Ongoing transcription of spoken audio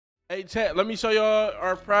Hey chat, let me show y'all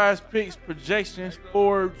our prize picks projections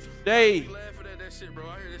for today.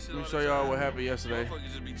 Let me show y'all what happened yesterday.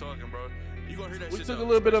 We took a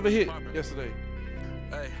little bit of a hit yesterday.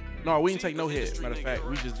 No, we didn't take no hit. Matter of fact,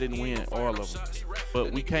 we just didn't win all of them.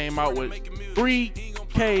 But we came out with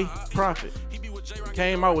 3K profit. We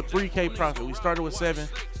came out with 3K profit. We started with 7,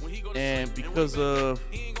 and because of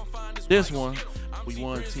this one, we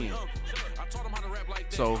won 10.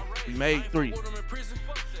 So we made 3.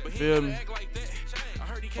 You feel me?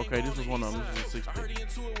 Okay, this was one of them. This was a 6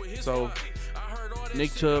 pick. So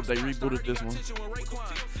Nick Chubb, they rebooted this one.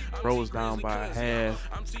 Bro was down by half.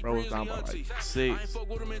 Bro was down by like 6.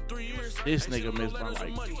 This nigga missed by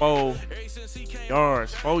like 4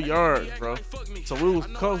 yards. 4 yards, bro. So we was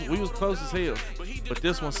close. We was close as hell. But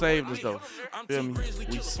this one saved us though. Feel me?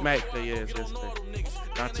 We smacked their ass yesterday.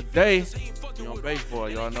 Now today, we on baseball.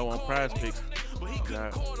 Y'all know on Prize Picks.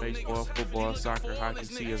 Got baseball, football, soccer, hockey,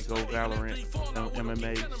 CSGO, Valorant,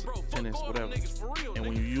 MMA, tennis, whatever. And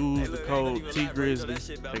when you use the code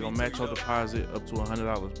TGrizzley, they're gonna match your deposit up to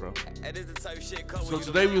 $100, bro. So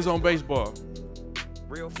today we was on baseball.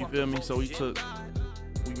 You feel me? So we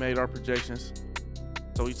made our projections.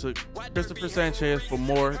 So we took Christopher Sanchez for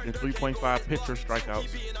more than 3.5 pitcher strikeouts.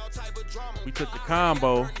 We took the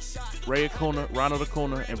combo, Ray Acuna, Ronald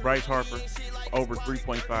Acuna, and Bryce Harper over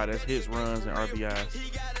 3.5. That's hits, runs, and RBIs.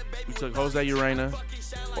 We took Jose Urena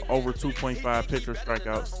for over 2.5 pitcher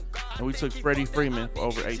strikeouts. And we took Freddie Freeman for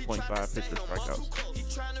over 8.5 pitcher strikeouts.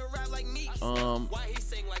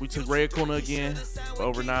 We took Ray Acuna again for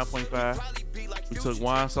over 9.5. We took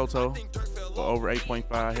Juan Soto for over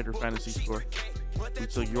 8.5 hitter fantasy score. We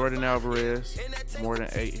took Jordan Alvarez more than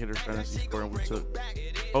 8 hitter fantasy score, and we took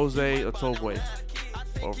Jose Altuve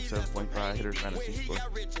over 7.5 hitter fantasy score.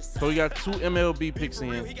 So we got 2 MLB picks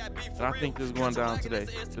in, and I think this is going down today.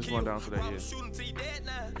 This is going down today,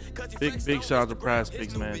 yeah. Big shout out to Prize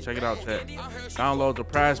Picks, man. Check it out, chat. Download the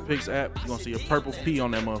Prize Picks app. You're gonna see a purple P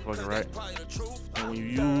on that motherfucker, right? And when you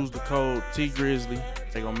use the code TGrizzley,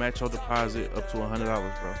 they're gonna match your deposit up to $100,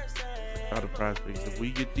 bro. Shout out to Prize Picks. If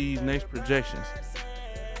we get these next projections,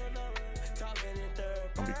 it's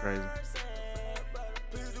gonna be crazy.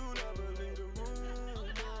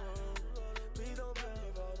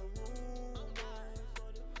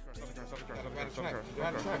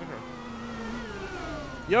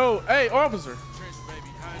 Yo, hey, officer.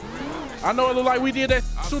 I know it look like we did that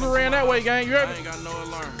shooter ran that way, gang. You heard me? I ain't got no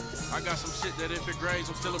alarm. I got some shit that if it grades,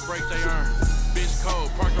 I'm still a break they earn. Bitch cold,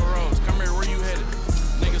 Parker Rose. Come here, where you headed?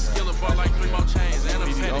 Niggas skill a ball like 3 more chains and I'm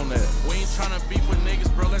petty. We ain't tryna beef with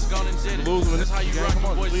niggas, bro. Let's go and did it. That's how you rock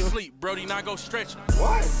your boys to sleep. Brody, not go stretch.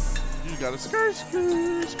 What? You got a skirt.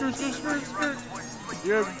 You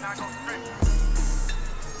heard me?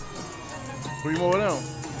 3 more of them.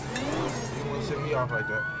 You wanna set me off like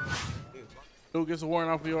that? Dude gets a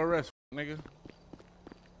warrant out for your arrest, nigga.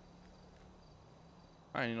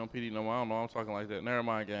 I ain't even no PD no more. I don't know. I'm talking like that. Never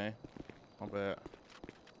mind, gang. My bad.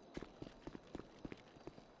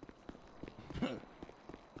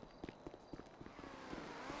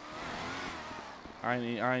 I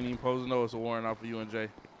ain't even supposed to know it's a warrant out for you and Jay.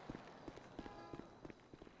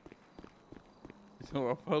 You know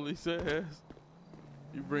what police ass?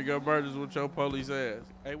 You bring up murders with your police ass.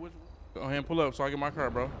 Hey, go ahead and pull up so I get my car,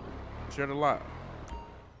 bro. Share the lot.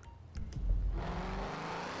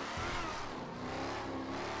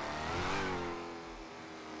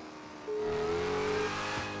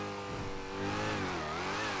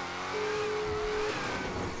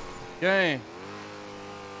 Gang.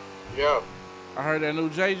 Yo. I heard that new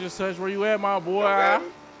Jay just touched. Where you at, my boy?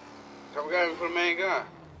 Come grab me for the main gun.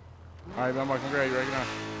 All right, man, I'm about to come grab you right now.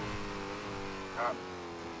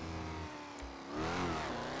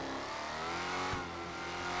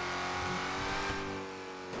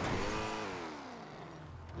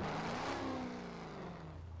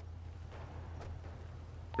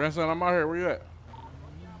 Grandson, I'm out here. Where you at?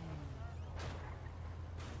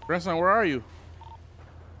 Grandson, where are you?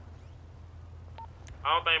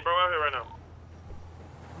 I don't think bro out here right now.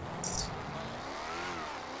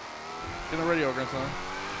 Get on the radio, grandson.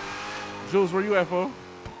 Jules, where you at, fool?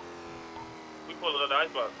 We pulled it up the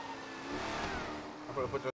icebox. I'm gonna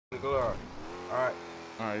put your in the glove. Alright.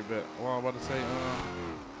 Alright, bet. Well, I'm about to say,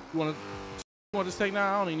 you want this take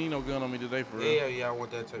now? I don't even need no gun on me today, for real. Yeah, I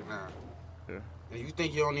want that take now. Yeah. And you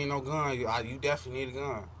think you don't need no gun, you definitely need a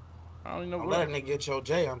gun. I don't need no gun. Don't let a nigga get your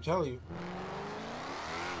J, I'm telling you.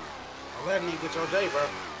 Don't let a nigga get your J, bro.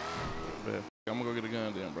 Bet. I'm gonna go get a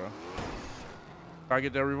gun then, bro. Try to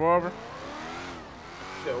get that revolver?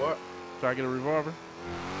 Shit, what? Try to get a revolver?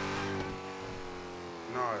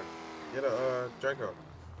 No, get a Draco.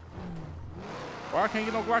 Why I can't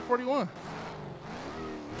get no Glock 41?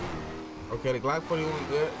 Okay, the Glock 41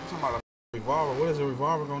 good. You talking about a revolver? What is a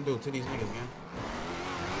revolver gonna do to these niggas, man?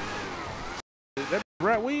 That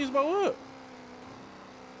rat weeds, but what?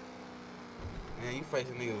 Man, you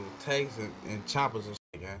facing niggas with tanks and choppers and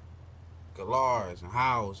shit, man. Galars and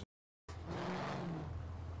howls. All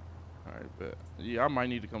right, bet. Yeah, I might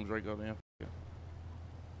need to come Draco then.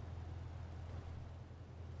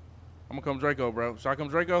 I'm gonna come Draco, bro. Should I come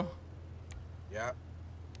Draco? Yeah.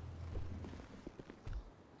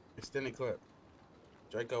 Extended clip.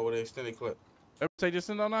 Draco with an extended clip. Ever take this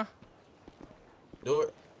in though now? Do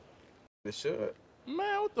it. It should.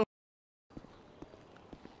 Man, what the?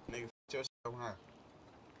 Nigga, your shit up high.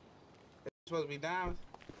 It's supposed to be down.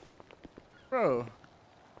 Bro.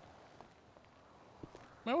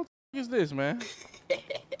 Man, what the is this, man?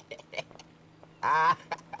 Ah.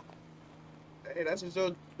 Hey, that's what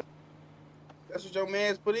your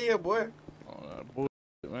man's put in, boy. Oh, that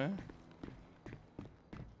bullshit, man.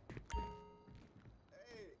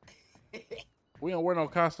 We don't wear no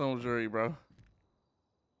costume jewelry, bro.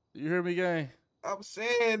 You hear me, gang? I'm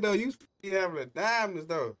saying though, you be having the diamonds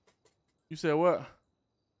though. You said what?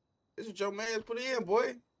 This what your man's put in,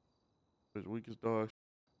 boy. It's weak as dog.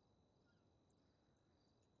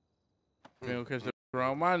 Man, will catch that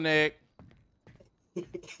around my neck. You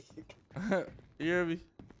hear me?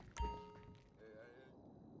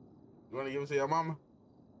 You wanna give it to your mama?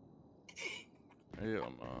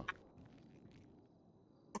 Hell no.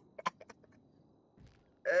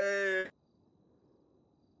 Hey.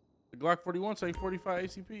 The Glock 41 say 45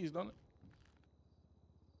 ACPs, don't it?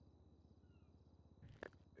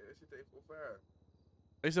 Yeah, that shit take 45.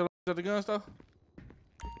 They sell them at the gun store?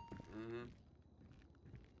 Mm-hmm.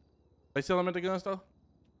 They sell them at the gun store?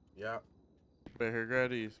 Yeah. Better here,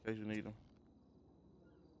 grab these in case you need them.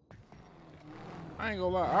 I ain't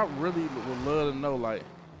gonna lie, I really would love to know, like,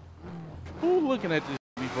 who looking at this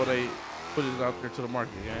before they put it out there to the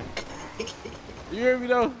market, gang? You hear me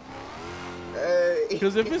though? Hey.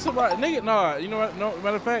 Cause if it's somebody, nigga, nah, you know what? No,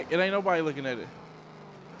 matter of fact, it ain't nobody looking at it.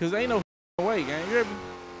 Cause ain't no way, gang. You hear me?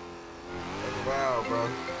 That's wild, bro.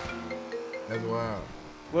 That's wild.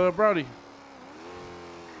 Lil Brody,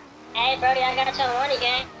 Hey, Brody, I got your money,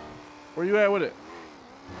 gang. where you at with it?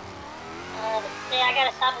 Yeah, I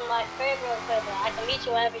gotta stop in my crib real quick, but I can meet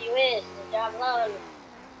you wherever you is. Just drop low on me.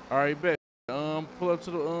 All right, bet. Pull up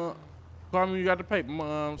to the call me when you got the paper.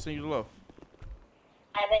 I'm send you the low.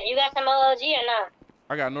 I bet you got some OG or no?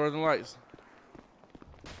 I got Northern Lights.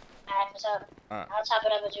 Alright, for sure. Alright. I'll chop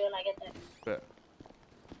it up with you when I get there. Bet.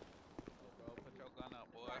 Put your gun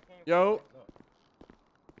up, boy. Yo.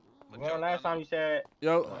 When last time you said?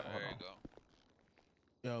 Yo. There you go.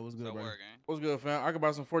 Yo, what's good, bro? What's good, fam? I can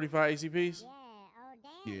buy some 45 ACPs.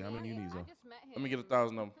 Yeah, how many you need, though? Let me get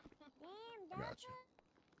 1,000 of them. Gotcha.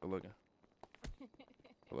 Good looking.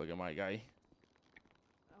 Good looking, my guy.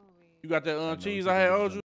 You got that cheese I had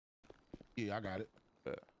owed you? Yeah, I got it.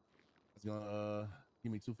 Yeah. It's gonna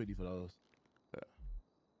give me $250 for those.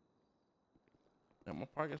 Yeah, my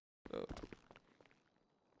pocket. Let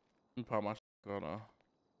me pop my shit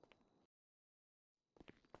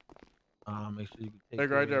on. Make sure you take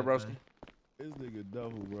Take right there, broski. This nigga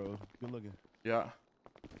double, bro. Good looking. Yeah.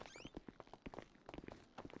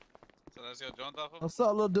 So that's your joint off of? What's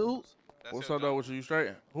up, little dudes? What's up, though? With you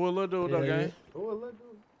straight? Who a little dude, though, gang? Who a little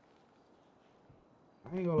dude? I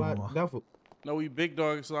ain't gonna lie, Duffel. No, we big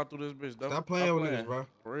dogs slide through this bitch, though. Stop playing with niggas, bro.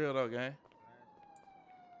 For real, though, gang.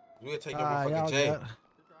 You would take your motherfucking J.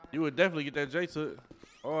 You would definitely get that J to it.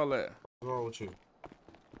 All that. What's wrong with you?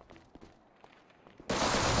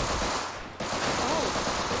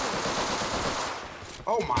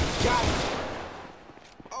 Oh my God!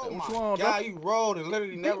 Oh my God! You rolled and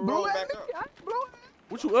literally never rolled back up.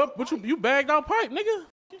 What you up? What you bagged out pipe, nigga?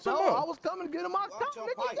 No, I was coming to get him out. Nigga,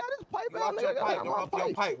 he got his pipe out, nigga. Walk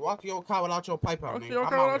your pipe. Walk your car without your pipe out, Walk nigga. your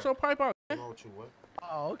car without your pipe out. What's wrong with you, what?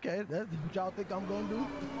 Oh, okay. That's what y'all think I'm gonna do?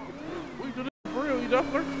 We do this for real, you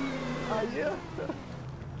duffler. Yeah.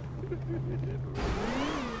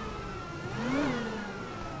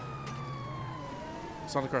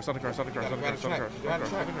 Stop the car, stop the car, stop the car, stop the car, stop the car, You gotta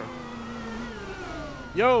stop the track. car.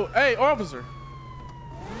 Yo, hey, officer.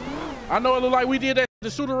 I know it look like we did that. The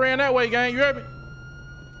shooter ran that way, gang. You heard me?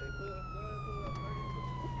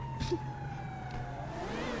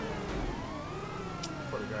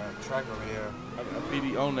 Track over here. I got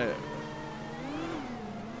PD on that.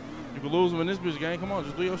 You can lose him in this bitch, gang. Come on,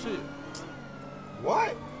 just do your shit.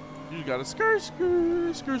 What? You just gotta skirt,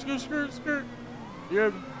 skirt, skirt, skirt, skirt, skirt. You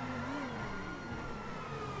heard me?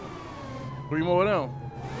 3 more of them.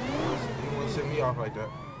 You wanna send me off like that?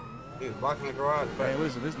 He's blocking the garage. Hey,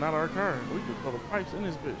 listen, this is not our car. We can throw the pipes in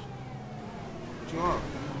this bitch. What you want?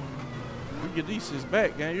 We get these shits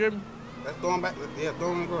back, gang. You hear me? Let's throw them back. Yeah, throw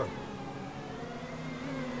them in the garage.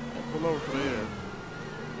 Pull over for there.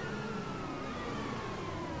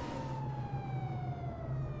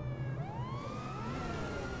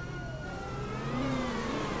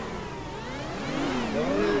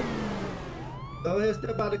 Go ahead,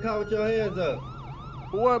 step out the car with your hands up.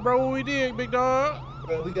 What, bro? What we did, big dog?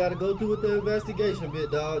 Bro, we gotta go through with the investigation, big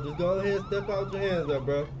dog. Just go ahead, step out with your hands up,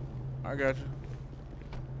 bro. I got you.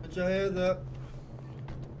 Put your hands up.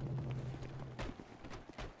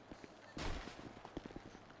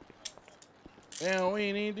 Damn, we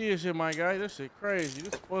ain't even did shit, my guy. This shit crazy.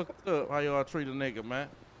 This fucked up how y'all treat a nigga, man.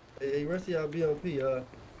 Hey, rest of y'all be on P.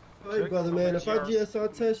 Hey, brother, man. If I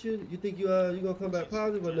GSR test you, you think you gonna come back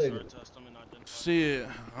positive or negative? Shit,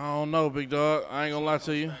 I don't know, big dog. I ain't gonna lie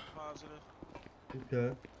to you.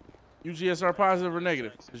 Okay. You GSR positive or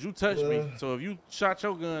negative? Cause you touched me. So if you shot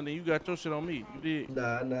your gun, then you got your shit on me. You did.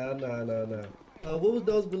 Nah. What was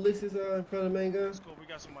those ballistics in front of the main gun? Let's go. We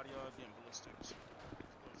got somebody getting ballistics.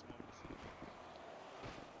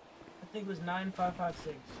 I think it was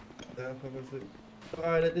 9556. 9556.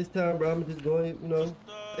 All right, at this time, bro, I'm just going,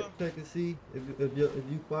 check to see if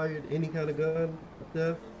you fired any kind of gun up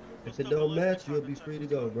there. If it don't match, you'll be free to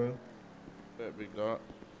go, bro. That big dog.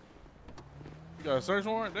 You got a search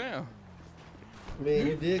warrant? Damn. I mean,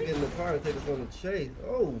 you did get in the car and take us on the chase.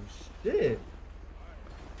 Oh, shit.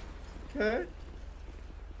 Okay.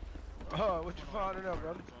 Oh, what you finding up,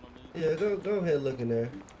 brother? Yeah, go ahead look in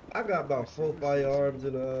there. I got about 4 firearms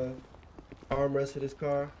and armrest for this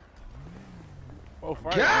car. Oh,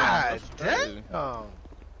 God damn! Oh.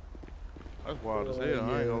 That's wild as hell.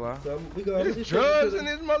 I ain't gonna lie. So There's drugs in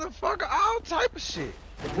this motherfucker, all type of shit.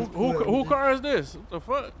 Who car is this? What the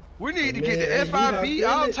fuck? We need to get the FIB,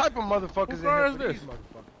 all type of motherfuckers Who car in here. is this?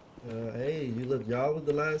 Hey, you look, y'all was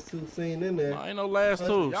the last two seen in there. No, ain't no last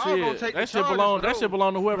two. Y'all Shit, that shit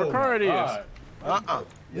belong to whoever car it is. We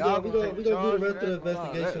gonna do the rest of the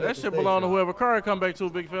investigation. That shit belong to whoever car it come back to,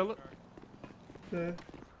 big fella. Okay.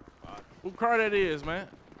 Who car that is, man?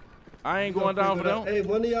 I ain't going down for them. Hey,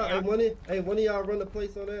 one of y'all run the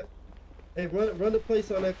place on that. Hey, run the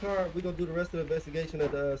place on that car. We gonna do the rest of the investigation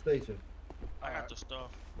at the station. I got the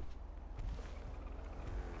stuff.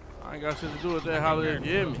 I ain't got shit to do with that holiday. You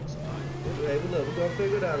hear me? Hey, look, we gonna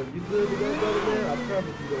figure it out. If you good, we gonna go there. I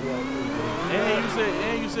promise you gonna walk through.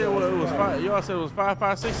 And you said what it was 5. Y'all said it was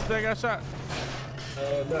 556 that got shot.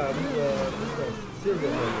 Nah, this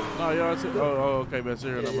serial number. No, y'all said. Oh, okay, man,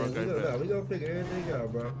 serial number. Okay, we gonna figure everything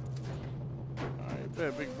out, bro. Alright,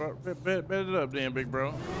 bet, big bro. Bet it up, then, big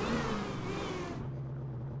bro.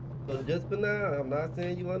 So just for now, I'm not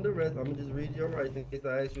saying you under arrest. I'm gonna just read your rights in case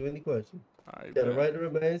I ask you any questions. Alright, You got a right to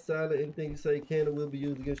remain silent. Anything you say can or will be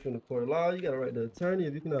used against you in the court of law. You got a right to attorney.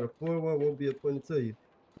 If you cannot afford one, won't be appointed to you. You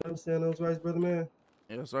understand those rights, brother man?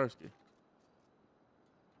 Yeah, Sarsky.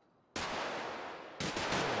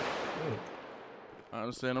 I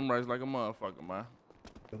understand them rights like a motherfucker, man.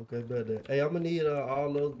 Okay, better. Hey, I'm gonna need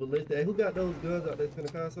all those ballistics. Hey, who got those guns out there in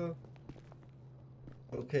the console?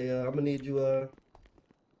 Okay, I'm gonna need you.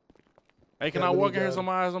 Hey, can I walk in here so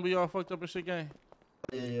my eyes don't be all fucked up and shit, gang?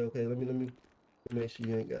 Yeah. Okay, let me make sure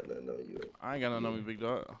you ain't got nothing on you. I ain't got nothing on me, big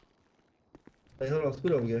dog. Hey, hold on,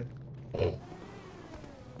 scoot over again.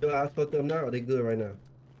 Your eyes fucked up now, or they good right now?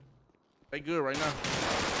 They good right now.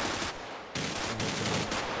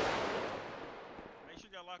 Make sure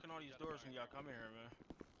y'all locking all these doors when y'all come in here, man.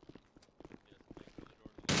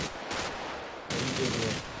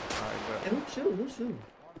 Hey, who's shooting?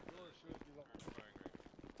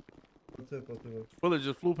 Bullet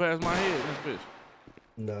just flew past my head, this bitch.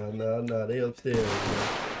 Nah, they upstairs,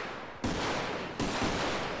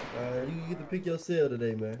 man. You get to pick your cell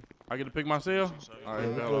today, man. I get to pick my cell? Alright,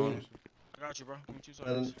 Yeah, I got you, bro. Give me 2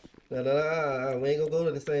 seconds. Nah, we ain't gonna go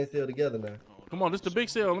to the same cell together now. Come on, this the big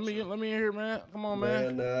cell. Let me in here, man. Come on,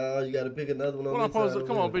 man. No, you gotta pick another one on What I'm this side. supposed to?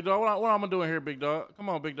 Come on, big dog. What I'm gonna do in here, big dog? Come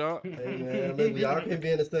on, big dog. Hey, man, look, y'all can't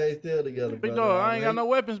be in the same cell together, Big brother. dog, I ain't got no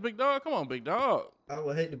weapons, big dog. Come on, big dog. I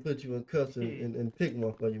would hate to put you in cuffs and pick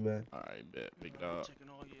one for you, man. Alright, bet, big dog.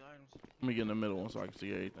 Let me get in the middle one so I can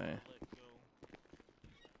see everything.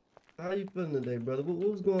 How you feeling today, brother? What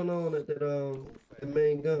was going on at that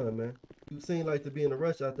main gun, man? You seem like to be in a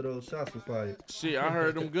rush after those shots was fired. Shit, I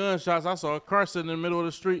heard them gunshots. I saw a car sitting in the middle of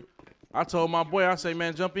the street. I told my boy, I say,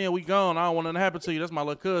 man, jump in, we gone. I don't want nothing to happen to you. That's my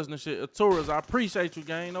little cousin and shit. A tourist. I appreciate you,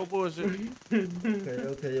 gang. No bullshit.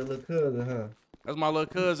 Okay, your little cousin, huh? That's my little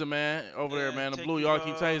cousin, man. Over there, man. The blue, y'all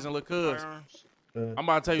keep tasing little cousin. I'm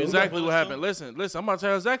about to tell you exactly what happened. Listen, I'm about to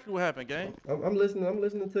tell you exactly what happened, gang. I'm listening. I'm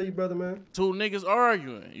listening to you, brother, man. Two niggas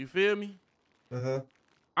arguing. You feel me?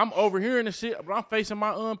 I'm overhearing the shit, but I'm facing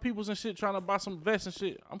my peoples and shit, trying to buy some vests and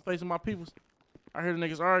shit. I'm facing my peoples. I hear the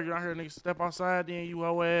niggas arguing. I hear the niggas step outside. Then you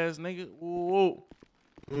hoe ass nigga. Whoa.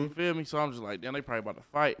 You feel me? So I'm just like, damn, they probably about to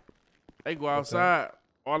fight. They go outside.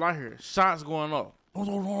 All I hear is shots going off. Boom,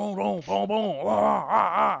 boom, boom,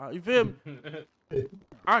 boom. You feel me?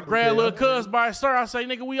 I grab little cuz by his shirt. I say,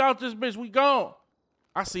 nigga, we out this bitch. We gone.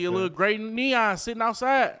 I see a little gray neon sitting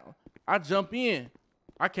outside. I jump in.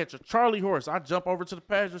 I catch a Charlie horse. I jump over to the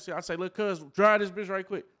passenger seat. I say, little cuz, drive this bitch right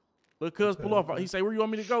quick. Little cuz pull off. He say, where you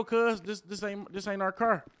want me to go, cuz? This ain't our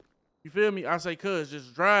car. You feel me? I say, cuz,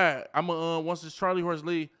 just drive. Once this Charlie horse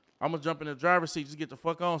leave, I'm gonna jump in the driver's seat. Just get the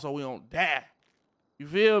fuck on so we don't die. You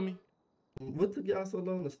feel me? What took y'all so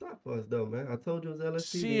long to stop for us, though, man? I told you it was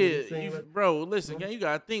LSP. Shit, bro, listen, gang, you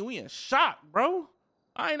gotta think we in shock, bro.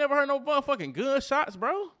 I ain't never heard no motherfucking gunshots,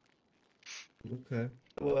 bro. Okay.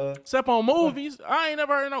 Well, except on movies, I ain't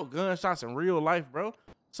never heard no gunshots in real life, bro.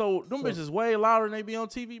 So them bitches way louder than they be on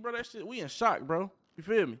TV, bro. That shit, we in shock, bro. You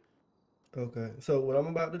feel me? Okay. So what I'm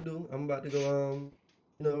about to do, I'm about to go,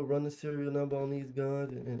 run the serial number on these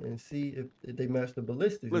guns and see if they match the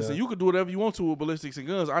ballistics. Listen, you can do whatever you want to with ballistics and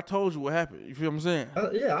guns. I told you what happened. You feel what I'm saying?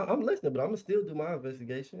 Yeah, I'm listening, but I'm gonna still do my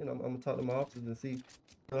investigation and I'm gonna talk to my officers and see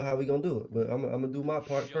how we gonna do it. But I'm gonna do my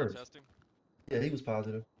part first. Testing? Yeah, he was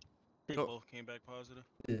positive. They both came back positive.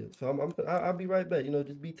 Yeah, so I'll be right back.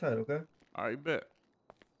 Just be tight, okay? All right, bet.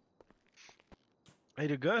 Hey,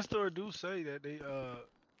 the gun store do say that they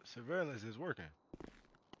surveillance is working.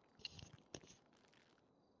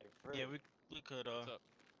 Yeah, we could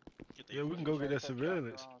get the Yeah, we can go get that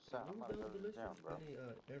surveillance. Every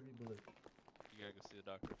ballistic. You gotta go see the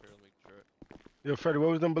doctor up here. Let me make sure. Yo, Freddie,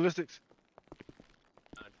 what was them ballistics?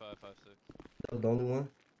 9556. That was the only one?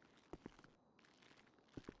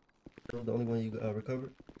 That was the only one you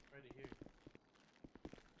recovered?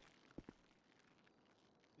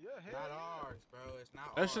 Not ours, bro. It's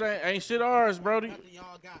not that ours. shit ain't shit ours, Brody. Nothing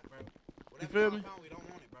y'all got, bro. You feel me? We don't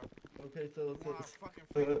want it, bro. Okay, so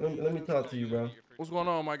let me talk to you, bro. What's going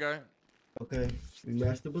on, my guy? Okay, we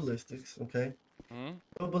matched the ballistics, okay?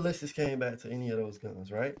 No ballistics came back to any of those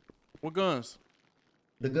guns, right? What guns?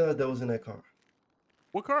 The guns that was in that car.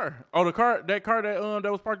 What car? Oh, the car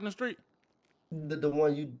that was parked in the street? The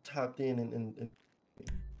one you topped in and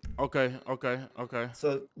Okay.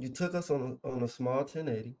 So you took us on a small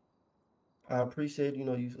 1080. I appreciate,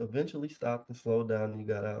 you eventually stopped and slowed down and you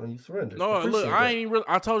got out and you surrendered. No, look,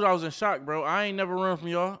 I told you I was in shock, bro. I ain't never run from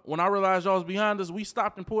y'all. When I realized y'all was behind us, we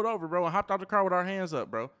stopped and pulled over, bro, and hopped out the car with our hands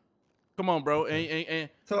up, bro. Come on, bro. And you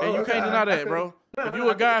can't deny that, bro. If you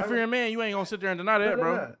a God-fearing man, you ain't gonna sit there and deny that,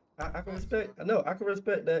 bro. I can respect. No, I can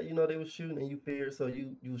respect that. They was shooting and you feared, so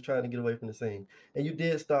you was trying to get away from the scene, and you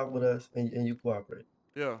did stop with us and you cooperated.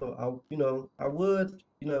 Yeah. So I would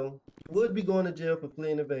be going to jail for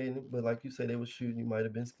fleeing and evading, but like you said, they was shooting. You might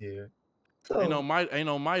have been scared. So ain't no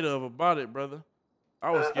might of about it, brother.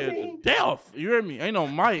 I was scared to death. You hear me? Ain't no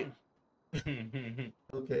might.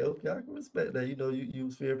 Okay, I can respect that. You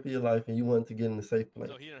was feared for your life and you wanted to get in a safe place.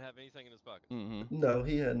 So he didn't have anything in his pocket? No,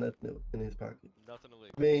 he had nothing in his pocket. Nothing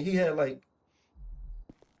illegal. I mean, he had I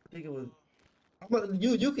think it was.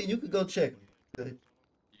 You could go check. You got it.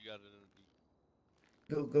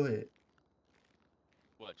 Go ahead.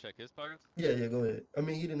 What? Check his pockets? Yeah, go ahead. I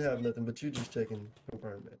mean, he didn't have nothing, but you just checking,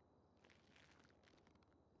 confirm that.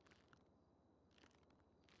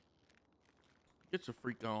 Get your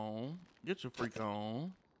freak on.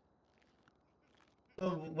 So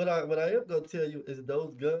what I am gonna tell you is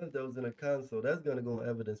those guns that was in a console, that's gonna go on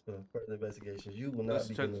evidence for further investigations. You will not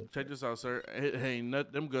be check this out, sir. It ain't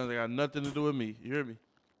nothing. Them guns ain't got nothing to do with me. You hear me?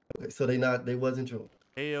 Okay, so they wasn't yours.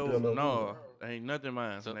 Hell no, ain't nothing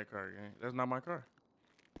mine in that car, gang. That's not my car.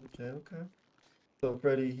 Okay. So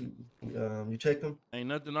Freddie, you checked him? Ain't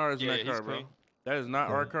nothing ours in that car, bro. That is not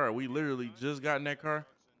our car. We literally just got in that car,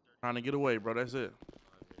 trying to get away, bro. That's it.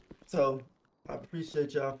 So I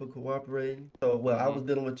appreciate y'all for cooperating. So I was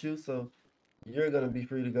dealing with you, so you're gonna be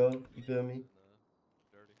free to go. You feel me?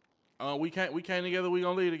 We came together. We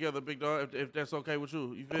gonna leave together, big dog. If that's okay with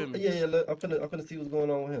you, you feel me? Yeah. Look, I'm finna see what's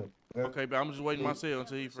going on with him. Okay, but I'm just waiting my cell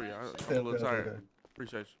until he's free. I'm a little tired. Okay.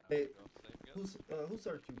 Appreciate you. Hey, who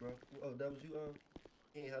searched you, bro? Oh, that was you.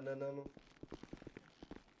 You ain't had nothing on him.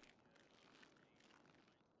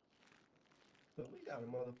 So we got a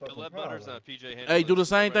motherfucking The lead problem. butter's PJ. Hey, do the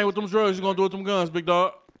same thing with them drugs you gonna do with them guns, big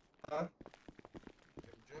dog. Huh?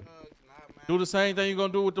 Do the same thing you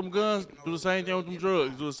gonna do with them guns. Do the same thing with them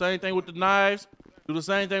drugs. Do the same thing with the knives. Do the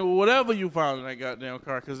same thing with whatever you found in that goddamn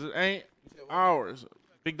car, cause it ain't hours.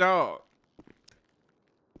 Big dog.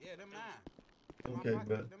 Yeah, them mine. Okay,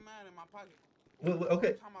 bro. Them mine in my pocket.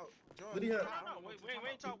 Okay. What do you have? No, we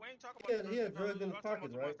ain't talking about He had drugs in his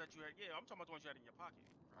pockets, right? Yeah, I'm talking about the ones you had in your pocket.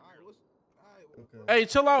 Okay. Hey,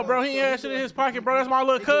 chill out, bro. He ain't had shit in his pocket, bro. That's my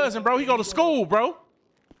little cousin, bro. He go to school, bro.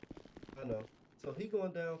 I know. So he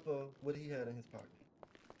going down for what he had in his pocket.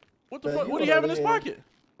 What the fuck? What do he have in his pocket?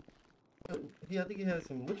 I think he had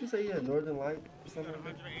some. What you say he had? Northern Light or something?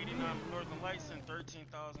 189 Northern Lights and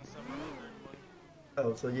 13,730.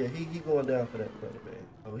 Oh, so yeah, he going down for that, brother, man.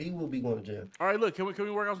 Oh, he will be going to jail. All right, look, can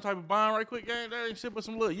we work out some type of bond right quick, gang? That ain't shit but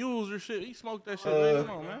some little user shit. He smoked that shit, man.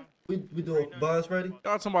 Come on, man. We doing bonds ready?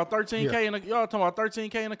 Y'all talking about 13K and y'all talking about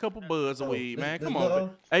 13K and a couple buds of weed, man. Come on,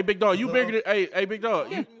 dog. hey, big dog, you bigger than hey, big dog,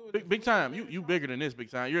 you big time. You bigger than this, big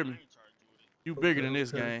time. You hear me? You bigger than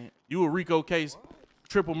this, gang. You a Rico case,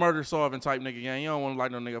 triple murder solving type nigga, gang. You don't want to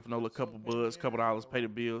light no nigga for no little couple buds, couple dollars, pay the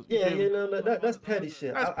bills. Yeah, no, that's petty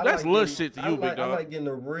shit. That's little shit to you, big dog. I like getting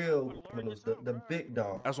the real criminals, the big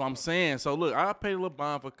dog. That's what I'm saying. So look, I paid a little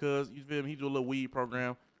bond for cuz, you feel me? He do a little weed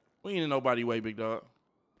program. We ain't in nobody way, big dog.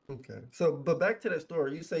 Okay. So, but back to that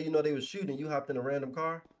story. You say, they was shooting. You hopped in a random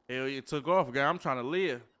car? Hell yeah, it took off, guy. I'm trying to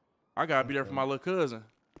live. I gotta be there for my little cousin.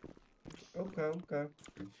 Okay.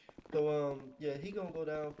 So, yeah, he gonna go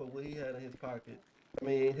down for what he had in his pocket. I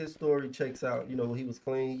mean, his story checks out. When he was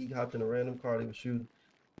clean, he hopped in a random car. They was shooting.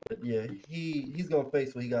 But yeah, he's gonna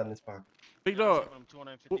face what he got in his pocket. Big dog.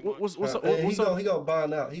 What's up? He gonna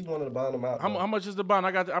bond out. He wanted to bond him out. How much is the bond?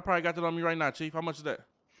 I probably got that on me right now, Chief. How much is that?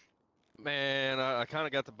 Man, I kind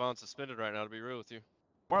of got the bond suspended right now, to be real with you.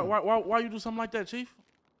 Why you do something like that, Chief?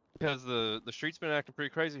 Because the street's been acting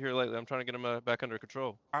pretty crazy here lately. I'm trying to get them back under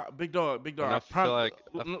control. Big dog. And I feel like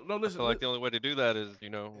the only way to do that is,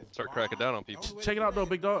 start cracking down on people. Check it out though,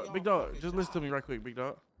 big dog. Big dog, just listen to me right quick, big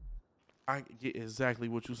dog. I get exactly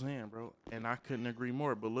what you're saying, bro, and I couldn't agree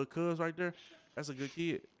more. But look, cuz right there, that's a good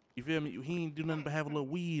kid. You feel me? He ain't do nothing but have a little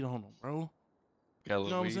weed on him, bro. Got a little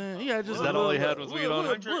you know weed. what I'm saying? Yeah, just that all he had was weed on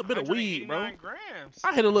him? A little bit of weed, bro. Grams.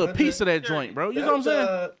 I hit a little piece of that joint, bro. You know what I'm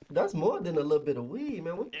saying? That's more than a little bit of weed,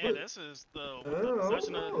 man. Yeah, this is the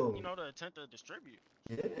possession of, the intent to distribute.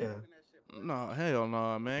 Yeah. No, hell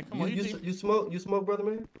no, man. Come on, you smoke, brother,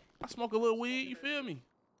 man? I smoke a little weed. You feel me?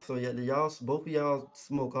 So yeah, both of y'all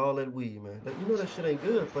smoke all that weed, man. That shit ain't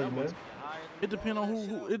good for you, man. It depends on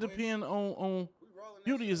who. It depends on.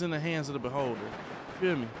 Beauty is in the hands of the beholder. You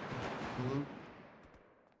feel me? Mm-hmm.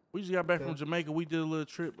 We just got back from Jamaica. We did a little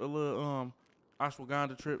trip, a little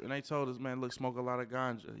ashwagandha trip, and they told us, man, look, smoke a lot of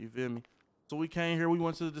ganja. You feel me? So we came here. We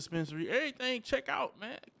went to the dispensary. Everything check out,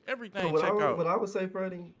 man. Everything check out. What I would say,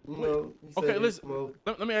 Freddie, okay, listen.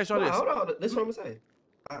 Let me ask y'all this. Hold on. This is what I'm gonna say.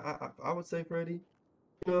 I would say, Freddie,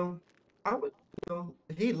 I would,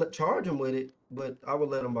 he'd charge him with it, but I would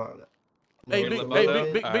let him buy that. Hey,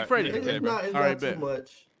 big Freddie. It's not too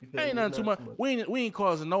much. Ain't nothing too much. We ain't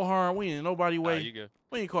causing no harm. We ain't in nobody way. You good.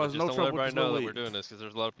 We ain't causing no just trouble. Don't let everybody know that we're doing this because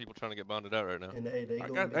there's a lot of people trying to get bonded out right now. And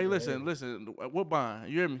hey, listen. What bond?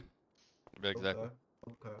 You hear me? Yeah, exactly.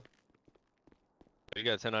 Okay. You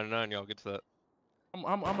got 1099. Y'all get to that.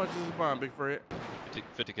 How much is this bond, Big Fred?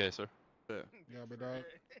 50K, sir. Yeah, but dog.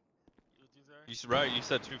 You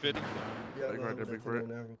said 250. Yeah, right there, Big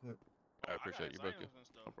Fred. I appreciate you, both.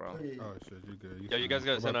 No problem. Oh shit, you good? Yeah, you guys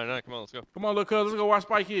got 1099. Come on, let's go. Come on, look, cuz, let's go watch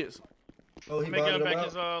Spy Kids. Oh, he Making bought back them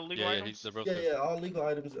his out? legal items? Yeah, all legal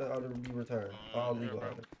items are to be returned. All legal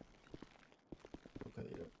items. Okay,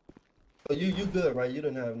 yeah. So you good, right? You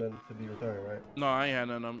didn't have nothing to be returned, right? No, I ain't had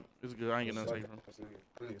none of them. It's good. I ain't get nothing to take from.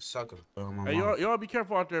 Sucker. Hey, y'all be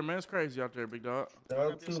careful out there, man. It's crazy out there, big dog.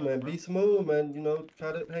 Dog too, man. Be smooth, man.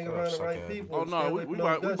 Try to hang around the right people. Oh no, we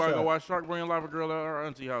about to go watch Shark Bring Live a Girl at our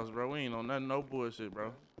auntie house, bro. We ain't on nothing, no bullshit,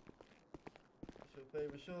 bro. Your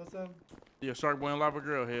favorite show or something? Yeah, Shark Boy and Lava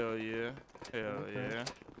Girl. Hell yeah. Hell yeah.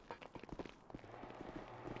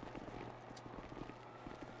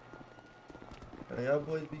 Hey, y'all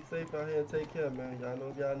boys be safe out here and take care, man. Y'all know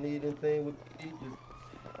if y'all need anything with the feet,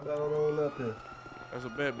 just on up here. That's a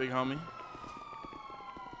bet, big homie.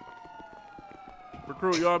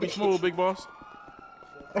 Recruit, y'all be smooth, big boss.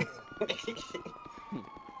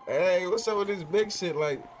 Hey, what's up with this big shit?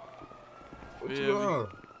 Like, what you on?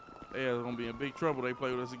 Yeah, it's gonna be in big trouble. They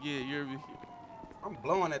play with us again. You hear me? I'm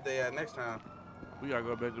blowing that day out next time. We gotta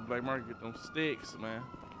go back to the black market, get them sticks, man.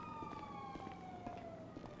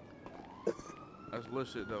 That's little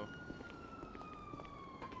shit, though.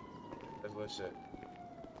 That's little shit.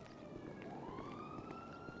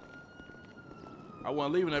 I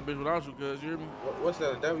wasn't leaving that bitch without you, cuz, you hear me? What's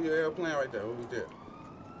that, a WL plan right there? What we did?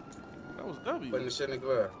 That was W. Putting the shit in the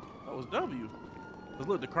glove. That was W. Cause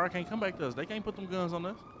look, the car can't come back to us. They can't put them guns on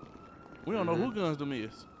us. We don't know who guns them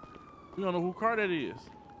is. We don't know who car that is.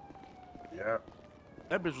 Yeah.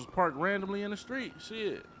 That bitch was parked randomly in the street.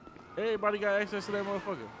 Shit. Everybody got access to that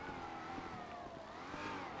motherfucker.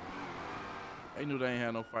 They knew they ain't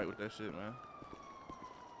had no fight with that shit, man.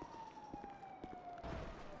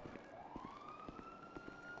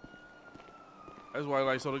 That's why,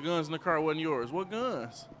 like, so the guns in the car wasn't yours. What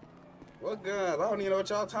guns? What guns? I don't even know what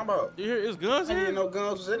y'all talking about. You hear it's guns I here? didn't even know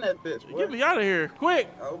guns was in that bitch. Boy. Get me out of here, quick.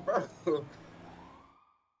 Oh, bro.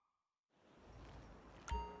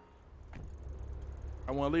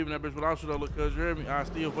 I want to leave in that bitch without you though, look, cuz you hear me? I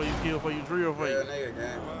steal for you, kill for you, drill for you. Real nigga,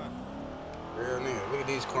 gang. Real nigga. Look at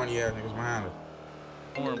these corny ass niggas behind us.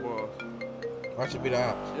 Horn balls. Watch it be the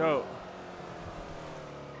Opps. Yo.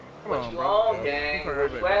 Come on, bro. On, gang?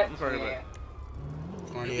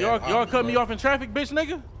 Y'all cut me off in traffic, bitch,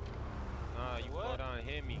 nigga? Nah, you hold on,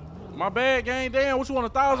 hit me. My bad, gang. Damn, what you want,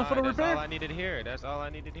 1,000 for the repair? That's all I needed to hear. That's all I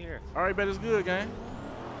needed to hear. All right, bet it's good, gang.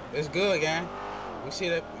 It's good, gang. We see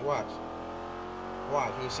that. Watch.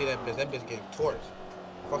 Watch. We see that bitch. That bitch getting torched.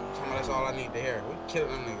 Fuck you talking about that's all I need to hear. We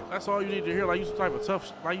killing them niggas. That's all you need to hear. Like you some type of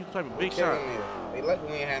tough, like you some type of big shot. They lucky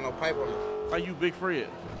we ain't had no pipe on us. Like you Big Fred.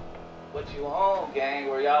 What you on, gang?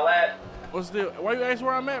 Where y'all at? What's the? Why you ask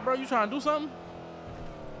where I'm at, bro? You trying to do something?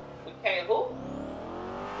 We can't hoop.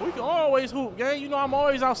 We can always hoop, gang. You know I'm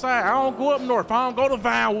always outside. I don't go up north. I don't go to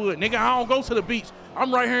Vinewood, nigga. I don't go to the beach.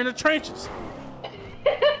 I'm right here in the trenches.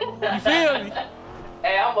 You feel me?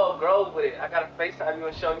 Hey, I'm up Grove with it. I gotta FaceTime you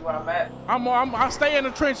and show you where I'm at. I stay in the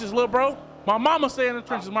trenches, little bro. My mama stay in the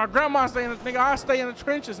trenches. My grandma stay in the nigga. I stay in the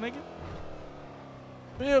trenches, nigga.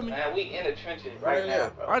 Feel me? Man, we in the trenches right now,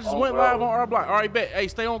 bro. I just went live on our block. All right, bet. Hey,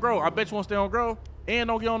 stay on Grove. I bet you want to stay on Grove. And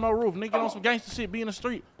don't get on no roof. Nigga, get on some gangster shit. Be in the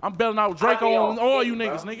street. I'm belting out Draco on all you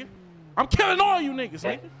niggas, nigga. I'm killing all you niggas,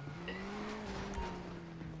 nigga.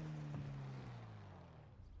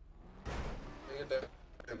 Look at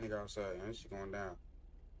that nigga outside, man. She going down.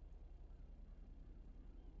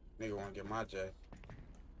 Nigga wanna get my J.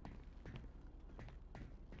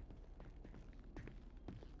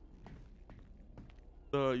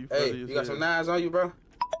 Hey, you got some knives on you, bro?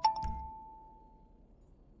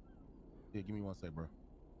 Yeah, give me 1 sec, bro.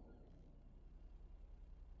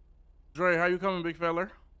 Dre, how you coming, big fella?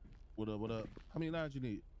 What up, what up? How many knives you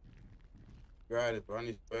need? Got it, bro. I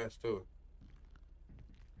need the best, too.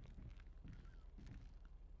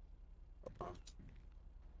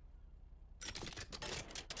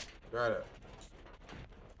 Got it.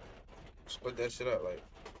 Split that shit up, like.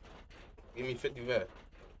 Give me 50 vet.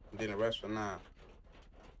 And then the rest for 9.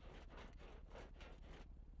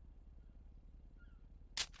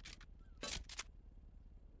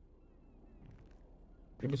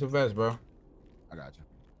 Give me some vets, bro. I got you.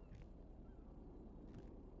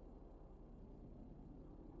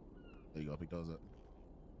 There you go. Pick those up.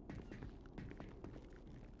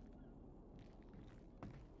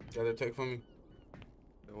 Got that take from me?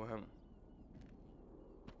 Yeah, what happened?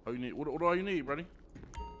 Oh, you need what all you need, buddy?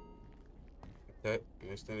 Okay,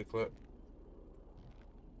 an extended clip.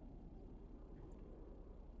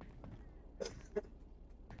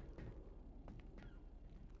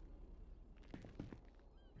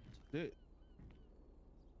 Shit.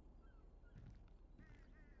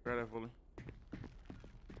 Grab that fully.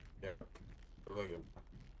 Yeah. Look at him.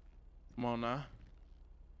 Come on now.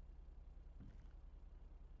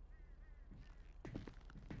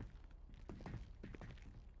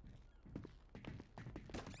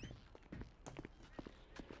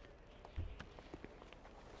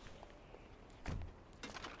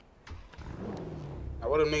 Now,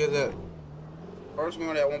 what them niggas at? First we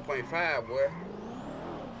on that 1.5, boy.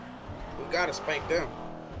 We gotta spank them.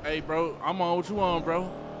 Hey, bro, I'm on what you on, bro.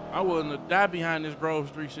 I wouldn't have died behind this Grove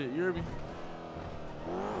Street shit. You hear me?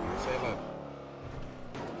 I say, look.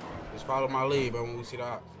 Just follow my lead, bro, when we see the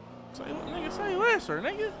Opps. Say, nigga, say lesser,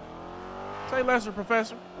 nigga. Say lesser,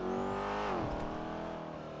 professor.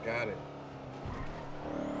 Got it.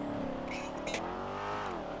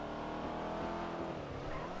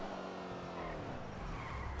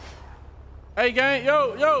 Hey, gang,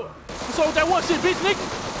 yo, what's up with that one shit, bitch,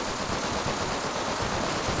 nigga?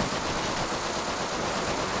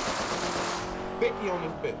 On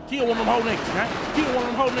this bitch. Kill one of them whole niggas, man. Kill one of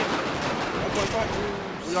them whole niggas. That's what's like.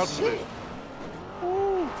 We out the bitch.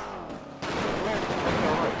 Woo.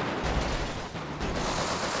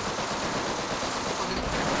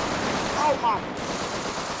 Oh my.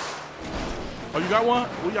 Oh, you got one?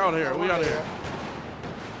 We out here. We out here.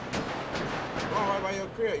 Go on right by your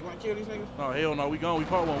crib. You wanna kill these niggas? No, hell no. We gone. We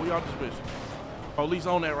caught one. We out this bitch. Police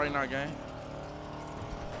on that right now, gang.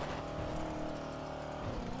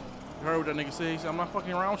 You heard what that nigga said? He said, I'm not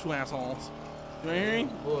fucking around with you assholes. You ain't hearing?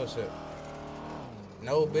 Bullshit.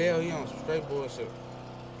 No bail, he on some straight bullshit.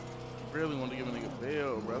 Really want to give a nigga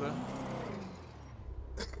bail, brother.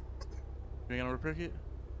 You ain't got no repair kit?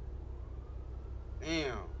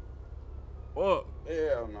 Damn. What?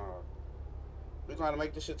 Hell no. We trying to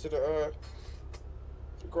make this shit to the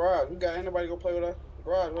garage. We got anybody go play with us? The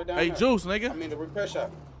garage right down there. Hey, Juice, nigga. I mean the repair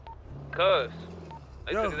shop. Cuz.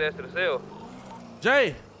 They Yo. took his ass to the cell.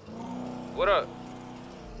 Jay. What up?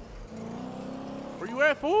 Where you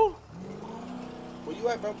at, fool? Where you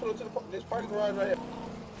at, bro? Pull up to this party garage right here.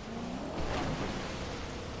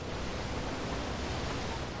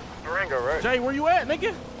 Durango, right? Jay, where you at,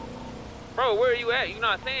 nigga? Bro, where are you at? You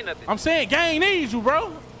not saying nothing. I'm saying gang needs you,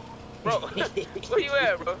 bro. Bro, where you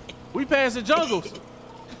at, bro? We passed the jungles.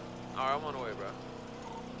 Alright, I'm on the way, bro.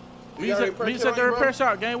 We at the repair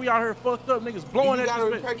shop, gang. We out here fucked up, niggas blowing at You got a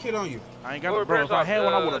this repair bitch. kit on you. I ain't got no, bro. If I had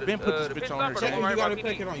one, I would have been put this bitch on here. Check Gang. if you got a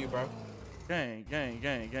repair kit on you, bro. Gang.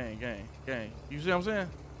 You see what I'm saying?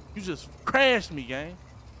 You just crashed me, gang.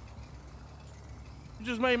 You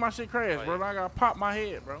just made my shit crash, bro. I gotta pop my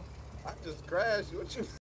head, bro. I just crashed. What you?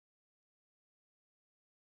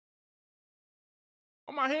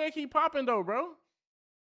 Oh, my head keep popping though, bro. At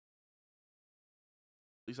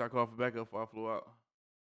least I called for backup before I flew out.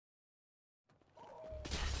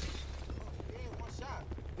 Damn, one shot.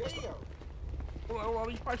 Damn. Hold on,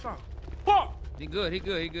 these pipes out. Fuck! He good.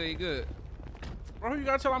 Bro, you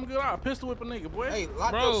gotta tell I'm good. I'll pistol whip a nigga, boy. Hey,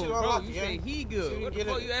 lock Bro, that shit on lock, you yeah. say he good. What the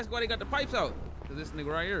fuck you ask why they got the pipes out? Cause this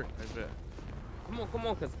nigga right here. I bet. Come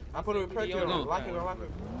on, cause I put a repair kit on. Lock it. I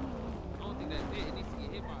don't think that's it. It needs to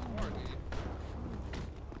get hit by a car, man.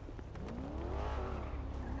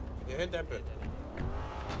 Yeah, hit that bitch.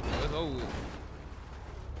 It's over with.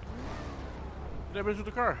 Hit that bitch with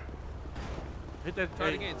the car. Hit that. Try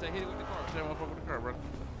it again. Say hit it with the car. Hit that motherfucker with the car, bro.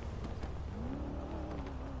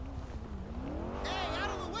 Hey, out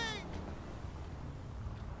of the way!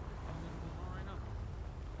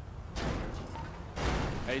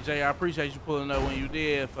 Hey, Jay, I appreciate you pulling up when you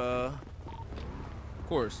did. Of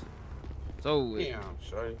course. It's over with. Damn,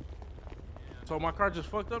 sorry. So my car just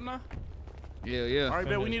fucked up now? Yeah. All right,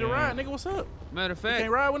 bet we need a ride, nigga. What's up? Matter of You fact.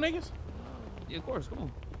 can't ride with niggas? Yeah, of course. Come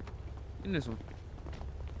on. In this one.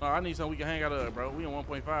 No, I need something we can hang out of, bro. We on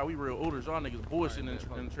 1.5. We real olders. Y'all niggas bullshitting in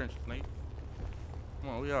the trenches, nigga. Come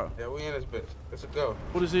on, we out. Yeah, we in this bitch. Let's go.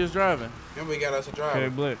 Who this is driving? Remember, we got us a driver. Hey,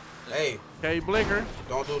 Blick. Hey. Hey, Blicker.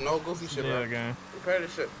 Don't do no goofy shit, bro. Yeah, gang. Repair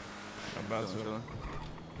this shit. I'm about to.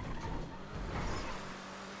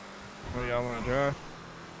 Where y'all wanna drive?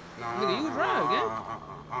 Nigga, you drive,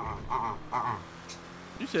 gang.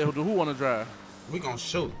 You said who want to drive? We gonna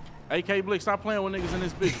shoot. AK Blick, stop playing with niggas in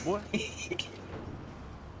this bitch, boy.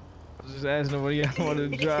 Just asking what y'all want to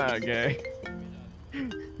drive, gang.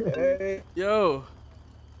 Hey. Yo.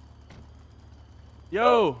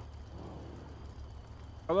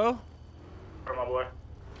 Hello? Where my boy?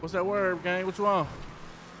 What's that word, gang? What you on?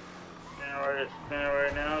 Standing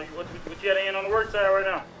right now. What you got in on the work side right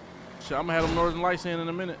now? Shit, I'm gonna have them Northern Lights in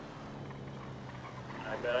a minute.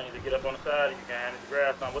 I bet I need to get up on the side of you, guy. I need to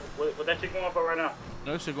grab something. What that shit going for right now?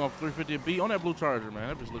 No, this shit going for 350 a B on that blue Charger, man.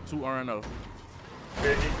 That bitch look 2 RNO.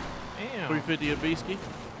 50. Damn. 350 a B ski.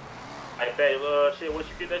 I bet, shit, once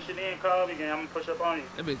you get that shit in, call me, gang. I'm gonna push up on you.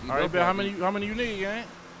 All right, bet. How many you need, gang?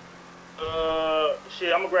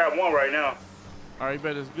 Shit, I'm gonna grab one right now. All right,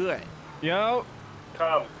 bet it's good. Yo.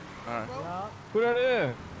 Call me. All right. Who that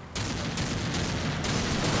is?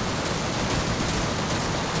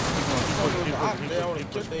 Keep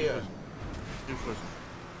pushing. Keep pushing.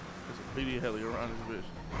 There's a PD heli around this bitch.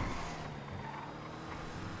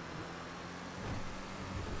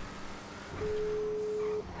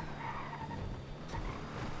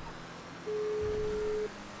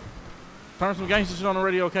 Turn some gangster shit on the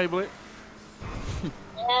radio, okay, Blick?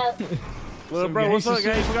 Yeah. Little bro, what's up,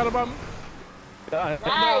 gang? You forgot about me? Nah,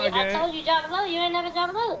 I told you drop low. You ain't never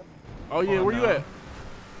drop low. Oh, yeah, where you at?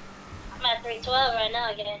 I'm at 312 right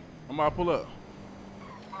now again. I'm about to pull up.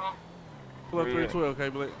 Pull up Where you 312, okay,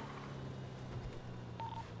 Blick?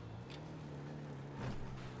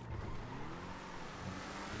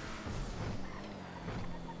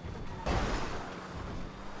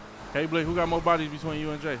 Hey, Blick, who got more bodies between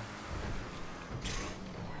you and Jay?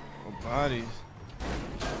 More bodies.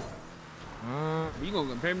 You gonna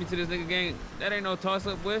compare me to this nigga, gang? That ain't no toss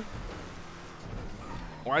up, boy.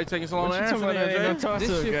 Why you taking so long to What you answer talking about? then, That ain't Jay? no toss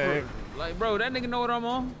This up, shit gang. for, like, bro, that nigga know what I'm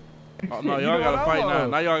on. Oh, no, You y'all know gotta what fight I'm now.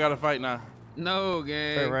 on. Now y'all gotta fight now. No,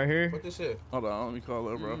 gang. Hey, right here. What this is? Hold on, let me call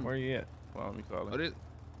her, bro. Where you at? Hold on, let me call Oh, her.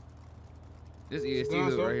 this EST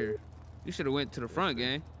hood right here. You should have went to the front,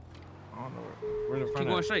 gang. I don't know where the front Keep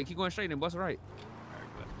going at. straight. Keep going straight and bust right.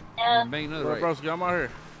 Yeah. Bang another Bro, right. broski, I'm out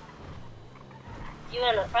here. You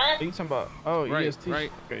in the front? You talking about? Oh, Right, EST.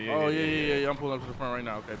 right. Okay, Oh yeah. I'm pulling up to the front right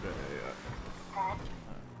now. Okay, bet.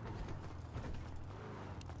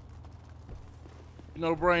 You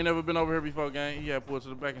know, bro ain't never been over here before, gang. He had pulled to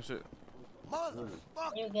the back and shit.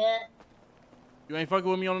 You good? You ain't fucking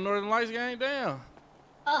with me on the Northern Lights, gang? Damn.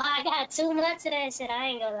 Oh, I got 2 months of that shit. I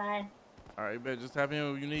ain't gonna lie. All right, bet. Just tap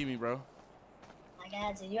in when you need me, bro. I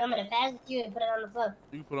got you. You want me to pass it to you and put it on the floor?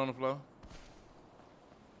 You can put it on the floor.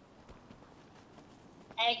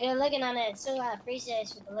 Hey, good looking on that too. I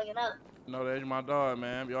appreciate you for looking up. No, that's my dog,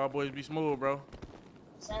 man. Y'all boys be smooth, bro.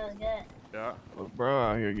 Sounds good. Yeah. Well, bro,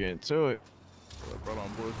 out here getting to it. Bro,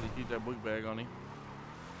 on bullshit. Keep that book bag on him.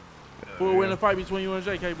 Who will win the fight between you and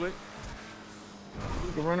JK, Blake?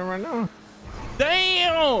 You can run it right now.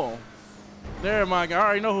 Damn! There, my guy. I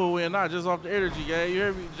already know who will win. Not just off the energy, gang. You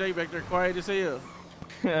hear me? Jay back there quiet as hell.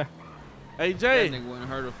 Hey, Jay. That nigga wouldn't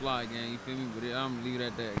hurt a fly, gang. You feel me? But I'm gonna leave it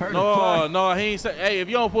at that. No, he ain't say. Hey, if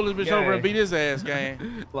you don't pull this bitch over and beat his ass,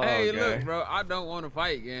 gang. Hey, look, bro. I don't want to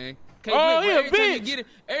fight, gang. Oh, yeah, bitch.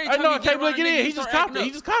 I know, K-Blick, get in. He just copped it. He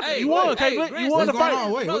just copped it. You won, K-Blick. You won the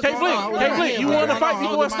fight. K-Blick, you won the fight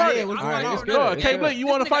before it started. No, K-Blick, you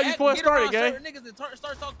won the fight before it started, gang. Niggas that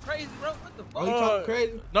start talking crazy, bro. What the fuck? Oh, you talking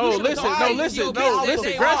crazy? No,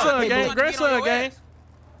 listen. Grandson, gang.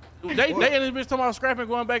 They in this bitch talking about scrapping,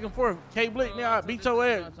 going back and forth. K-Blick, now I beat your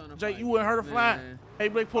ass. Jay, you wouldn't hurt a fly.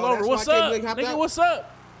 K-Blick, pull over. What's up, nigga? What's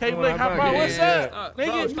up? K-Blick, hop out. What's up?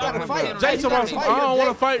 Nigga, you gotta fight. Jay, I don't want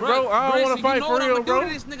to fight, bro. I don't want to fight for real, bro.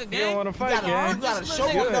 You don't want to fight, gang. You gotta show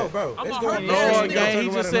up, though, bro. No, gang, he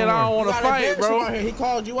just said I don't want to fight, bro. He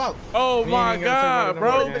called you out. Oh my God,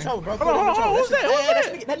 bro. Hold on, who's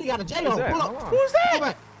that? That nigga got a J on. Pull up. Who's that?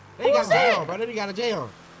 That nigga got a J on, bro. That nigga got a J on.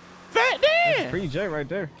 Fat Dan. Free J right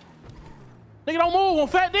there. Nigga, don't move on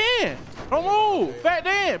Fat Dan. Don't move. Fat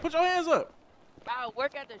Dan, put your hands up. I'll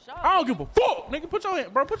work at the shop. I don't give a fuck, nigga. Put your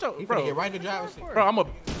hand, bro. Put your, You bro. finna get right to driver's seat. Bro, I'm a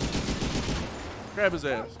grab his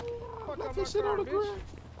ass. Knock his shit on the ground.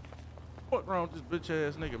 What wrong with this bitch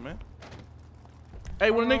ass nigga, man?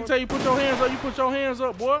 Hey, when a nigga tell you put your hands up, you put your hands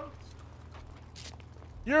up, boy.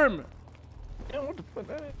 You hear me? Damn, what the fuck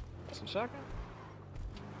that is? Some shotgun?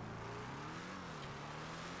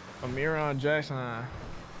 Amiron Jackson.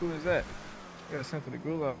 Who is that? Got sent to the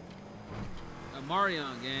gulag. Marion,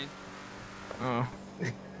 gang. Oh.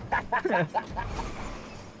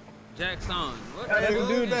 Jackson. What Hey, the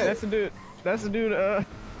dude, That's the dude. That's the dude.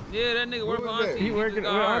 Yeah, that nigga work on He working with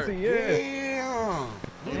Auntie. Yeah. Damn.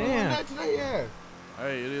 You doing that today, yeah.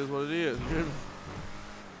 Hey, it is what it is. You hear me?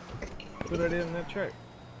 Put that in that track.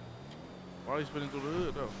 Why you spinning through the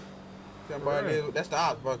hood, though? That's the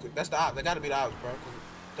Opps, bro. That's the Opps. They gotta be the Opps, bro.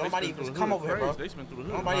 Don't nobody even come over here, bro. They spin through the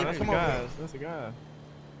hood. Nobody even come over here. That's the guy.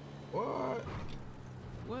 What?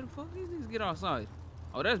 Where the fuck these niggas get outside?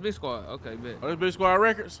 Oh, that's Big Squad. Okay, bet. Oh, that's Big Squad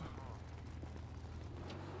Records.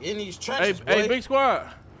 In these trenches, boy. Hey, Big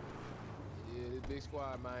Squad. Yeah, this Big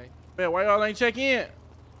Squad, man. Man, why y'all ain't check in?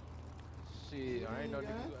 Shit, I ain't no niggas.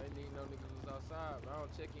 I ain't need no niggas was outside. But I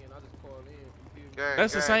don't check in. I just call in.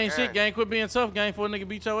 That's the same shit, gang. Quit being tough, gang. For a nigga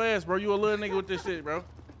beat your ass, bro. You a little nigga with this shit, bro.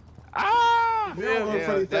 Ah!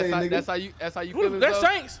 Yeah, that's how you feeling. That's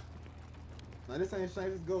Shanks. Nah, this ain't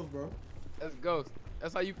Shanks. It's Ghost, bro. That's Ghost.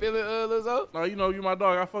 That's how you feeling, Lizzo? No, you know you my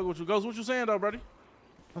dog. I fuck with you. Ghost, what you saying though, buddy?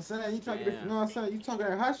 I'm saying you trying to get. No, I'm saying you talking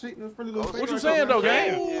that hot shit. This pretty little. What you saying though,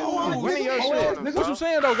 gang? What you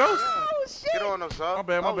saying though, Ghost? Oh, shit. Get on them, son. My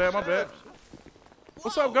bad.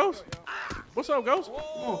 What's up, Ghost? What's up, Ghost?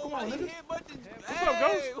 Come on, nigga. What's up,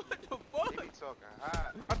 Ghost? What the fuck?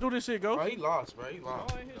 I do this shit, Ghost. Bro, he lost, bro. He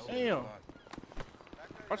lost. Damn.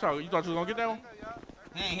 Watch out. You thought you was gonna get that one?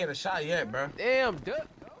 He ain't hit a shot yet, bro. Damn, duck.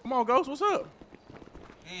 Come on, Ghost. What's up?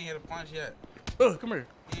 He ain't hit a punch yet. Come here.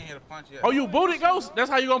 He ain't hit a punch yet. Oh, you booted, Ghost? That's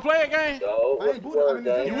how you gonna play a game? I ain't booted. I'm in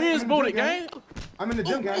the gym. You is booted, gang. I'm in the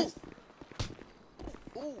gym, guys.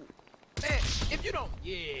 Ooh. Man, if you don't,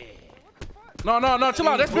 No, chill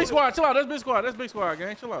out. That's Big Squad. That's Big Squad,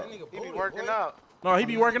 gang. Chill out. He be working out. No, he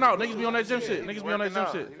be working out. Niggas be on that gym shit. Niggas be on that gym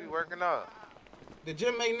shit. He be working out. The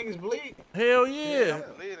gym make niggas bleed. Hell yeah.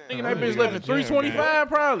 Nigga, that bitch lifting 325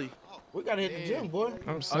 probably. We gotta hit the gym, boy.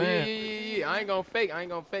 I'm saying. Oh, yeah. I ain't gonna fake.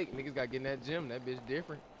 Niggas gotta get in that gym. That bitch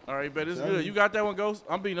different. All right, bet it's good. You got that one, Ghost.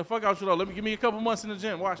 I'm beating the fuck out you though. Give me a couple months in the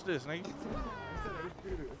gym. Watch this, nigga.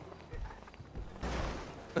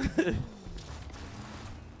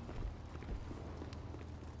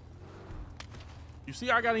 You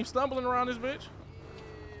see, I got him stumbling around this bitch.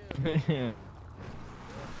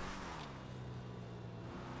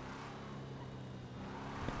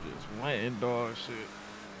 Just went and dog shit.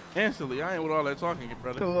 Instantly, I ain't with all that talking,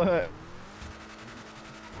 brother. What?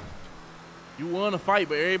 You won a fight,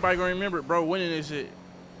 but everybody gonna remember it, bro, winning this shit.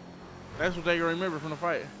 That's what they gonna remember from the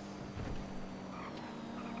fight.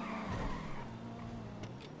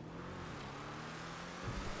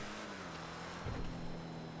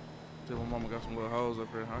 Tell my mama got some little hoes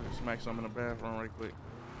up here. I can smack some in the bathroom right quick.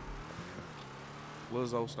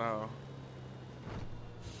 Lizzo style.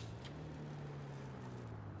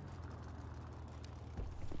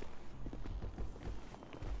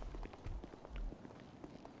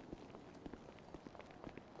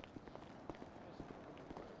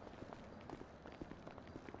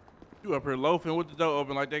 You up here loafing with the door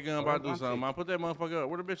open like that gun about to do something. Man, put that motherfucker up.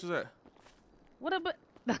 Where the bitch is at? What a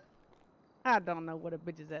bitch? I don't know what a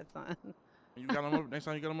bitch is at, son. You got him up, next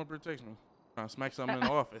time you got him up here, text me. Trying to smack something in the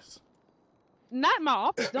office. Not in my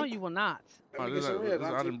office. No, you will not. I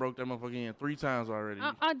done broke that motherfucker in 3 times already.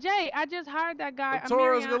 Jay, I just hired that guy.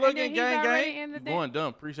 Taurus, good looking, gang. You going dumb.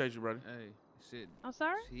 Appreciate you, brother. Hey, shit. I'm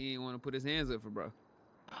sorry? He ain't want to put his hands up for bro.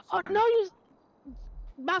 Oh, no,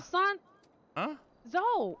 my son. Huh?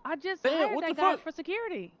 Zoe, I just hired that guy for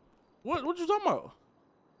security. What you talking about?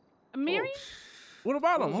 Amiri? What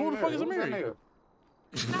about him? Who the fuck is Amiri?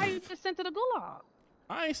 Now you just sent to the gulag.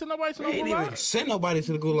 I ain't sent nobody to the gulag. We ain't even sent nobody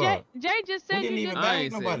to the gulag. Jay just said you just. I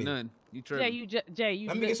ain't said none. You tripping. Jay, you.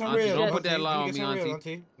 Let me get some real. Don't put that law on me,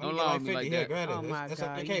 auntie. Don't lie on me like that. Oh my That's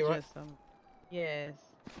God. okay, right? Yes.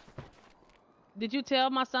 Did you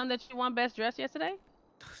tell my son that you won best dress yesterday?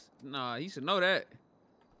 Nah, he should know that.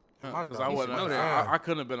 Cause I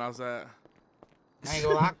couldn't have been outside. I ain't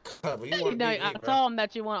gonna lie, but you want to I told him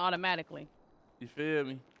that you won automatically. You feel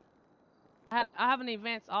me? I have an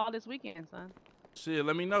event all this weekend, son. Shit,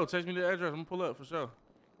 let me know. Text me the address. I'm gonna pull up for sure.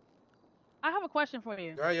 I have a question for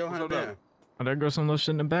you. What's up? Oh, there goes some little shit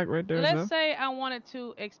in the back right there. Let's say I wanted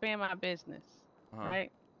to expand my business,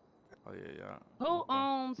 right? Oh yeah. Who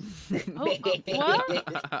owns? What?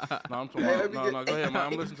 No, I'm talking about. No, go ahead, man.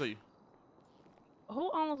 I'm listening to you. Who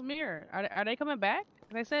owns Mirror? Are they coming back?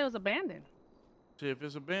 They say it was abandoned. Shit, if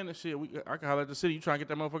it's abandoned, shit, I can holler at the city. You trying to get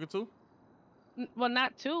that motherfucker too? Well,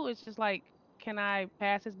 not too. It's just like, can I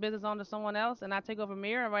pass this business on to someone else and I take over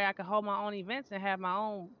Mirror, where I can hold my own events and have my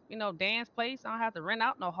own, dance place? I don't have to rent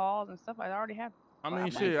out no halls and stuff. I already have. I mean,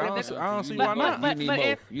 shit. I don't see why not.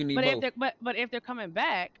 You need both. But if they're coming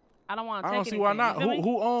back, I don't want to take. I don't see why not.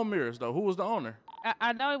 Who owned Mirrors though? Who was the owner?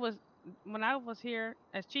 I know it was. When I was here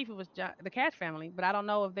as chief, it was the Cash family, but I don't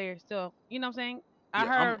know if they're still. You know what I'm saying? I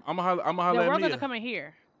heard. I'm gonna holler at we're Mia. gonna come in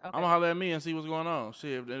here. Okay. I'm gonna holler at me and see what's going on.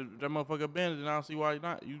 Shit, if that motherfucker abandoned, then I don't see why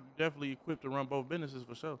not. You definitely equipped to run both businesses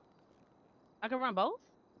for sure. I can run both.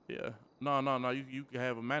 Yeah. No. You can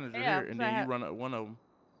have a manager Yeah, here, and then you run one of them.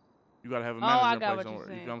 You gotta have a I manager got in place what you're somewhere. You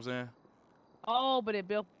saying. know what I'm saying? Oh, but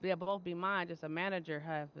they'll both be mine. Just a manager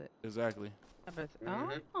have it. Exactly.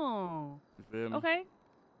 Oh. You feel me? Okay.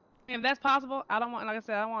 If that's possible, I don't want. Like I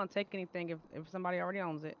said, I don't want to take anything if somebody already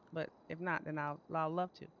owns it. But if not, then I'll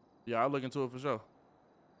love to. Yeah, I'll look into it for sure.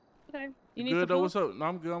 Okay. You need good some though? food? What's up? No,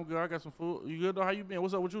 I'm good. I got some food. You good though? How you been?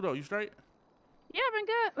 What's up with you though? You straight? Yeah, I've been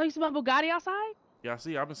good. Like, you see my Bugatti outside? Yeah, I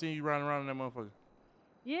see. I've been seeing you riding around in that motherfucker.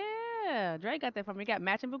 Yeah, Dre got that from me. He got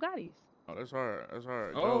matching Bugattis. Oh, that's hard. That's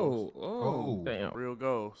hard. Oh, damn. Real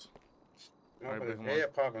goals. All right,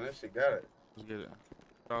 head popping. That shit got it. Let's get it.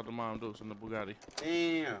 Shout out to Mom Dukes and the Bugatti.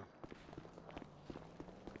 Damn.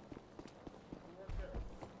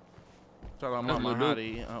 Shout out Mama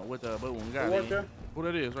Hottie with the Bugatti. Who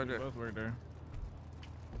that is right there? Both work there.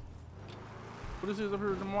 Who this is up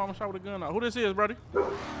here? The mama shot with a gun out. Who this is, brody?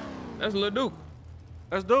 That's Lil Duke.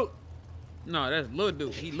 That's Duke? No, that's Lil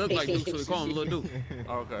Duke. He looked like Duke, so we call him Lil Duke.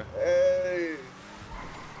 Oh, okay. Hey.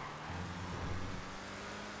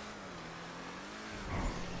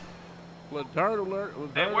 Little dirt alert.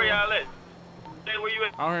 Hey, where y'all at? Hey, where you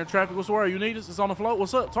at? Out here in traffic. What's the word? You need us? It's on the float.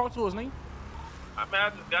 What's up? Talk to us, nigga. I mean, I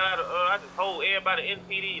just got out of, I just hold everybody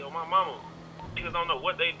NPD on my mama. Niggas don't know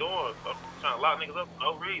what they doing. So I'm trying to lock niggas up for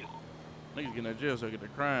no reason. Niggas get in jail so they get to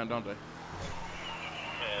crying, don't they?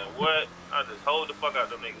 Man, what? I just hold the fuck out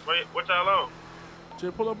them niggas. What y'all on?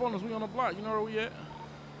 Shit, pull up on us. We on the block. You know where we at?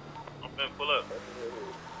 I'm finna pull up.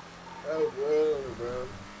 Oh, bro.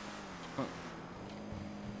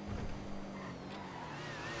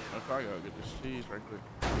 I gotta get this cheese right quick.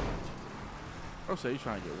 I'll say you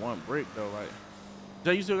trying to get one brick though, like.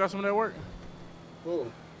 Jay, you still got some of that work? Cool.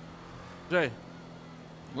 Jay.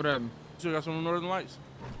 What happened? You still got some of the Northern Lights?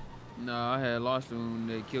 No, I had lost them when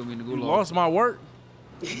they killed me in the gulag. You lost my work?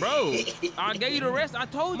 Bro, I gave you the rest. I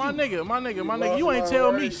told you. My nigga, you ain't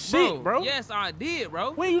tell me shit, bro. Yes, I did,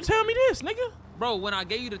 bro. When you tell me this, nigga? Bro, when I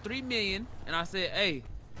gave you the $3 million and I said, hey,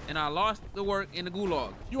 and I lost the work in the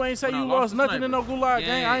gulag. You ain't say you lost nothing in no gulag,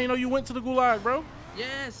 gang. I ain't know you went to the gulag, bro.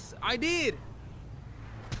 Yes, I did.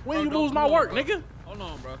 When you lose my work, nigga? Hold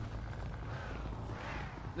on, bro.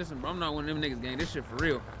 Listen, bro, I'm not one of them niggas, gang. This shit for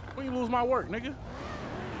real. When you lose my work, nigga?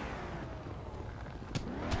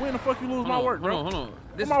 When the fuck you lose my work, bro? Hold on.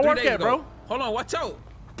 This Where my work at, bro? Hold on, watch out.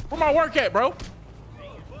 Where my work at, bro?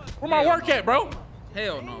 Where my work at, bro?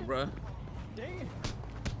 Hell no, bro.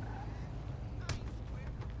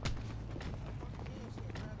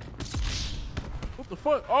 What the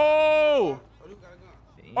fuck? Oh!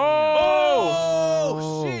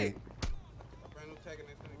 Oh, shit.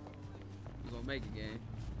 You gonna make it, gang.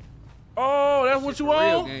 Oh, that's what you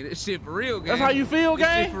want? This shit for real, gang. That's how you feel,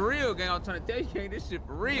 gang? This shit for real, gang. I'm trying to tell you, gang. This shit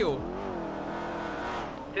for real.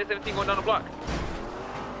 1017 going down the block.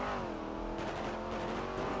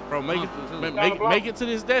 Bro, make it to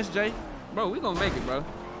this desk, Jay. Bro, we gonna make it, bro.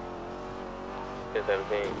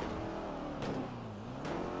 1017.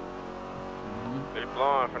 They're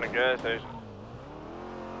blowing from the gas station.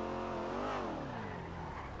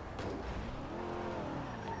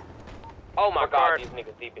 Oh my God, these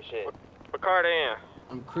niggas deep as shit. What car they in?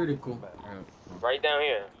 I'm critical. Right down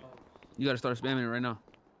here. You gotta start spamming it right now.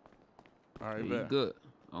 All right, yeah, you good.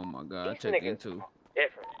 Oh my God, I These checked niggas in too.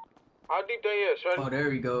 Different. How deep they is, shorty? Oh, there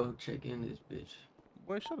we go. Check in this bitch.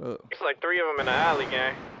 Boy, shut up. It's like 3 of them in the alley,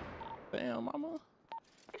 gang. Damn, mama.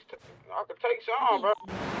 I could take some, bro.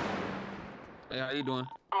 Hey, how you doing?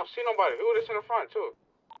 I don't see nobody. Who is in the front, too?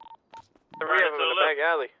 3 of them in the back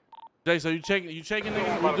alley. Jay, so you checking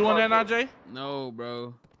niggas? You doing that now, Jay? No,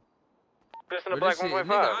 bro. Just in the black 1.5.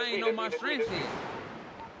 Nigga, I ain't know my strengths yet.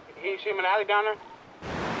 You see him in the alley down there?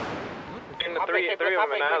 In the three of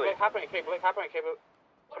them in the alley. Hop in, K-Blake.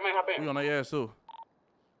 Somebody hop in. We on their ass, too.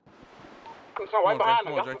 Come right behind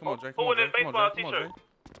them. Come on, Jay. Who in that baseball t-shirt?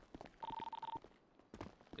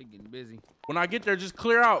 They getting busy. When I get there, just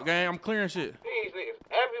clear out, gang. I'm clearing shit. These niggas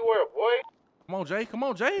everywhere, boy. Come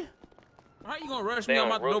on, Jay. How you gonna rush me on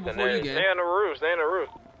my door before you get? Stay on the roof. There's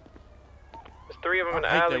 3 of them in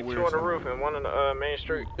the alley, 2 on the roof, and 1 on the main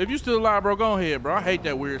street. If you still alive, bro, go ahead, bro. I hate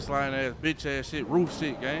that weird sliding ass, bitch ass shit, roof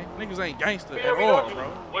shit, gang. Niggas ain't gangster at all, bro.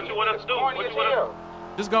 What you want us to do?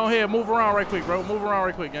 Just go ahead, move around right quick, bro. Move around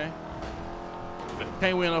right quick, gang.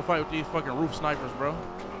 Can't win a fight with these fucking roof snipers, bro.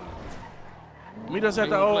 Meet us at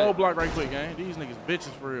the old block right quick, gang. These niggas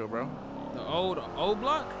bitches for real, bro. The old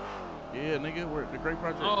block? Yeah, nigga, we're the Great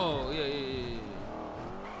Project. Oh, yeah.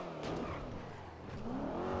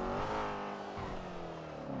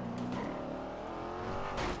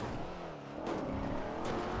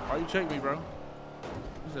 Why you check me, bro? You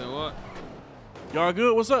said what? Y'all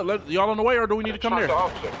good? What's up? Y'all on the way, or do we need to come there? Yeah,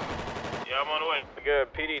 I'm on the way.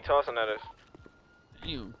 Good. PD tossing at us.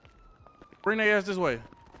 Damn. Bring their ass this way.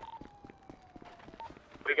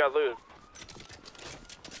 We got loot.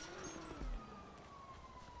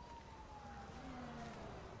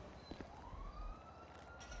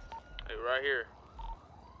 Hey, right here.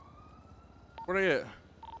 Where they at?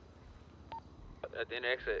 At the end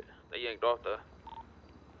exit. They yanked off the.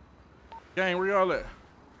 Gang, where y'all at?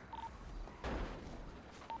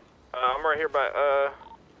 I'm right here by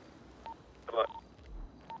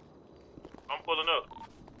I'm pulling up.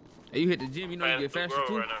 Hey, you hit the gym, you know you get faster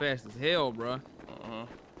too? Right Fast as hell, bro.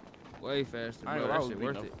 Way faster, I bro. ain't That was shit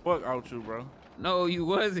beating worth the it. fuck out you, bro. No, you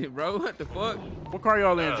wasn't, bro. What the fuck? What car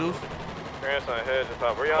y'all in, Juice? Grandson head to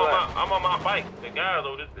top. Where y'all at? I'm on my bike. The guys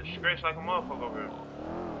over this scratch like a motherfucker over here.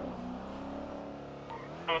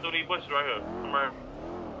 Coming through these bushes right here. I'm right.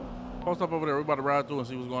 Post up over there. We about to ride through and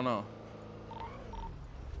see what's going on.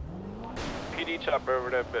 PD chopper over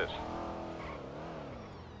that bitch.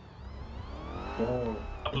 Oh.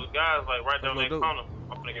 Those guys like right down that corner.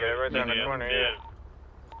 I'm gonna get right down the corner. Yeah.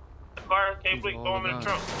 The car can't blink. Throw him in the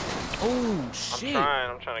trunk. Oh shit!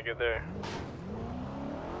 I'm trying to get there.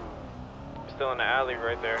 Still in the alley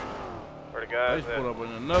right there. Where the guys They at? put up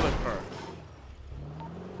in another car.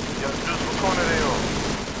 Yo, just what corner they on?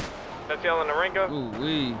 That's y'all in the Ringo? Ooh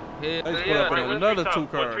wee. They just put up in another 2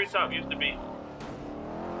 cars. What treetop used to be?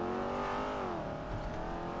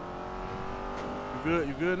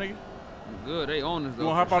 You good, nigga? I'm good. They on us though. You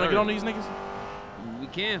wanna hop on and get on these niggas? We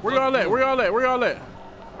can. Where y'all at? Where y'all at? Where y'all at?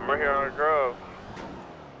 I'm right here on the Grove.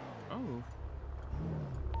 Oh.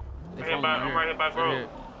 I'm right here by Grove.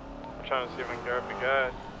 I'm trying to see if I can grab the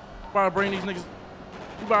guys. You about to bring these niggas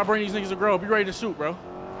to Grove. Be ready to shoot, bro.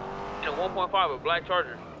 In a 1.5 with black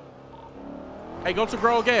charger. Hey, go to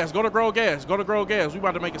Grove Gas. Go to Grove Gas. Go to Grove Gas. We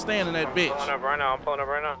about to make a stand in that bitch. I'm pulling up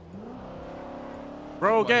right now.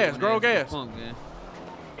 Grove Gas. Grove Gas. Punk, man.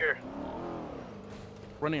 Here.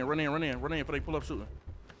 Run in before they pull up shooting.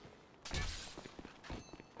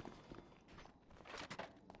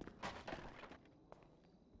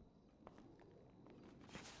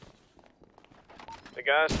 The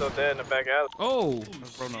guy's still dead in the back alley. Oh.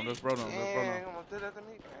 That's bro no. That's bro no. That's bro no. Almost did that to me,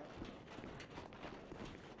 man.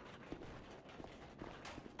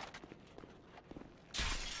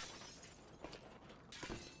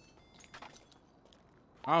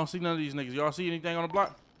 I don't see none of these niggas. Y'all see anything on the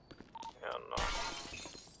block? Hell no.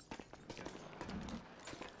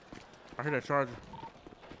 I hear that charger.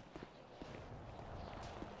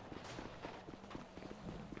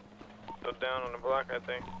 Still down on the block, I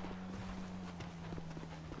think.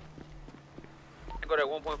 Go that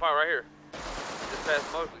 1.5 right here. Just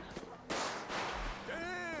past Mosley's.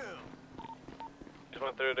 Just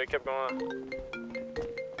went through, they kept going.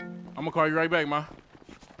 I'm gonna call you right back, ma.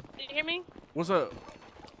 Did you hear me? What's up?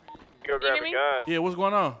 Go grab hear the me? guy. Yeah, what's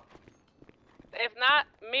going on? If not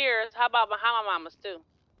mirrors, how about behind my mama's too?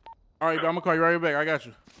 All right, I'm gonna call you right back. I got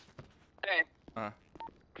you. Okay. All right.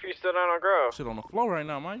 If you still down on Grove. Shit on the floor right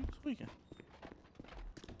now, man. You tweaking.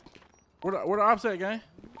 Where the ops at, gang?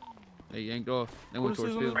 They yanked off. They went What is towards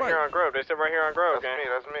this on field. his Right here on Grove. They said right here on Grove, gang.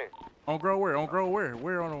 That's me. On Grove where? On Grove where?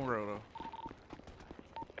 Where on Grove though?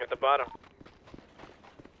 At the bottom.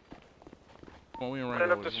 Come on, we in Rango.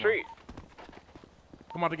 Running up the street.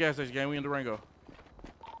 Come out the gas station, gang. We in Durango.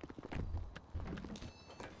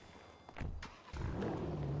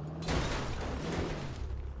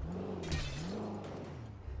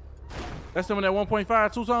 That's them in that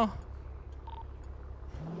 1.5 Tucson?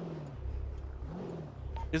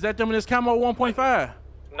 Is that them in this camo 1.5?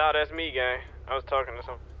 Nah, that's me, gang. I was talking to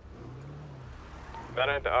some. That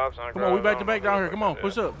ain't the Opps on Grove. Come on, we back I to don't back know down who here. the Come on, fuck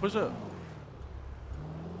push that up, push up.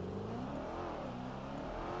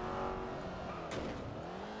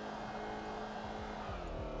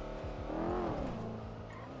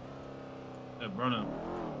 That Bruno. is.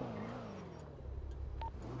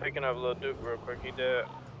 Picking up Lil Duke real quick. He dead.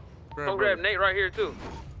 Come grab Nate right here too.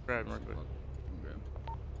 Grab him real quick.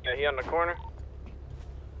 Yeah, he on the corner.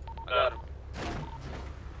 I got him.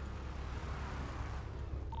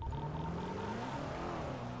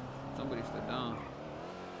 Somebody stood down.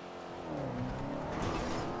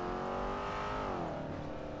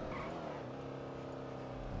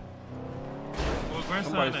 Well, grandson.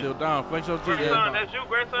 Somebody still down. Flex your G. Grandson, that's you,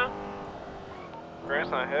 grandson?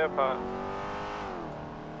 Grandson head pop.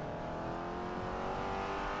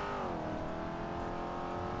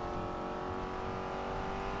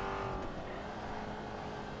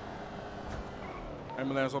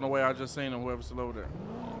 Ambulance on the way. I just seen him. Whoever's still over there.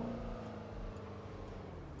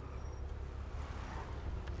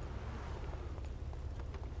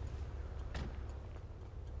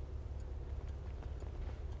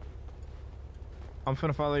 I'm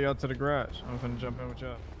finna follow y'all to the garage. I'm finna jump in with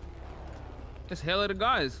y'all. It's hell of the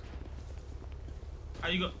guys. How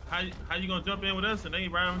you gonna jump in with us and they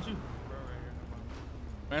ain't riding with you?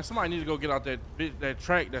 Man, somebody need to go get out that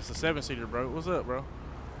track that's a 7-seater, bro. What's up, bro?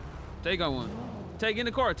 Tay got one. Tay, get in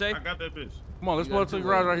the car, Tay. I got that bitch. Come on, let's pull up to the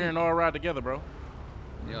garage right here and all ride together, bro.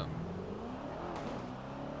 Yeah.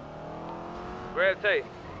 Grab Tay.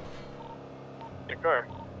 The car.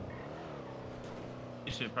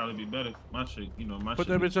 This shit probably be better. My shit, you know, my Put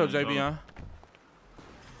shit. that bitch up, JB, huh?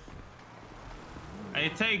 Hey,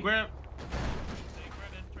 Tay, grab.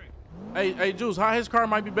 Hey, Juice, how his car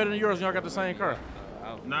might be better than yours and y'all got the same car?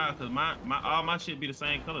 Nah, cause all my shit be the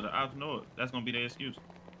same color. The Ops know it. That's gonna be their excuse.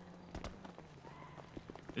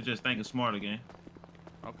 They just thinking smart again.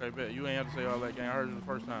 Okay, bet. You ain't have to say all that, gang. I heard you the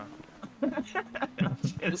first time.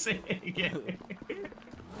 Just say it again.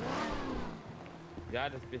 Y'all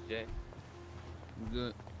just bitch, Jay.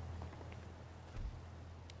 Good.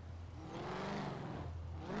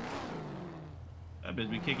 That bitch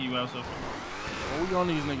be kicking you out so far. Well, we on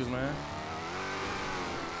these niggas, man.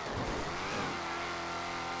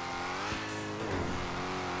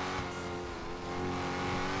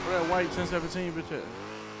 Where that white 1017 bitch at?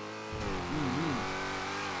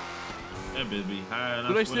 That bitch be high.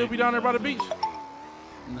 Do they still be down there by the beach?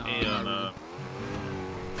 No. Hell no.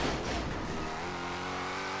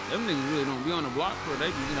 Them niggas really don't be on the block for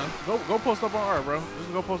they can, you know. Go post up on R, bro.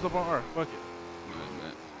 Just go post up on R. Fuck it.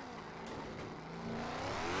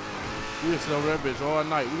 We'll sit over that bitch all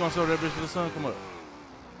night. We gonna sit over that bitch till the sun come up.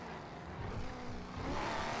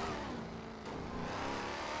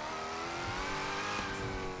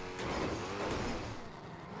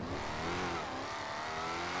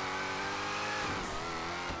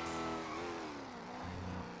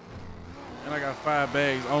 And I got 5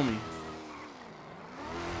 bags on me.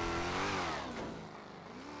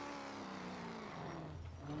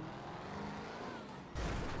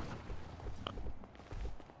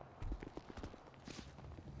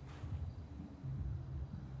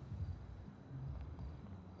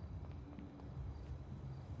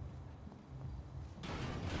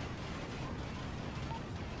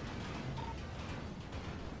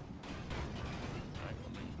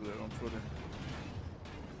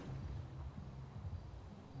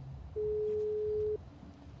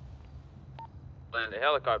 Land the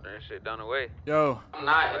helicopter and shit down the way. Yo. I'm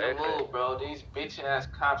not in the mood, bro. These bitch ass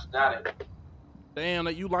cops got it. Damn,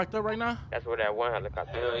 that you locked up right now? That's where that one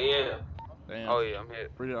helicopter. Hell yeah. Damn. Oh yeah, I'm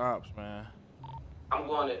hit. Free the ops, man. I'm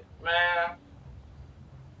going to, man.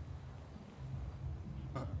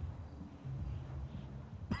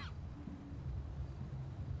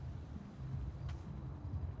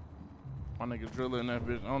 My nigga drilling that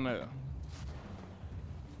bitch on that.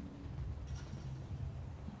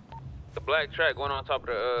 The black track going on top of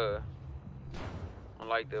the on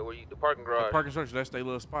like the the parking garage. The parking structure, that's their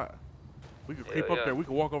little spot. We could creep up there. We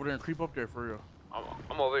could walk over there and creep up there for real.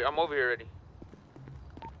 I'm over here already.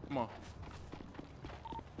 Come on.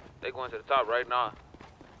 They going to the top right now.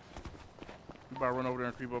 We about to run over there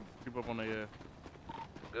and creep up on their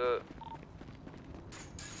Good.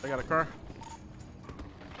 They got a car?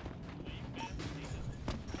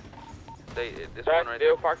 This one right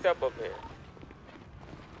there parked up here.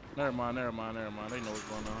 Never mind. They know what's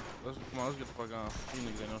going on. Come on, let's get the fuck on. These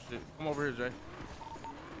niggas ain't no shit. Come over here, Jay.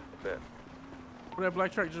 Bet. Where that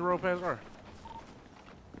black truck just rolled past our?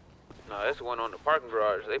 No, that's the one on the parking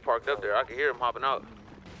garage. They parked up there. I can hear them hopping out.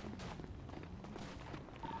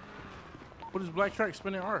 What is black truck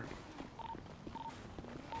spinning R?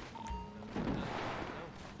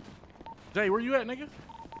 Jay, where you at, nigga?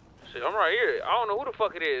 Shit, I'm right here. I don't know who the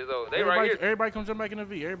fuck it is though. They right here. Everybody come jump back in the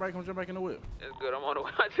V. Everybody come jump back in the whip. It's good. I'm on the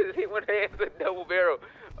watch to see when they have the double barrel.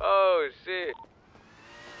 Oh shit.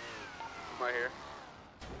 I'm right here.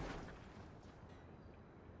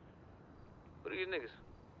 What are these niggas?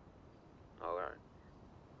 Oh, alright.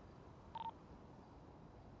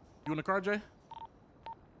 You in the car, Jay?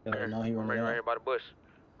 No, he right here by the bush.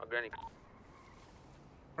 My granny.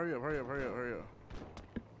 Hurry up.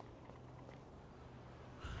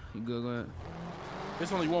 You good, go ahead.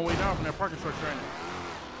 It's only one way down from that parking structure, ain't it?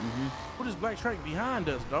 What is black track behind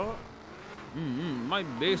us, dog? Might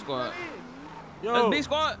be big squad. Yo. That's big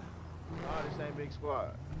squad? Oh, this ain't big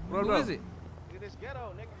squad. What Who is it? Look at this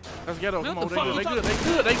ghetto, nigga. That's ghetto. Come on, What the they fuck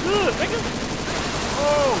good, you nigga.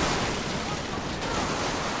 Oh!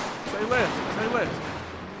 Say less.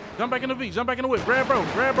 Jump back in the V, jump back in the whip. Grab bro,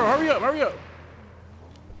 hurry up.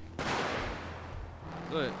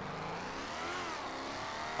 Good.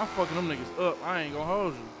 I'm fucking them niggas up. I ain't gonna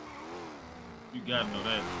hold you. You gotta know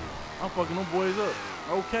that. I'm fucking them boys up.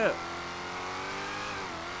 No cap.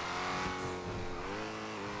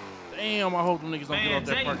 Damn, I hope them niggas don't get off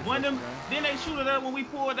that Jay, parking one structure, of them, didn't they shoot it up when we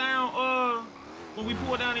pulled down,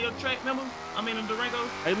 in your track, remember? I mean, in Durango.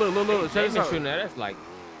 Hey, look, check this out. That's like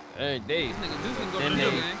every day. Nigga, Juice can go to the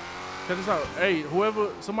game. Check this out. Hey,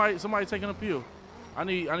 whoever, somebody taking a pill. I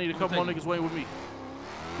need a couple more niggas waiting with me.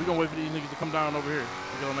 We gonna wait for these niggas to come down over here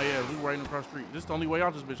and get on their ass. We riding across the street. This is the only way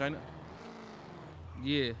out this bitch, ain't it?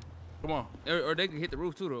 Yeah. Come on. Or they can hit the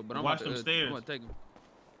roof too, though. But I'm Watch about to, them stairs. I'm about to take them.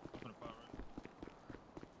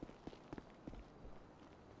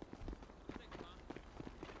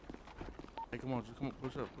 Hey, come on,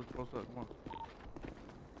 push up, post up, come on.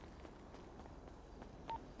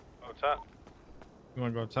 On top. You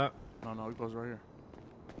wanna go top? No, we post right here.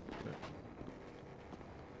 Okay.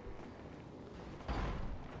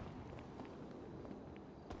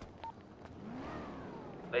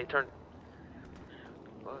 They turn.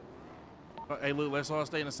 Hey, look, let's all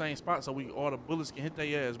stay in the same spot so all the bullets can hit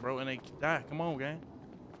their ass, bro, and they die. Come on, gang.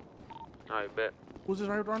 Alright, bet. Who's this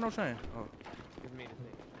right here with Arno chain? Oh. It's me.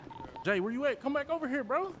 Jay, where you at? Come back over here,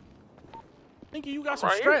 bro. Thinking you got I'm some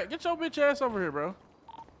right strat. here. Get your bitch ass over here, bro.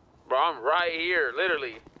 Bro, I'm right here,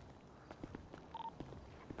 literally.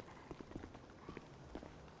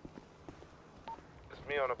 It's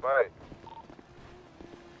me on the bike.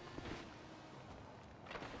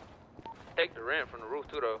 Take the ramp from the roof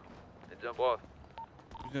too, though, and jump off.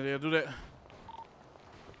 You think they'll do that?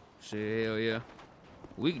 Shit, hell yeah.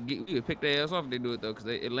 We could pick their ass off if they do it though, cause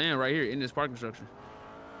it land right here in this parking structure.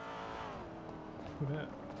 Who that?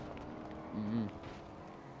 You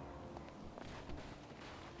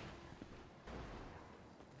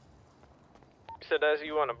said that's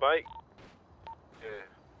you on a bike? Yeah.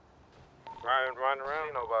 Riding around?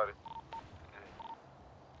 See nobody.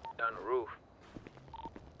 Down the roof.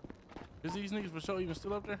 Is these niggas for sure even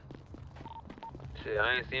still up there? Shit,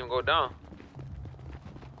 I ain't seen him go down.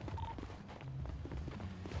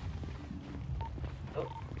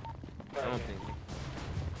 I don't think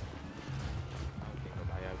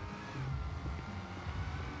nobody else.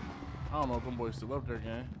 I don't know if them boys still up there,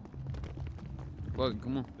 gang. Fuck it,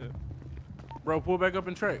 come on. Yeah. Bro, pull back up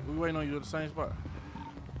and track. We waiting on you at the same spot.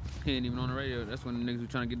 He ain't even on the radio. That's when the niggas were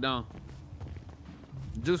trying to get down.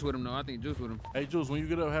 Juice with him though. I think Juice with him. Hey, Juice, when you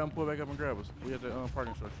get up, have him pull back up and grab us. We at the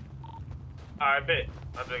parking structure. Alright, bet.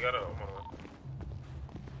 I just got up. I'm on.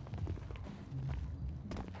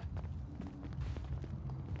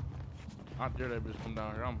 I dare that bitch come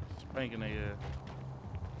down here. I'm spanking their ass.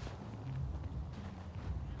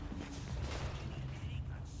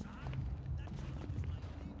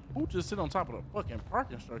 Who just sit on top of the fucking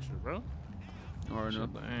parking structure, bro? Or no.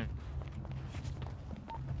 Hey,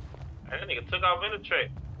 that nigga took off in the track.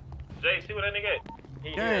 Jay, see what that nigga at? He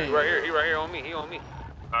right here. He right here on me. He on me.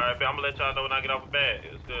 All right, I'm gonna let y'all know when I get off the bag.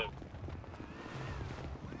 It's good.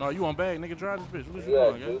 No, you on bag, nigga. Drive this bitch. What you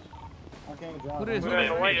doing, guys? I can't drive. Who this? We're on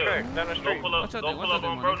the white track down the street. Go pull up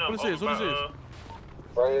on bro now. Who this is? Who this is?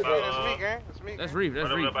 That's me, gang. That's me. That's Reeve. That's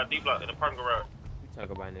Right Reeve. over by D block in the parking garage. Talk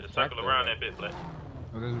about Just circle around that bitch, like.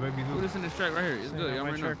 Oh, there's baby Who this in this track right here? It's good. Y'all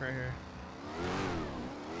my right track now. right here.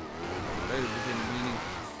 Baby, just in the beanie.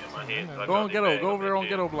 Get my head. So I Go got on these ghetto. bags Go on over there that on shit.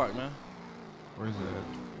 ghetto block, man. Where's that?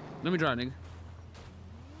 Let me drive, nigga.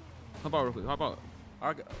 Hop out real quick. Hop out.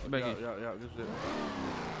 I got. Back Yeah, in. yeah, good shit.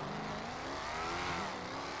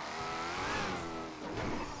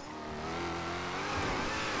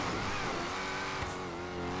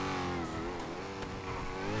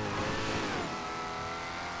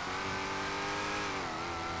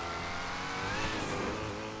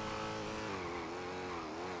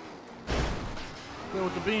 Yeah,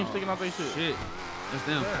 with the beam sticking out they shit. Shit. That's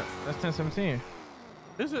them. That's 1017.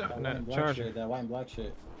 Is it? That white and black Charger. shit. That white and black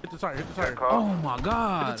shit. Hit the tire. Hit the tire. Oh my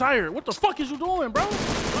god. Hit the tire. What the fuck is you doing, bro?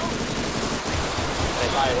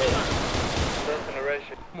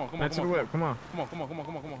 Come on, come on, That's the come on. whip. Come on. Come on, come on, come on,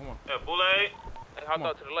 come on, come on, come on. Yeah, bullet. Hey, hop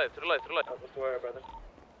out to the left. To the left. To the left. What's the word, brother?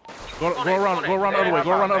 Go around the other way.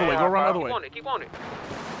 Go around the other way. Go around the other Keep way. on it. Keep on it.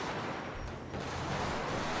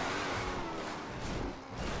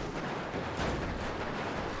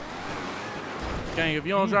 Gang, if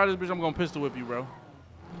you don't drive this bitch, I'm gonna pistol whip you, bro. Right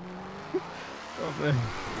there.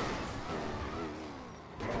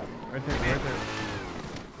 Right there.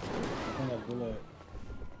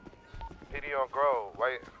 PD on Grove.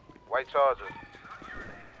 White Charger.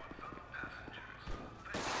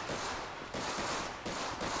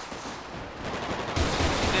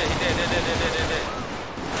 He dead.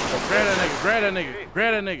 Grab that nigga. Grab that nigga.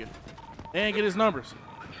 Grab that nigga. And get his numbers.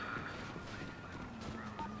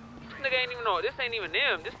 This nigga ain't even know. This ain't even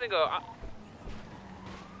them. This nigga.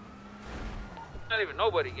 Not even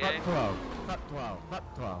nobody, gang. Fuck 12. Fuck 12.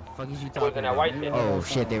 Fuck 12. Fuck is you Was talking in that white shit. Oh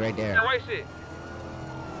shit, they right there. That white shit.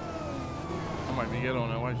 I might be get on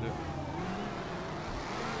that white shit.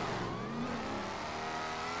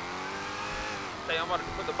 Say, I'm about to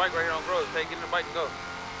put the bike right here on Grove. Say, get in the bike and go.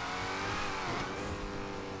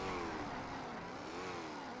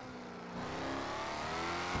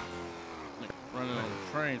 Running on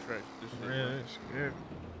the train tracks. This shit. Yeah, it's good.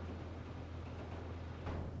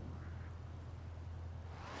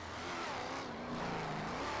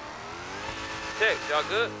 Tex, y'all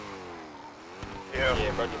good?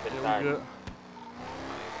 Yeah, bro, just been Yeah, we tired. good.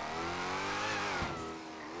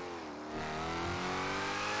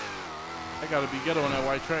 I gotta be ghetto on that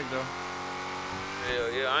white track though.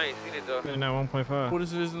 Yeah, I ain't seen it though. And that 1.5. Who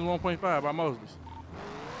this is 1.5 by Mosby's.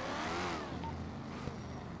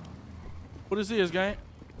 What this is, gang?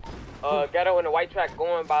 Ghetto in the white track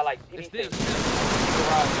going by like It's TD6.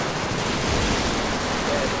 this.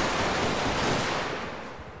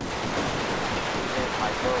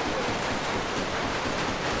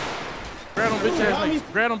 Grab them bitch ass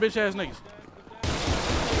niggas. Grab them bitch ass niggas.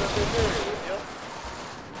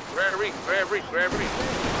 Grab Reek.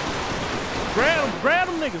 Grab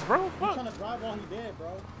them niggas, bro. I'm Fuck. trying to drive while he dead, bro.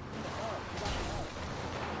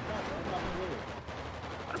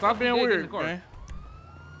 Stop being Get in weird, the car. gang.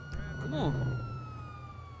 Come on.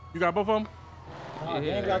 You got both of them? Nah,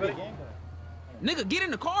 Yeah. gang gotta be gang. Nigga, get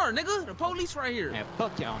in the car, nigga. The police right here. Man,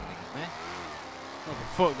 fuck y'all niggas, man. What the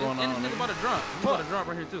fuck going And on, this nigga about nigga? to drop. He about to drop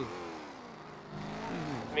right here too.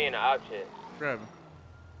 It's me and the op shit. Grab him.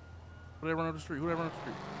 Who they run up the street? Nigga,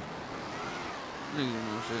 you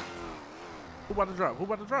know shit. Who about to drop? Who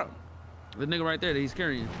about to drop? The nigga right there that he's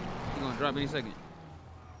carrying. He gonna drop any second.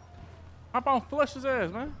 Hop on, flush his ass,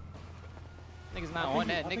 man. Niggas not I on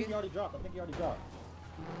think that, he nigga. already dropped.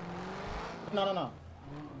 No.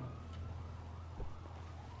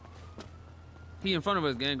 He in front of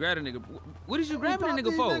us, gang. Grab the nigga. What is you grabbing the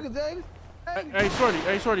nigga for?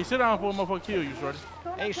 Hey, shorty, sit down for a motherfucker kill you, shorty.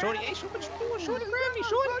 Hey, shorty, what you doing? Shorty, grab me,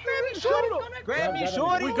 shorty. Grab me,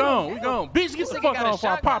 shorty. We gone. Bitch, get the fuck on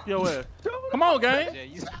before I pop your ass. Come on, gang. Yeah,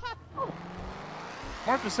 you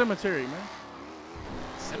Mark the cemetery, man.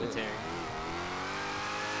 cemetery.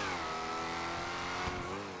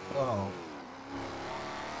 Oh.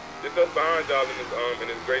 Just us behind y'all in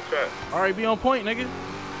this great track. All right, be on point, nigga.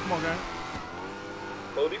 Come on, gang.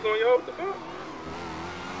 Police on y'all? What the fuck?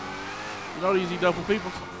 You know these duffel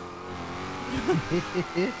peoples.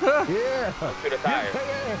 Yeah. To the tires.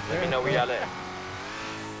 Let me know where y'all at.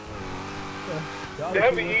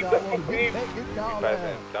 Let me eat the We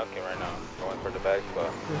passing Duncan right now. Going for the back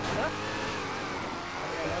spot.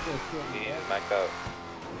 He's backed up.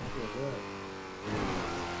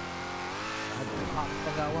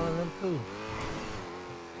 I got one of them too.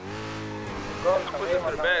 I'm pushing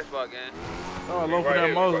for the bad spot, gang. Oh, low for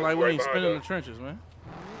that Moses like we ain't spinning the trenches, man.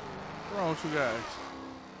 What's wrong with you guys?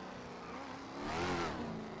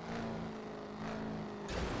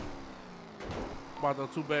 About those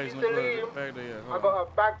 2 bags in the glove. Bag there, yeah. I got a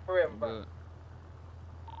bag for him. Good.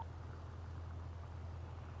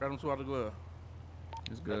 Grab them 2 out of the glove.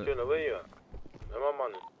 It's good.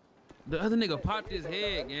 The other nigga popped his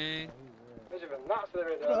head, gang.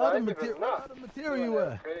 The other material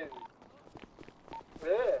at?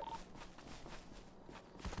 Yeah.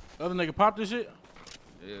 The other nigga popped this shit?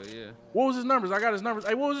 Yeah. What was his numbers? I got his numbers.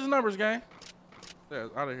 Hey, what was his numbers, gang? Yeah,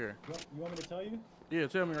 out of here. You want me to tell you? Yeah,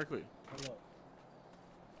 tell me right quick. Hold up.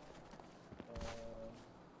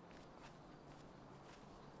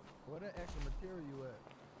 Where that extra material you at?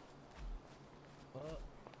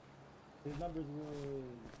 His numbers was...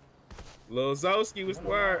 Lil Zoski was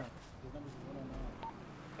square. His numbers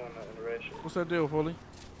was 109. What's that deal, Foley?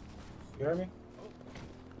 You heard me?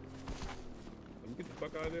 Let me get the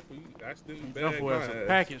fuck out of there for you. Accidentally Duffel has a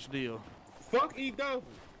package deal. Fuck E Duffel.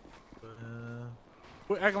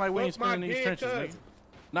 Quit acting like we ain't Fuck my spinning these dead trenches, cousin. nigga.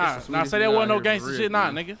 Nah, sweetest say that nigga wasn't out no here, gangster for shit, real,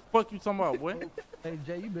 nah, dude. nigga. Fuck you talking about, boy. Hey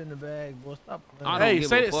Jay, you been in the bag, boy. Stop I playing. don't Hey, give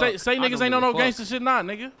say a fuck. I niggas don't ain't on give a no fuck. gangster shit, nah,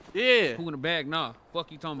 nigga. Yeah. Who in the bag? Nah.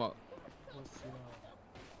 Fuck you talking about?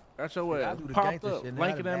 Got your I ass do the popped gangster up, shit.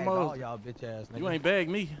 blanket that all Moses. y'all bitch ass niggas. You ain't bagged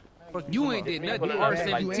me. Fuck You talking ain't did about. nothing. You You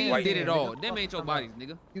R17 ain't did it nigga. all. Them ain't your bodies,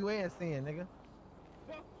 nigga. You ain't seeing, nigga.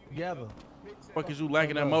 Together. Fuck is you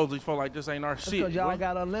lacking that Moses for like this ain't our That's shit. cause y'all boy.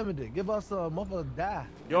 got unlimited. Give us some motherfuckers die.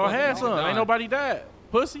 Y'all had some. died. Ain't nobody died.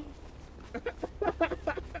 Pussy.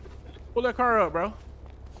 Pull that car up, bro.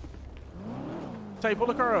 Tay, pull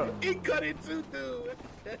the car up. He cut it too, dude.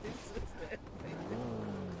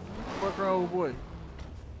 Fuck wrong with boy.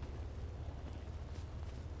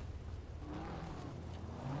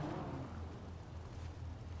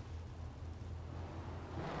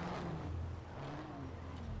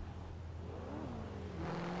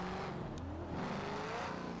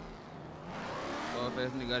 Off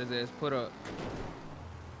ass nigga got his ass put up.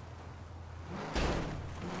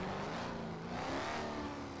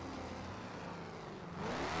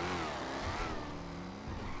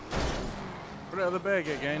 Where the other bag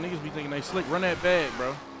at, gang? Niggas be thinking they slick. Run that bag,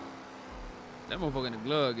 bro. That motherfucker in the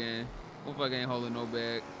glove, gang. Motherfucker ain't holding no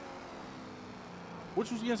bag. What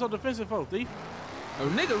you getting so defensive for, thief? A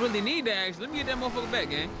nigga really need that, actually. Let me get that motherfucker back,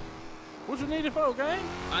 gang. What you need it for, gang?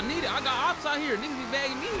 I need it. I got Opps out here. Niggas be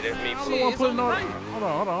bagging me. That's me, I'm fool. the one it's putting on on. the right. Hold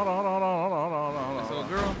on. That's all,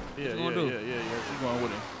 girl. Yeah, What you gonna do? Yeah. She going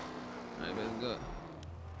with him. Alright, that's good.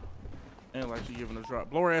 And like she giving a drop.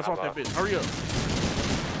 Blow her ass off that bitch. Hurry up.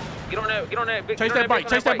 Get on that big. Chase that bike.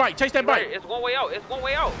 Chase that bike. Chase that bike. It's one way out. It's one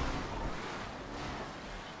way out.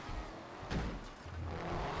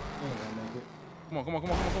 Come on.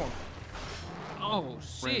 Oh, Ran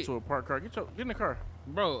shit. into a parked car. Get in the car.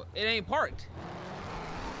 Bro, it ain't parked.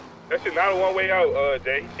 That shit not a one way out,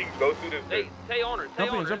 Jay. She can go through this. Stay on her.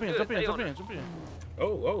 Jump in.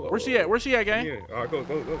 Oh. Where's she at, gang? Yeah. All right, go.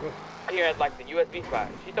 I hear at like the USB spot.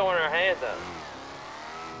 She throwing her hands up.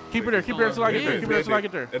 Keep her there till I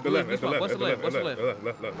get there. At the left. What's the left? This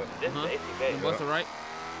is AC bag. What's the right?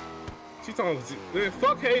 She talking, man,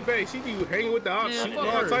 fuck Hey Bay. She be hanging with the ops, Yeah, shooting fuck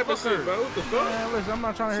all her, type of fuck shit, her. bro. What the fuck? Man, listen, I'm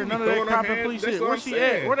not trying to hear She none be of that throwing her cop and hands. police That's shit. what Where I'm she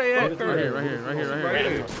saying. at? Where they at? Fuck her. Right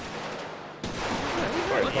here.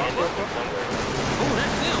 Oh,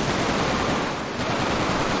 that's them.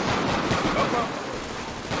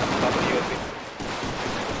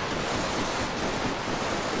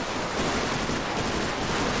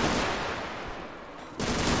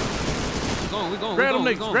 We going. Grab them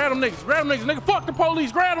niggas. Nigga, fuck the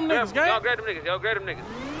police. Grab them niggas, gang. Y'all grab them niggas.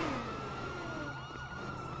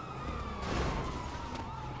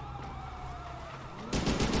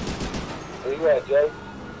 Where you at, Jay?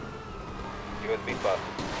 USB spot.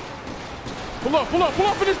 Pull up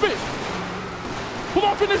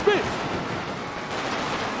in this bitch.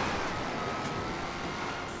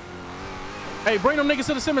 Hey, bring them niggas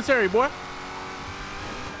to the cemetery, boy.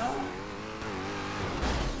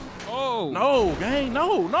 Oh. No, gang.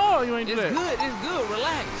 No, you ain't do that. It's good.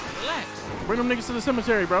 Relax. Bring them niggas to the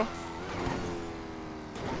cemetery, bro.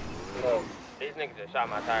 No, these niggas just shot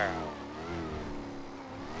my tire out.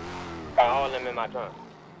 Got all of them in my trunk.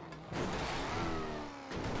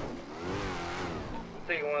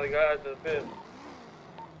 taking one of the guys to the pit.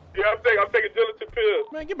 Yeah, I'm taking Dylan to pill.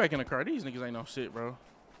 Man, get back in the car. These niggas ain't no shit, bro.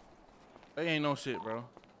 They ain't no shit, bro.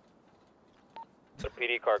 The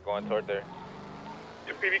PD car going toward there.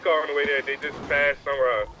 The PD car on the way there. They just passed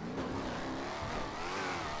somewhere.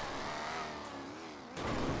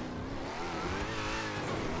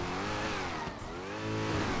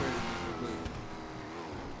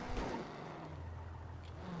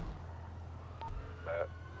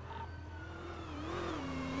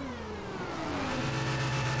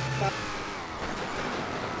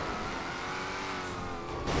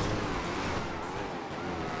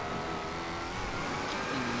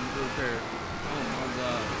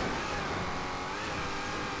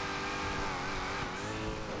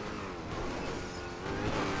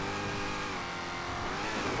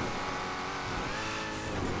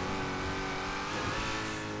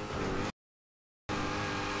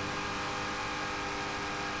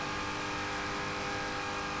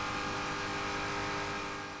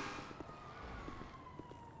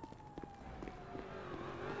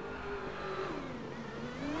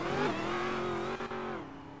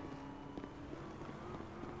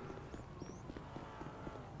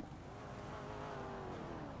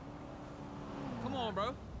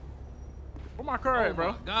 Bro. Where my car at,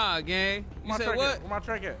 bro? My God, gang. You said what? Where my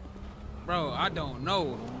track at? Bro, I don't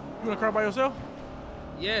know. You in the car by yourself?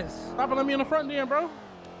 Yes. Stop and let me in the front then, bro.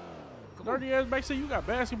 Dirty ass back seat. You got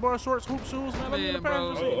basketball shorts, hoop shoes, man. Let me in the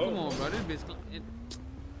passenger seat. Come on, bro. This bitch.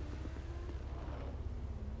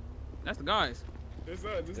 That's the guys. Just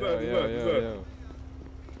up.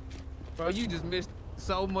 Bro, you just missed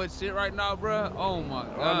so much shit right now, bro. Oh my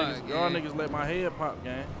God. Y'all niggas let my head pop,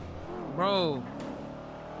 gang. Bro.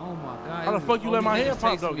 Oh my God. How the fuck you let my head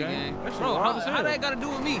pop though, gang? Bro, how that gotta do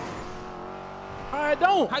with me? How it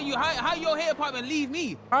don't? How your head pop and leave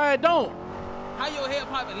me? How it don't? How your head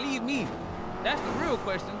pop and leave me? That's the real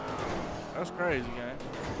question. That's crazy, gang.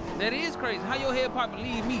 That is crazy. How your head pop and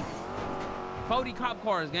leave me? 40 cop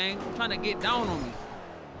cars, gang, trying to get down on me.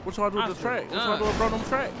 What y'all do with the track? What y'all do with bro them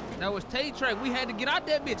track? That was Tay track. We had to get out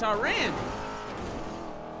that bitch. I ran.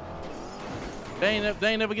 They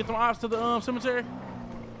ain't never get them ops to the cemetery?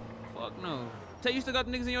 Fuck no. Tay, you still got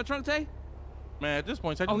the niggas in your trunk, Tay? Man, at this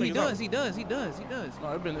point, take the niggas out. He does.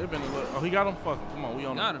 No, it been a little. Oh, he got him? Fuck him. Come on, we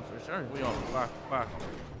on him. Got him for sure. We on him. Bye.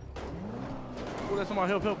 Oh, that's somebody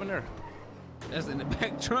help in there. That's in the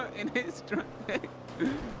back trunk, in his trunk.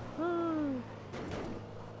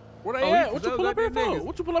 Where they at? What you pull up here for?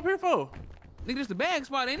 What you pull up here for? Nigga, this the bag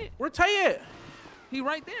spot, ain't it? Where Tay at? He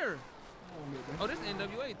right there. Oh, this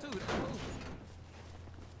NWA too.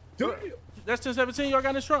 That's 1017 y'all got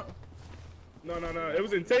in this trunk? No. It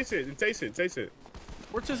was in Tay shit.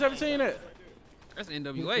 Where 1017 at? That's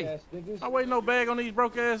NWA. I wait no bag on these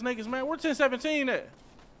broke ass niggas, man. Where 1017 at?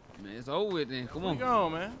 Man, it's over with then. Come on. Where you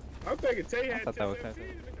going, man? I'm thinking Tay had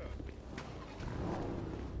 1017.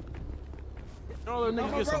 Y'all little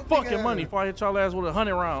niggas get some fucking money before I hit y'all ass with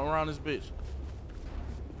 100 round around this bitch.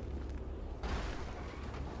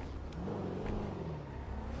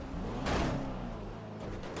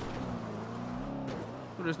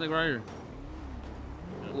 Who this nigga right here?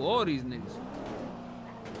 Who all these niggas?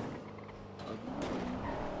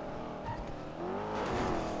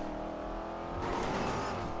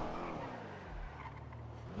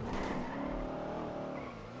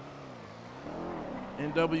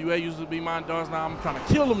 NWA used to be my dogs. Now I'm trying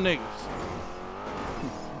to kill them niggas.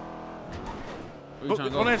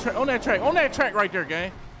 On that track right there,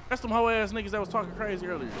 gang. That's them hoe ass niggas that was talking crazy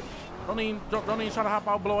earlier. Don't even try to hop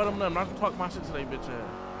out, blow at them. I'm not gonna talk my shit today, bitch ass.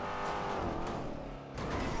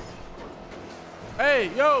 Hey,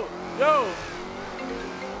 yo.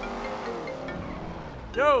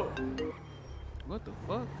 What the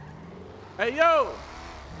fuck? Hey, yo.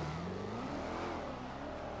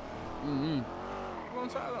 On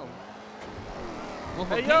side of him.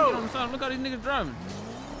 Hey, yo. On the side. Look how these niggas driving.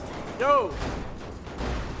 Yo.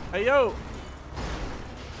 Hey, yo.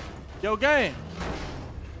 Yo, gang.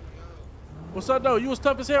 What's up, though? You was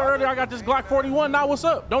tough as hell earlier. I got this Glock 41. Now, what's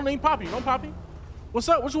up? Don't even pop you. Don't pop you. What's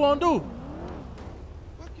up? What you want to do?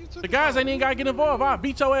 The guys ain't even got to get involved. I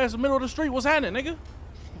beat your ass in the middle of the street. What's happening, nigga?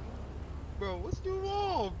 Bro, what's going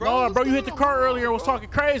on, bro? No, bro, you hit the car earlier and was talking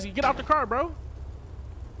crazy. Get out the car, bro.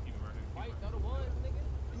 You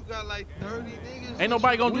got like 30 niggas. Ain't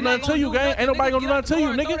nobody gonna do nothing to you, gang. Ain't nobody gonna do nothing to you,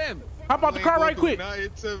 nigga. Hop out the car right quick.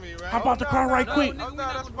 Hop out the car right quick. Oh, no,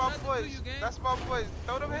 that's my boys. That's my boys.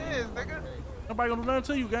 Throw them hands, nigga. Nobody gonna do nothing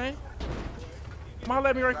to you, gang. Come on,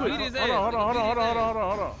 let me right quick. Hold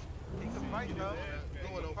on. He can fight, though. He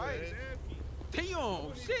can fight.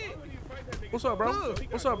 Damn, shit. What's up, bro?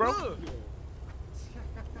 What's up, bro?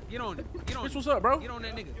 Get on it. Get on Bitch, it. what's up, bro? Get on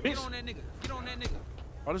that nigga. Bitch. Get on that nigga. Get on that nigga.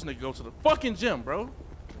 Oh, this nigga go to the fucking gym, bro.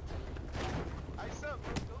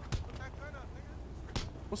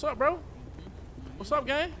 What's up, bro? What's up,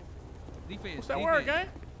 gang? Defense. What's that word, gang?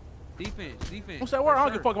 Defense. Defense. What's that word? I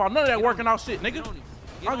don't give a fuck about none of that working out shit, nigga.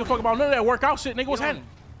 I don't give a fuck about none of that workout shit, nigga. What's happening?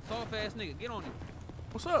 Soft ass nigga. Get on him.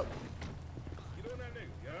 What's up?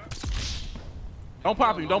 Don't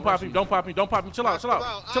pop him. Don't pop him. Don't pop him. Don't pop him. Chill out. Chill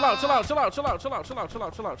out. Chill out. Chill out. Chill out. Chill out. Chill out. Chill out. Chill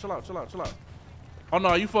out. Chill out. Chill out. Chill out. Chill out. Chill out. Oh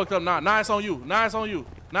no, you fucked up. Nah, it's on you. Nah, it's on you.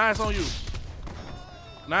 Nah, it's on you.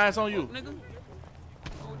 Nah, it's on you. Nigga.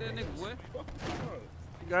 Oh, that nigga, what?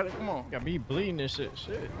 You got it. Come on. Got me bleeding and shit.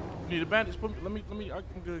 Shit. You need a bandage? Let me. I'm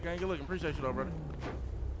good, gang. Good looking. Appreciate you though, brother.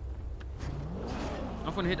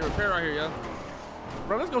 I'm finna hit the repair right here, yo.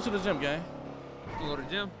 Bro, let's go to the gym, gang. You go to the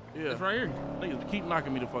gym? Yeah. It's right here. Niggas keep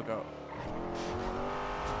knocking me the fuck out.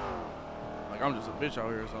 Like I'm just a bitch out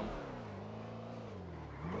here or something.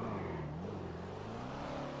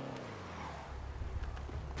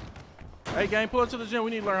 Hey, gang, pull up to the gym.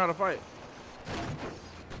 We need to learn how to fight.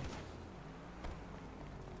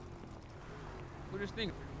 What this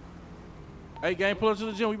thing? Hey, gang, pull up to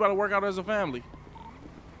the gym. We about to work out as a family.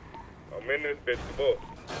 I'm in this bitch, the ball.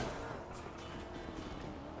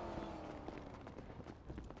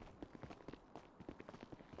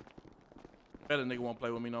 Better nigga won't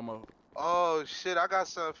play with me no more. Oh shit, I got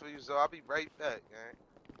something for you, so I'll be right back, gang.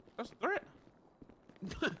 That's a threat.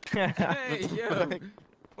 Hey, yo.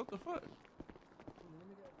 What the fuck?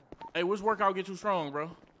 Hey, which workout get you strong,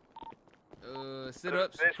 bro?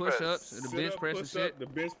 Sit-ups, push-ups, the bench press and shit. The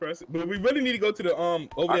bench press. But we really need to go to the over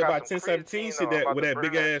there by 1017 shit that with that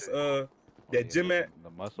big ass that gym at.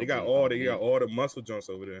 They got all the muscle joints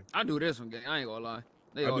over there. I do this one, gang. I ain't gonna lie.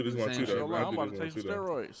 They I all do this the one same too, shit. though. I'm about to take some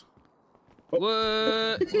steroids.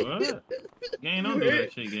 What? What? Gang, don't do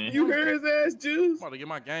that shit, gang. You hear his ass, Juice? I'm about to get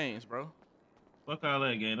my gains, bro. Fuck all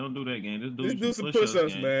that, gang. Don't do that, gang. Just do some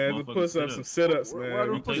push-ups, man. Just push-ups, some sit-ups,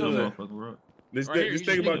 man. Just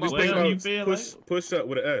think about push up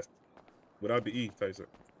with an S, without the E type shit.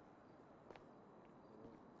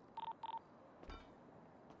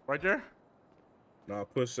 Right there? Nah,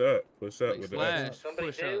 push up with the S.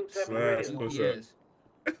 Slash push up.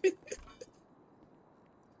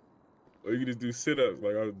 Or you can just do sit-ups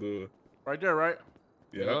like I was doing. Right there, right?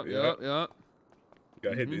 Yup. Yup. You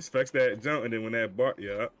gotta hit this, flex that jump, and then when that bar,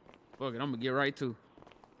 Fuck it, I'm gonna get right to.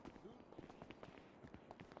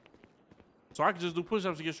 So I can just do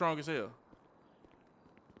push-ups to get strong as hell.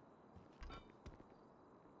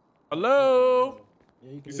 Hello?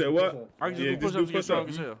 Yeah, you said what? I can just do push-ups to get strong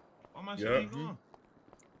as hell. Yeah.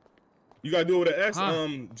 You gotta do it with an S,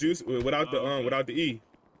 Juice, without the E.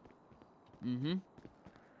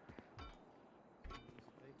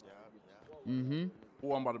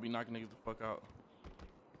 Oh, I'm about to be knocking niggas the fuck out.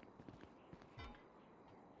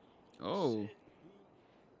 Oh.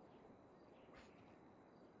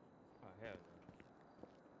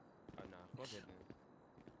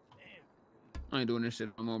 I ain't doing this shit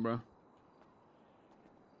no more, bro.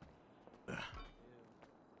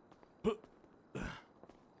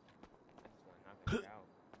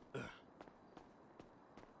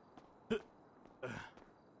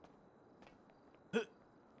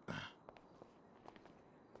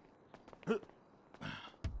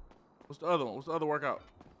 What's the other one? What's the other workout?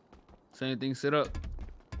 Same thing, sit up.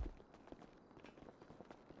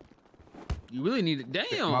 You really need it.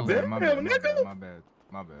 Damn. My bad. My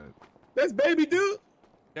bad. That's baby dude.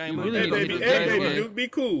 Gang, really baby dude, be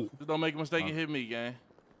cool. Just don't make a mistake and hit me, gang.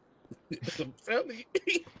 I'm telling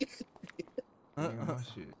you.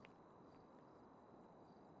 Shit.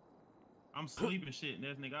 I'm sleeping shit, and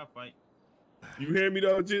this nigga I fight. You hear me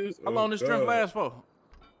though, Juice? How long this strength last for?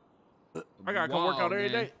 I gotta come work out every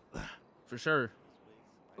day. For sure.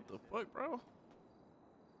 What the fuck, bro?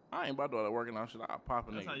 I ain't about to do all that working out shit. I'll pop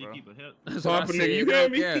a nigga, That's how you bro. keep a health. That's what I said. You hear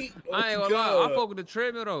me? Yeah. I ain't gonna lie. I fuck with the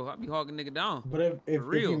treadmill though. I be hogging nigga down. But if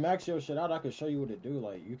real. you max your shit out, I could show you what to do.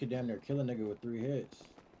 Like you could damn near kill a nigga with 3 hits.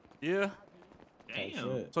 Yeah.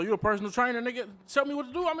 Damn. So you a personal trainer, nigga? Tell me what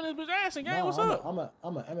to do. I'm in this bitch ass and gang. Nah, What's up?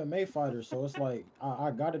 I'm a MMA fighter, so it's like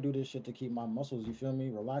I gotta do this shit to keep my muscles. You feel me?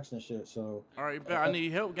 Relaxed and shit. So. All right, bet. I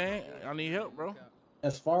need help, gang. I need help, bro.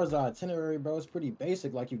 As far as the itinerary, bro, it's pretty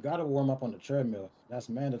basic. Like you gotta warm up on the treadmill. That's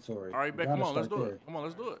mandatory. All right, bet. Come on, let's do it. Come on,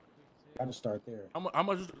 let's do it. Gotta start there. How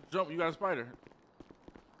much jump you got a spider?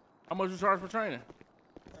 How much you charge for training?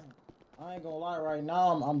 I ain't gonna lie. Right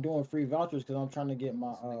now, I'm doing free vouchers because I'm trying to get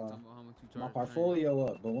my my portfolio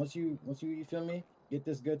up. But once you feel me, get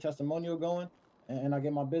this good testimonial going, and I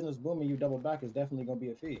get my business booming, you double back. It's definitely gonna be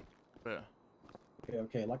a fee. Yeah.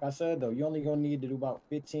 Okay. Like I said though, you only gonna need to do about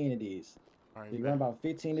 15 of these. All right, You run about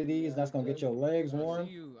 15 of these. That's gonna get your legs warm.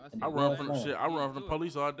 I run from the shit. I run from the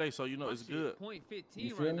police all day, so you know it's good.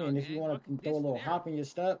 You feel me? And if you want to throw a little hop in your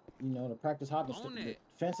step, you know, to practice hopping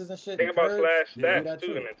fences and shit. Think and about curbs, slash you do stats that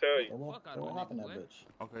too, and I tell you. Throw a hop in that bitch.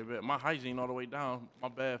 Okay, bet. My hygiene all the way down. My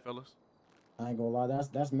bad, fellas. I ain't gonna lie.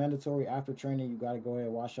 That's mandatory after training. You gotta go ahead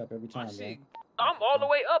and wash up every time, man. I'm all the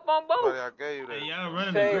way up on both. I gave you that. Hey, y'all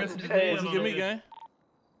running aggressive. What you give me, gang?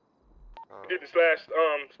 Get the slash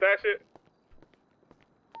stat shit.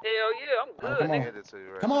 Hell yeah, I'm good. Come on.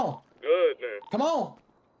 Nigga. Come on. Good man. Come on.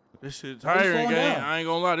 This shit tiring, slowing gang. down? I ain't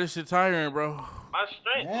gonna lie. This shit tiring, bro. My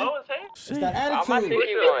strength Yeah. low as hell. It's that attitude. My shit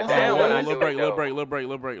keep going down when I do Little it, break, little though. break, little break,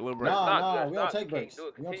 little break, little break. Nah, we don't Stop. take breaks. Can't do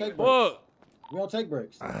it. We don't Continue. take breaks. Fuck. We don't take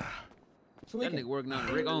breaks. That Tweaking. nigga working out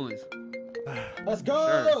Rick Owens. Let's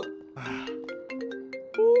go.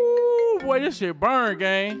 Ooh, boy, this shit burn,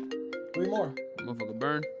 gang. 3 more. Motherfucker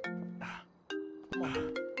burn. Come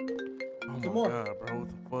on. Oh 2 my more. God, bro. What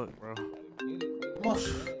the fuck, bro? Come on.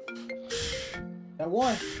 That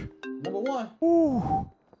one. Number 1. Ooh.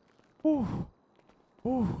 Ooh.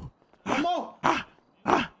 Ooh. Come on.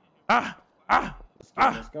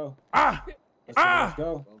 Let's go. Let's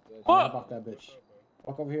go. Grab off that bitch.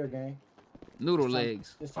 Walk over here, gang. Noodle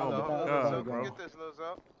legs. It's time to Oh get my that God, other bro. Get this,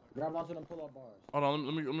 Lizzo. Grab onto them pull-up bars. Hold on,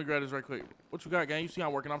 let me grab this right quick. What you got, gang? You see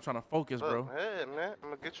I'm working. I'm trying to focus, bro. Look, hey, man, I'm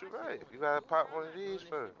gonna get you right. You gotta pop one of these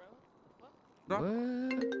first. What?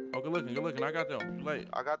 Oh, good looking. I got them. You late.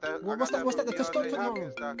 I got that. Well, I got what's that? What's that? from The DeAndre custodian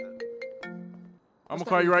Hopkins, doctor. I'm gonna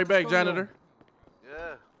call you right back, janitor.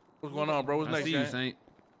 Yeah. What's going on, bro? What's I next, see you, gang? Saint.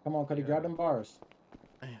 Come on, Cuddy, grab them bars.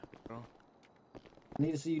 Damn, bro. I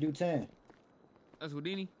need to see you do 10. That's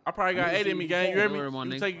Houdini. I probably got 8 in me, gang. You hear me? Don't worry, my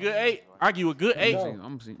You nigga. take a good 8. I give you a good 8. Let's go.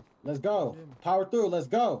 I'm seeing. Let's go. Power through. Let's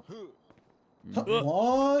go.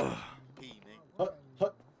 One. Hut,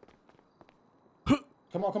 hut.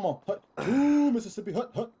 Come on. Hut. Ooh, Mississippi.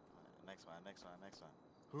 Hut. Next one.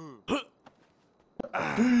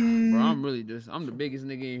 Bro, I'm the biggest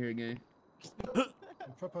nigga in here, gang.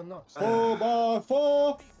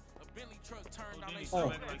 4x4.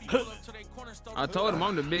 Oh. I told him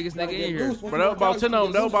I'm the biggest nigga in here. Bro, that was about 10 of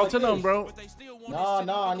them. That was about 10 of them, bro.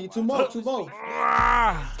 Nah. I need 2 more. 2 more.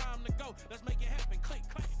 Ah!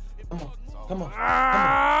 Come on.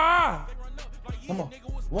 Ah! Come on.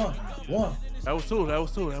 One. That was 2. All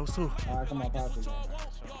right, come on, power through.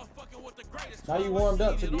 Now you warmed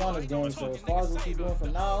up, to be honest, gang. So as far as what you doing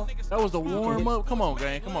from now, That was the warm up. Come on,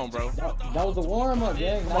 gang. Come on, bro. that was the warm up,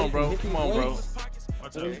 gang. Come on, bro.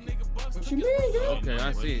 Watch out. What you mean, gang? Okay,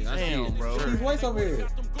 I see it. Damn, bro. These weights over here.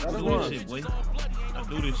 I do this shit, boy. I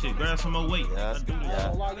do this shit. Grab some more weight. I do this. I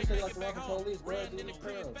don't lie, you say you like to run for police, bro. Do these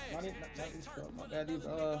curls. Not these curls. My bad, these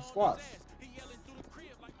squats.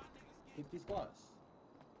 Keep these squats.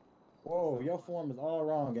 Whoa, your form is all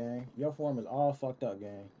wrong, gang. Your form is all fucked up,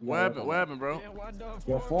 gang. What happened, bro?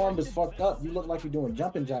 Your form is fucked up. You look like you're doing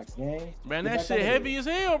jumping jacks, gang. Man, Get that back shit over heavy here. as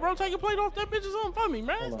hell, bro. Take a plate off that bitch or something for me,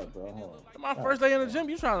 man. Hold up, bro. Hold up. My first day in the gym,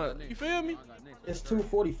 you feel me? It's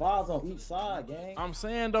 245s on each side, gang. I'm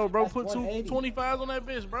saying, though, bro, That's put 180. 25s on that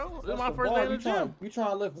bitch, bro. This What's my the first bar? day in the gym. You trying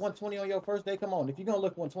to lift 120 on your first day? Come on. If you're going to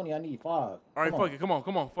lift 120, I need 5. All right, fuck it. Come on.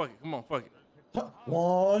 Fuck it.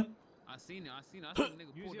 One. I seen it. I seen the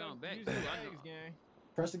nigga pull down back.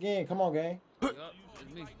 Press again. Come on, gang. Yup, it's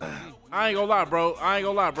me. I ain't gonna lie, bro. Look at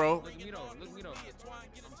me though. I'm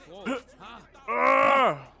swole.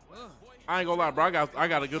 I ain't gonna lie, bro. I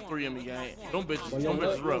got a good 3 in me, gang. Them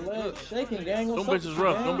bitches rough. Your legs shaking, gang. Them What's up, bitches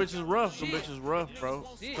rough. gang? Them bitches rough, bro.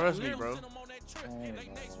 Trust me, bro. I ain't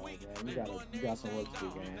gonna lie, gang. You got some work to do,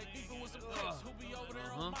 gang.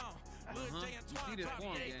 You see this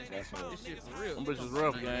form, gang? That's what- This shit for real. Them bitches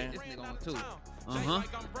rough, gang. This nigga on 2.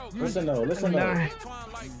 Listen though.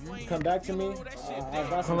 Come back to me. I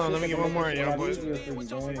got some Hold on, shit let me that get can one more, make it a y'all lot boys. easier for you,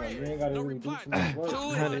 gang. Like, you ain't gotta really do too much work. You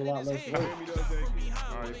can do a lot less work. All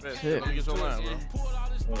right, bet. Shit. Let me get your line,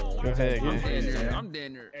 bro. Go ahead, gang. I'm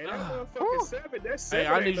dead there. Hey, that motherfucking 7. That's 7.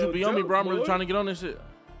 Hey, I need you to be on me, bro. I'm really trying to get on this shit.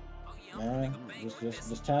 Man,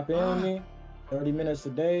 just tap in with me. 30 minutes a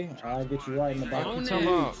day. I'll get you right in about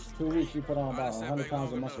 2 weeks. You put on about 100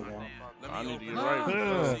 pounds of muscle, man. I need to get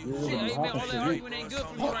right.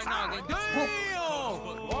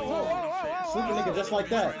 Super nigga just like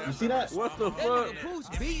that. You see that? What the fuck?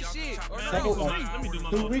 Couple,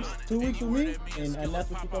 2 weeks with me, and that's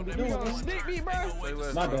what you're gonna be doing. Man.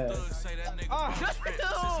 My bad.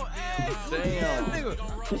 Damn.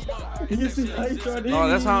 You see how you trying to Oh,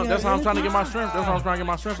 that's how I'm trying to get my strength. That's how I'm trying to get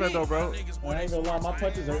my strength at, though, bro. I ain't gonna lie, my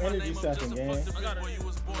punches are energy sapping, gang.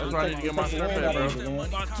 That's why I need to get my strength at, bro.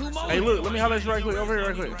 Hey, look, let me holler at you right quick. Over here,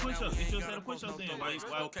 right quick. Let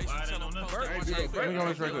me go on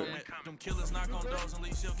this right quick.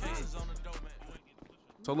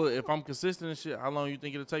 So look, if I'm consistent and shit, how long you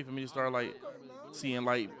think it'll take for me to start like seeing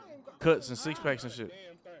like cuts and six packs and shit?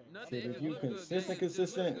 Shit, if you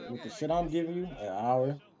consistent with the shit I'm giving you,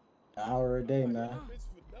 an hour a day, man.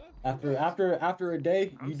 After a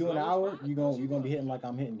day, you do an hour, you gonna be hitting like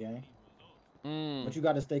I'm hitting, gang. But you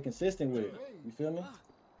gotta stay consistent with it. You feel me?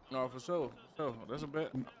 No, for sure. That's a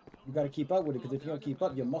bet. You gotta keep up with it, because if you don't keep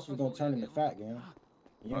up, your muscles gonna turn into fat, gang.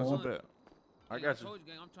 You know That's a what? bet. I got you.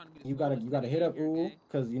 You gotta hit up Ooh,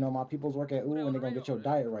 because you know my peoples work at Ooh and they're gonna get your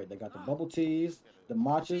diet right. They got the bubble teas, the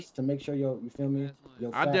matchas to make sure you feel me.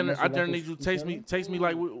 I didn't need you to taste me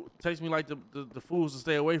like the foods to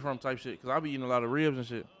stay away from type shit, because I be eating a lot of ribs and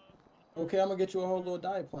shit. Okay, I'm gonna get you a whole little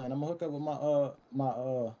diet plan. I'm gonna hook up with my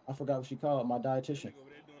I forgot what she called, my dietitian.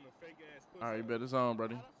 All right, bet it's on,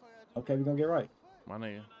 buddy. Okay, we gonna get right. My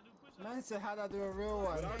nigga. Man said how to do a real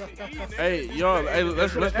one. Hey, y'all,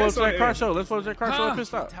 let's pull up that car show. Let's pull up that car show at Pit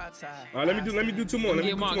Stop. All right, let me do two more. Let me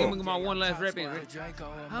Give me my one last rep in. Let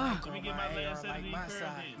me get my last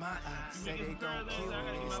 70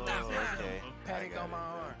 Paddock on my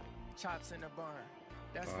arm, chops in the barn.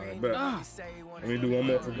 That's let me do one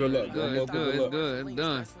more for good luck. It's good. It's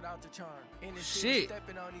done. Shit.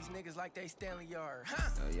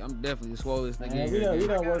 Yeah, I'm definitely the swellest nigga. Man, we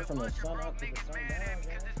don't work from the sun up to the sun down.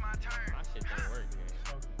 My shit don't work, man.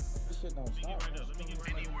 This shit don't stop.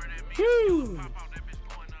 Woo!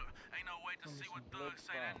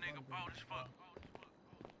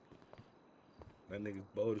 That nigga's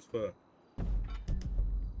bold as fuck.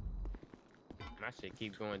 My shit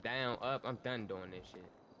keep going down, up. I'm done doing this shit.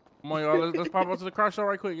 Come on, y'all. Let's pop up to the car show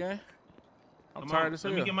right quick, gang. I'm tired as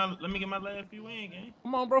hell. Let me get my last few in, gang.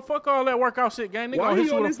 Come on, bro. Fuck all that workout shit, gang. Nigga gonna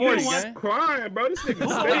hit you with a 40, gang. Crying, bro. This nigga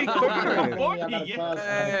stay crying. I got a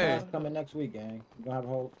class coming next week, gang. You gonna have a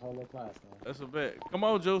whole little class, gang. That's a bet. Come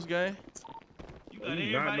on, Juice, gang. You got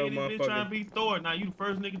everybody in this bitch trying to be Thor. Now you the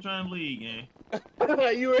first nigga trying to lead, gang.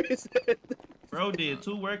 You already said that. Bro did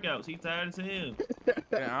 2 workouts. He tired as hell.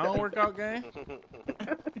 Yeah, I don't work out, gang.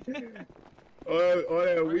 All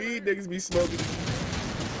that weed niggas be smoking.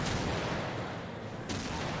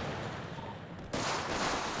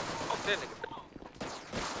 That nigga.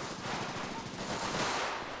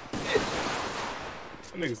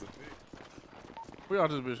 That nigga's We out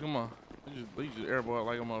this bitch. Come on. You just airball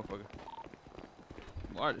like a motherfucker.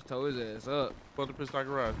 Boy, I just tore his ass up. Fuck the Pit Stop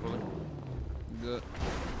garage, brother. Good.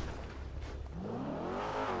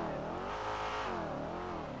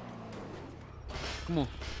 Come on.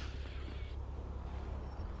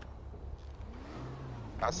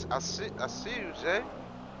 I see you, Jay.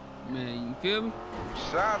 Man, you feel me?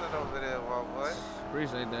 Shining over there, my boy.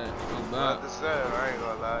 Appreciate that. No Well doubt. deserved, I ain't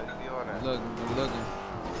gonna lie. You be on that. Looking.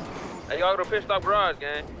 Hey, y'all go to Pit Stop Garage,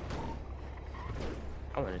 gang.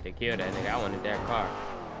 I wanted to kill that nigga. I wanted that car.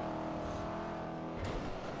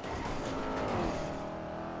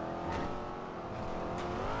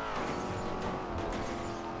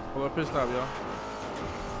 Pull up Pit Stop, y'all.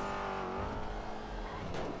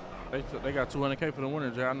 They got 200K for the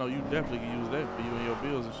winner, Jay. I know you definitely can use that for you and your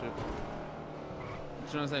bills and shit. What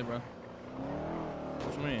you trying to say, bro?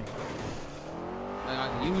 What you mean? Like I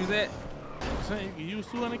can use that? I'm saying you can use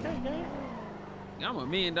 200K, gang. Yeah, I'm $1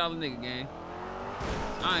 million nigga, gang.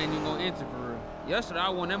 I ain't even gonna enter for real. Yesterday, I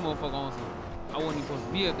won that motherfucker on some. I wasn't even supposed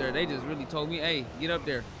to be up there. They just really told me, hey, get up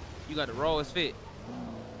there. You got the rawest fit.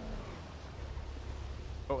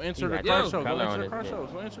 Go enter the car show. Go enter the car show.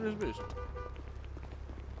 Go enter this bitch.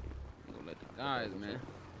 Gonna let the guys, man.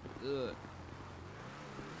 Good.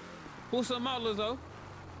 Pull something out, Lizzo.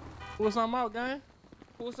 Pull something out, gang.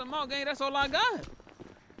 Pull something out, gang. That's all I got.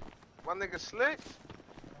 My nigga slick.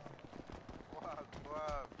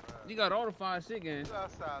 You got all the fire shit, gang. You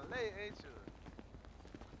outside late, ain't you?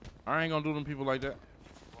 I ain't gonna do them people like that.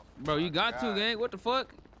 Bro, you got to, gang. What the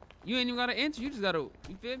fuck? You ain't even gotta enter. You just gotta,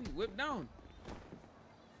 you feel me? Whip down.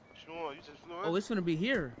 Sure, you just flew in. Oh, it's gonna be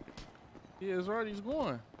here. Yeah, it's already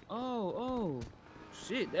going. Oh.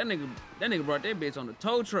 Shit, that nigga brought that bitch on the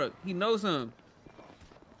tow truck. He knows something.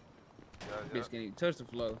 Bitch can't even touch the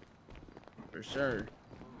flow. For sure.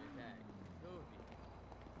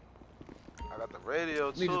 I got the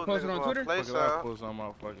radio too. Need to post it on Twitter? Fuck it, I'll pull something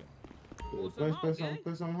out, fuck it.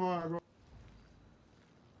 Play something hard, bro.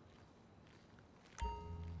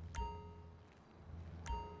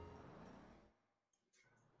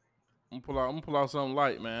 I'm gonna pull out something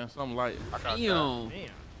light, man. Something light. Damn.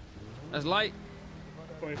 That's light.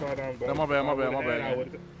 $25. No, my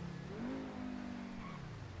bad.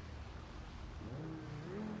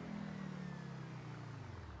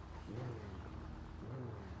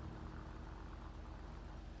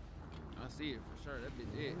 see it for sure. That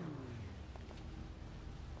bitch it.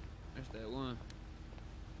 That's that one.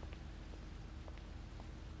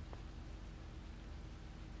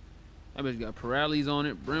 That bitch got Pirellis on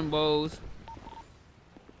it, Brimbos.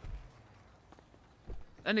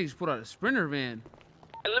 That nigga just put out a Sprinter van.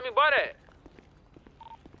 Hey, let me buy that.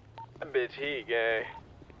 That bitch heat, gang.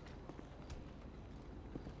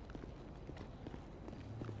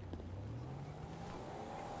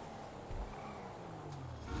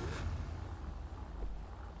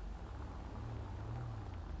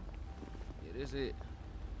 Yeah, this it.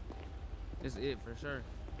 This it for sure.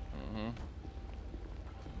 Mm-hmm.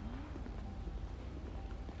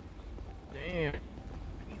 Damn.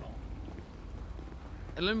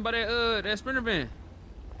 Hey, let me buy that Sprinter van.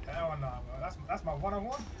 Hell no, bro. That's my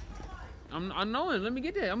one-on-one. I know it. Let me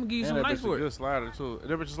get that. I'm gonna give you some nice for it. Good slider too.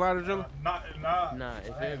 That bitch a slider, Driller? Nah,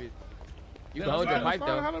 it's heavy. You can hold the pipe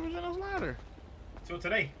though. How that bitch in a slider? Till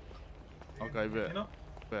today. Okay, bet. You know?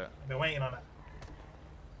 Bet. Been waiting on that.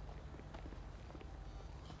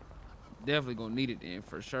 Definitely gonna need it then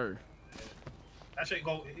for sure. That shit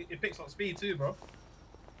go. It picks up speed too, bro.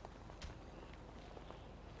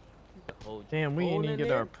 Damn, we didn't even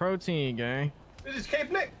get our protein, gang. This is K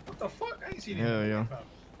Blick. What the fuck? I ain't seen it. Hell yeah.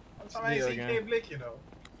 I ain't seen K Blick, you know.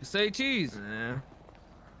 Say cheese. Yeah.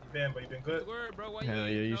 You been good. Word, bro. Why Hell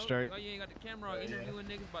yeah, you straight. Why you ain't got the camera out interviewing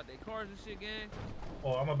niggas about their cars and shit, gang?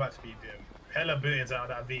 Oh, I'm about to be them. Hella billions out of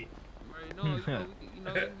that V. You know, you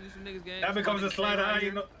know, some niggas, gang. That becomes a slider. I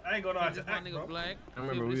ain't gonna know how to My act, nigga bro. Black. I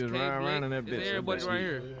remember we was riding around in that bitch. Everybody right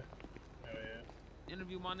here. Yeah.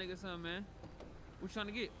 Interview my nigga, son, man. What you trying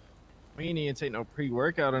to get? We ain't even take no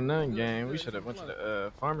pre-workout or nothing, gang. We should have went to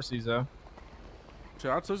the pharmacies though.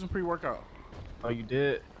 Shit, I took some pre-workout. Oh, you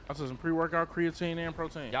did? I took some pre-workout, creatine, and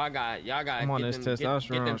protein. Y'all got I'm on this testosterone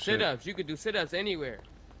get them shit. sit-ups. You could do sit-ups anywhere.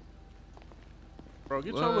 Bro,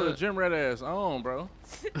 get your little gym rat ass on, bro.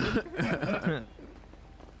 You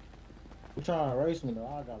trying to race me though?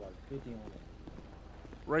 I got like 50 on it.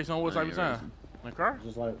 Race on what type of time? In the car?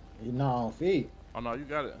 Just like, on feet. Oh no, you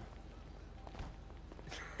got it.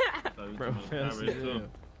 Bro,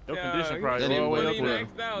 your condition probably all the way up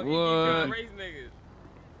there. What?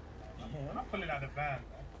 I'm pulling out the van,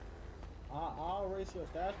 bro. I'll race your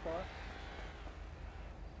stash car.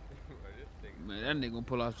 Man, that nigga gonna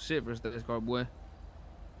pull off some shit for this car, boy.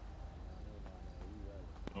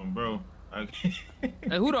 Bro.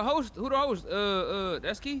 Hey, who the host?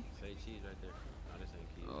 That's Key? Say cheese right there. No, this ain't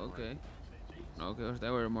Key. Oh, okay. Okay, what's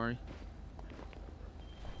that word, Mari?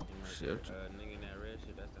 Shit. Nigga in that red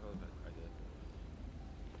shit, that's the host right there.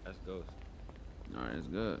 That's Ghost. Alright, that's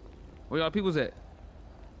good. Where y'all peoples at?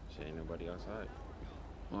 Shit, ain't nobody outside.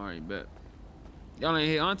 Alright, bet. Y'all ain't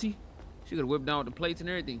hit Auntie? She could've whipped down with the plates and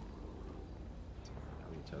everything.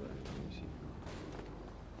 Let me tell her. Let me see.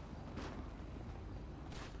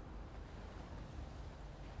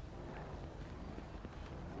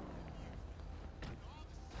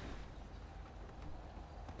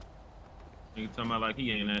 Nigga talking about like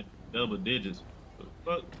he ain't at double digits. The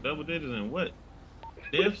fuck? Double digits and what?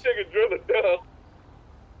 This nigga drill it down. Oh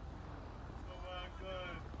my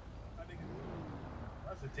god. I think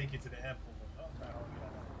that's to take you to the airport.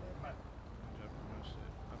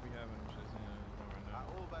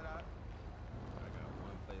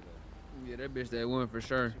 Yeah, that bitch that one for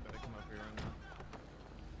sure.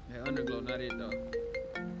 Yeah, Underglow, not it though.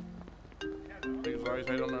 Niggas always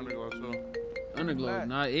hate on Underglow too. Underglow,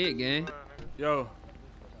 not it, gang. Yo.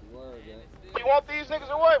 You want these niggas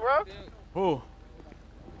or what, bro? Who?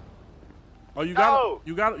 Oh, you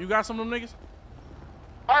got some of them niggas?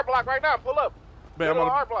 Hard block right now. Pull up. Bet, I'm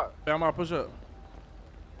hard block. gonna push up.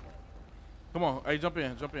 Come on, hey, jump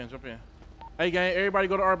in. Hey, gang, everybody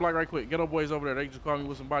go to our block right quick. Ghetto boys over there. They just called me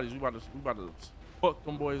with some bodies. We about to fuck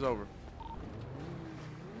them boys over.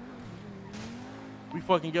 We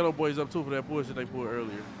fucking ghetto boys up too for that bullshit they pulled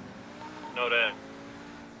earlier. Know that.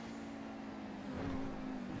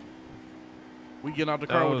 We getting out the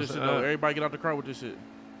car with this shit though. Everybody get out the car with this shit.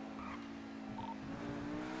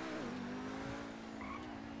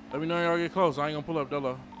 Let me know y'all get close. I ain't gonna pull up,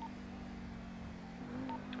 Dolo.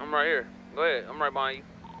 I'm right here. Go ahead. I'm right behind you.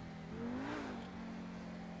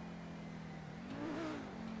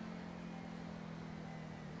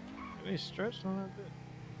 They stretched on that bit.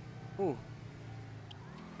 Who?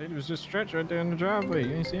 They was just stretched right there in the driveway.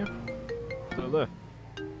 You ain't see him? To the left.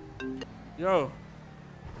 Yo.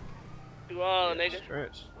 You on, nigga?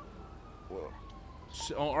 Stretch. Well,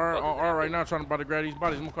 on R right now, trying to grab these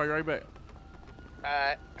bodies. I'm gonna call you right back.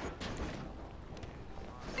 Alright.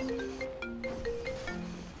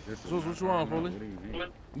 Zeus, what you on, Foley?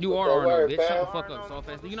 You are Arno, bitch. Shut the fuck up, so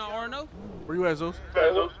fast. You not Arno? Where you at, Zeus?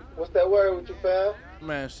 What's that word with you, fam?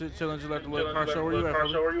 Man, shit, chilling just like the little car show. Where you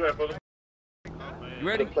at, Foley? You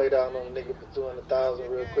ready? Play down on a nigga for 200,000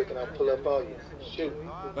 real quick, and I'll pull up on you. Shoot.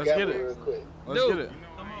 Let's get it. Real quick. Let's get it.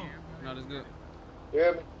 No, that's good. You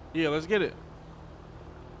hear me? Yeah, let's get it.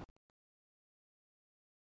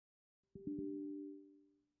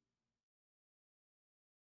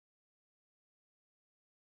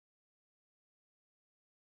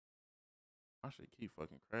 I should keep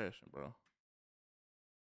fucking crashing, bro.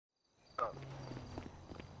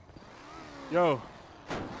 Yo.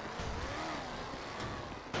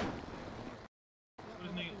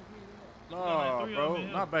 No, bro.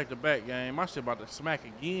 Not back to back, game. My shit about to smack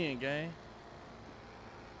again, gang.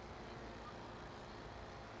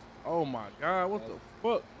 Oh my God, what the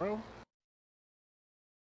fuck, bro?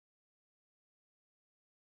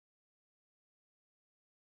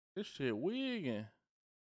 This shit wigging.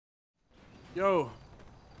 Yo.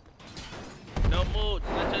 No move.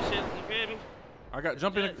 Just let your shit. You feel me? I got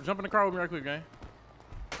jump in the car with me right quick, gang.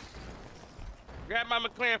 Grab my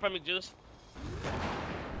McLaren from me, Juice.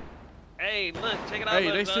 Hey, look, check it out.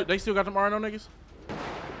 Hey, they still got them RNO niggas?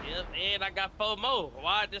 Yep, and I got 4 more.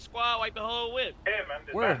 Why this squad wipe the whole whip? Yeah, man.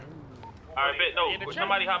 Where? Alright, bet no.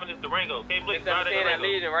 Somebody hopping this Durango. Okay, please. That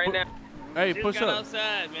Legion right now. Hey, Just push got up.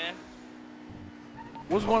 outside, man.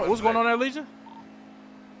 What's going on at Legion?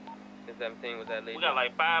 17 was that Legion. We got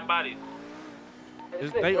like 5 bodies.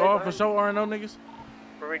 Is they all for sure RNO niggas?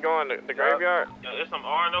 Where we going? The graveyard? Yeah, there's some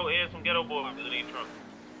RNO and some ghetto boys in these trunks.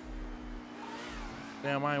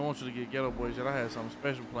 Damn, I ain't want you to get ghetto boys yet. I had something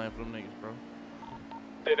special planned for them niggas, bro.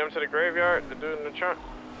 Take them to the graveyard, the dude in the trunk.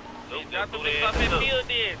 Hey, drop the bitch off that field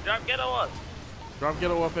then. Drop ghetto up. Drop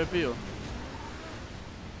ghetto off that field.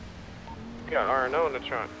 We got R&O in the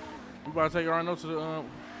trunk. We about to take RNO to the,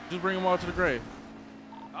 just bring them all to the grave.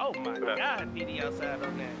 Oh my God, BD outside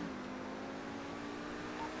on that.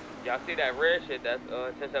 Y'all see that red shit? That's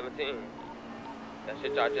 1017. That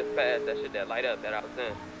shit y'all just passed. That shit that light up that I was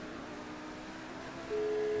in.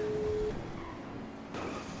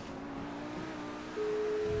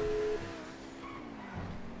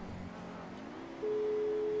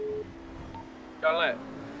 Y'all at?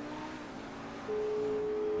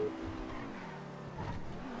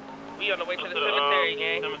 We on the way to the cemetery,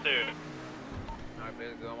 gang. Cemetery. Alright,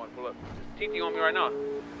 let's go. I'm gonna pull up. TT on me right now.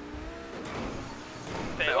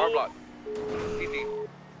 Say, R block. TT.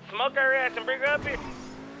 Smoke her ass and bring her up here.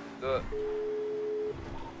 Good.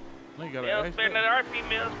 They They don't spare another RP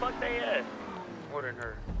meals. Fuck they ass. Ordering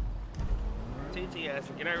her. TT ass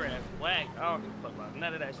and get her ass whacked. I don't give a fuck about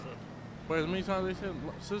none of that shit. Wait, as many times they said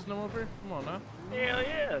system up here? Come on now. Hell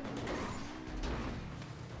yeah.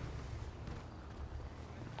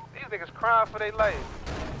 These niggas crying for their life.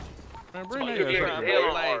 Man, bring their ass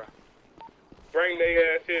Hell, bring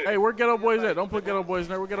their ass here. Hey, where ghetto boys at? Don't put ghetto boys in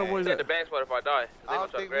there. Where ghetto boys at? The bank spot if I die. I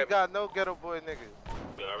don't think we got no ghetto boy niggas.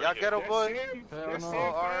 Y'all ghetto boys? Hell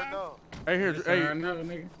no. Hey, here,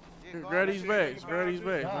 here, grab these bags. Grab these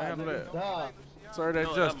bags. Man, handle that. Sorry,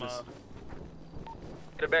 that justice.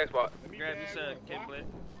 The bank spot. Grab me some, Kimberly.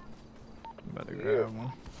 About to grab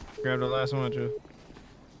one. Grab the last one, too.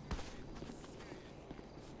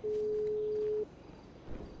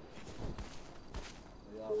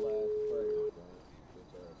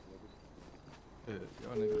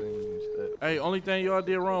 Y'all niggas ain't even step. Hey, only thing y'all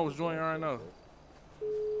did wrong was join RNO.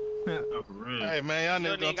 Hey man,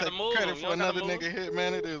 y'all niggas gonna take credit for another nigga hit,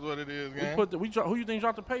 man. It is what it is, gang. Who you think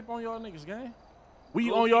dropped the paper on y'all niggas, gang?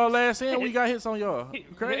 We on y'all last end, we got hits on y'all. You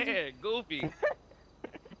crazy? Yeah, goofy.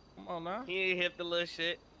 Come on now. He ain't hit the little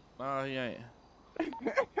shit. Nah, he ain't.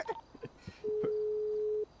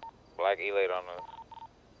 Black E-Late on us.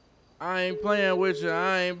 I ain't playing with you.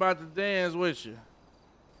 I ain't about to dance with you.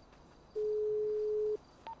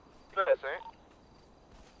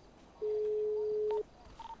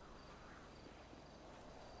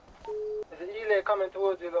 There's an E-Lay coming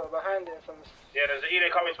towards you, lot, behind it. Yeah, there's an E-Lay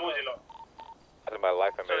coming towards you, lot. That's my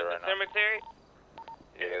life I made So right the now. cemetery?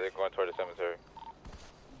 Yeah, they're going toward the cemetery.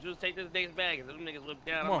 Just take this nigga's bag. If them niggas look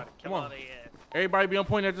down, Come I'm on, about to kill come all on. they ass. Everybody be on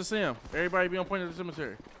point at the sim. Everybody be on point at the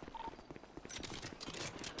cemetery.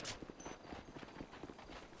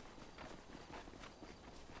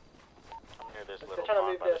 They're trying to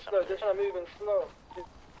move there slow. They're trying to move in slow.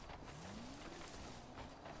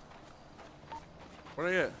 Where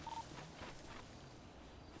they at?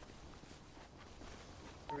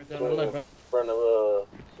 Front of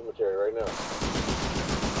cemetery right now.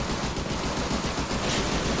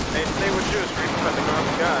 Hey, stay with you, Street. I'm about to go on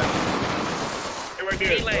the guy. Hey, right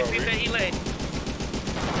there. E-Lay, see that E-Lay.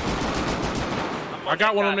 I'm I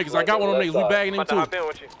got one of them niggas. I got one of them niggas. We bagging him too.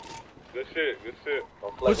 Good shit, good shit.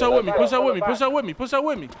 Push up with me. Push up with me. Push up with me. Push up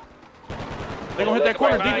with me. They gonna hit that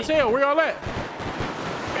corner deep as hell. Where y'all at?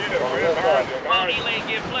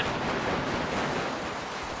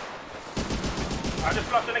 I just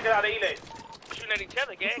flushed the nigga out of Elay. Shooting at each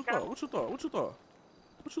other, gang. What you thought? What you thought?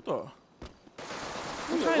 What you thought?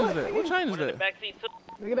 What chain is that? What chain is that?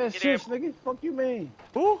 Look at that shit, nigga. Fuck you, man.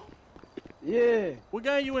 Who? Yeah. What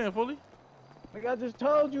gang you in, fully? Nigga, I just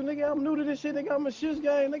told you, nigga, I'm new to this shit, nigga. I'm a shit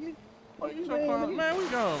gang, nigga. Fuck you, man. Man, we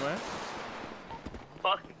gone, man.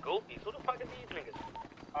 Fucking goofies. Who the fuck are these niggas?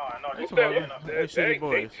 Oh, I know. They shitty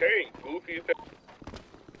boys. Goofy.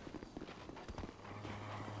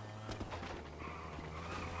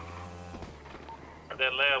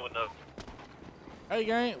 That lab with us. Hey,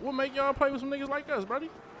 gang, what make y'all play with some niggas like us, buddy?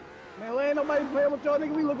 Man, ain't nobody playing with y'all,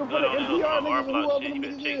 nigga. We looking for the NPR niggas and whoever them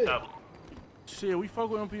niggas is. Shit, we fuck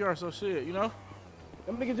with NPR, so shit, you know?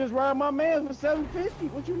 Them niggas just ride my man for $750.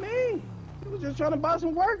 What you mean? We was just trying to buy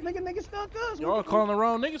some work, nigga. Niggas stuck us. Y'all calling the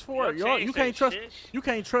wrong niggas for it. Y'all, you can't trust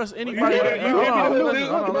anybody.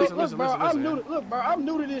 Listen, bro, I'm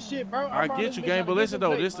new to this shit, bro. I get you, gang, but listen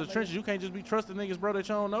though, this the trenches. You can't just be trusting niggas, bro, that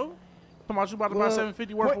you don't know. Come on, you about to buy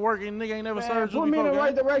 $750 worth of work and nigga ain't never served you before. Put me in the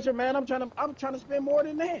right direction, man. I'm trying to spend more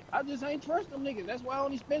than that. I just ain't trust them niggas. That's why I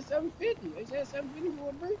only spent $750. They said $750 for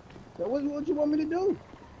a brick. So what you want me to do?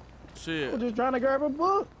 Shit. I'm just trying to grab a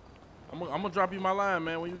book. I'm gonna drop you my line,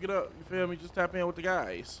 man. When you get up, you feel me? Just tap in with the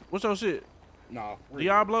guys. What's your shit? No.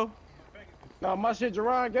 Diablo? No, my shit,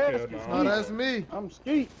 Jerron Gas. No, that's me. I'm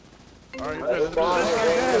Skeet. All right, Yeah,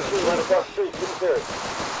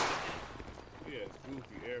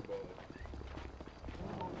 goofy airball.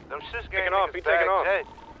 Them shit's taking off. He taking off.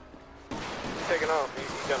 He's taking off. He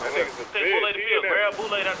got no Take Boulay to field. Grab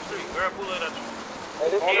Boulay out the street. Grab Boulay out the street.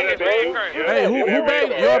 Hey, who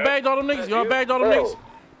bagged? Y'all bagged all them niggas? Y'all bagged all them niggas?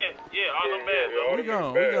 Yeah, all them bags. We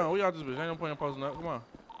gone. We out this bitch. Ain't no point in posting up. Come on.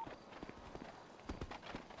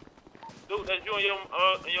 Dude, that's you in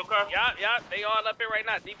your car? Yeah, they all up here right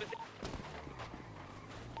now. Deep as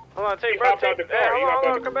Hold on, take bro. Take hold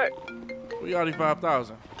on, come back. We already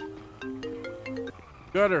 5,000.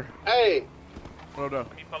 Gutter. Hey. What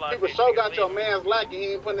up? People sure got your man's lacking. He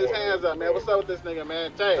ain't putting his hands up, man. What's up with this nigga,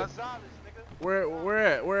 man? Tay. Where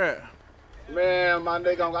at? Man, my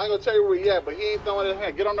nigga, I ain't gonna tell you where he at, but he ain't throwing his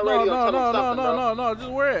hand. Get on the radio and tell him something, bro. No.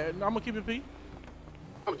 Just where at? I'm gonna keep it P.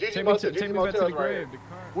 I'm GG Motels. GG Motels right here.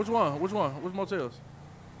 Which one? Which motels?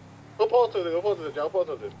 Who posted it? Joe? Who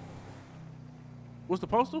posted it? What's the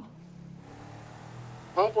postal?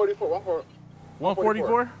 144.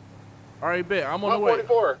 144? All right, bet. I'm on the way.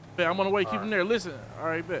 144. Bet, I'm on the way. Keep him there. Listen. All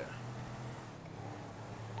right, bet.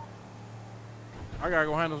 I gotta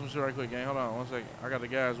go handle some shit right quick, gang. Hold on 1 second. I got the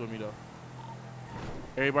guys with me, though.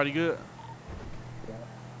 Everybody good?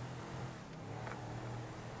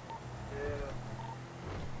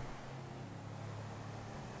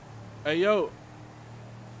 Hey, yo.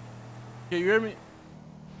 Can you hear me?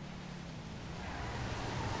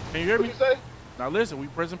 Can you hear me? What you say? Now listen, we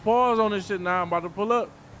pressing pause on this shit now. I'm about to pull up.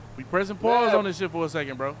 We pressing pause on this shit for a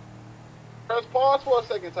second, bro. Press pause for a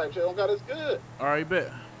second type shit. Don't got us good. All right,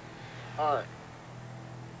 bet. All right.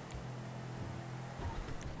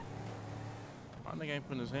 My nigga ain't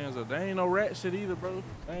putting his hands up. There ain't no rat shit either, bro.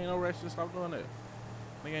 There ain't no rat shit. Stop doing that.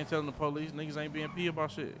 Nigga ain't telling the police. Niggas ain't being P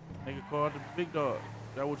about shit. Nigga called the big dog.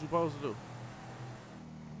 That's what you supposed to do.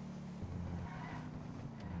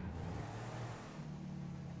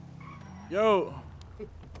 Yo.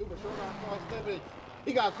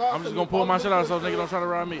 He got caught. I'm just gonna pull my shit out so nigga don't try to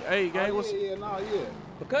rob me. Hey, gang, what's... Yeah.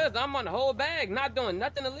 Because I'm on the whole bag, not doing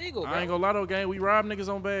nothing illegal, bro. I ain't gonna lie though, gang. We rob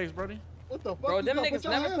niggas on bags, brody. What the fuck? Bro, them niggas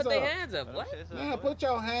never put their hands up. What? Man, put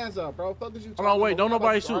your hands up, bro. Fuck is you Hold on, wait. Don't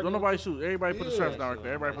nobody shoot. Don't nobody shoot. Everybody put the straps down right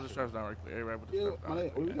quick. Everybody put the straps down right quick. Everybody put the straps down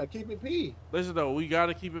right quick. We gotta keep it P. Listen though, we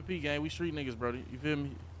gotta keep it P, gang. We street niggas, brody. You feel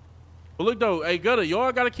me? But look though, hey Gutter,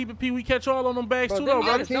 y'all gotta keep it P. We catch y'all on them bags too, though,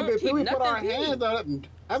 brody. Keep it P. We put our hands up.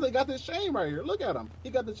 After he got this chain right here. Look at him. He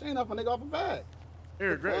got the chain off a nigga off a bag.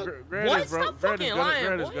 Here, grab what? this, bro. Stop fucking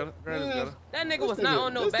lying, boy. That nigga was not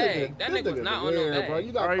on no bag. That nigga was not on no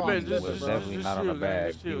bag. All right, bet. Just definitely not on the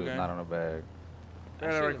bag. He was not on the bag.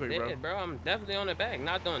 Grab that right quick, bro. I'm definitely on the bag.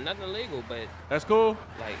 Not doing nothing illegal, but that's cool.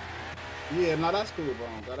 Like, yeah, no, that's cool,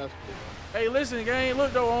 bro. That's cool, bro. Hey, listen, gang.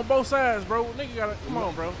 Look though, on both sides, bro. Nigga gotta come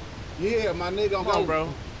on, bro. Yeah, my nigga. Come on, bro.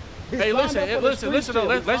 Hey, listen though.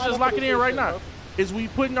 Let's just lock it in right now. Is we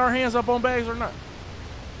putting our hands up on bags or not?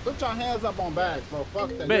 Put your hands up on bags, bro. Fuck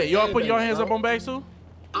that. Bet, y'all put your hands up on bags too?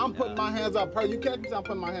 I'm putting my hands up. You catch me, I'm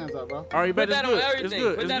putting my hands up, bro. All right, bet it's good. It's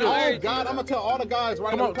good. Oh, God, I'm going to tell all the guys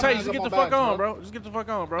right now. Come on, Tay, just get the fuck on, bro. Just get the fuck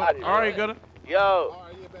on, bro. All right, Gutter. Yo.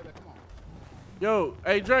 Yo,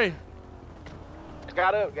 hey Dre.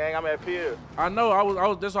 Got up, gang. I'm at Pier. I know. I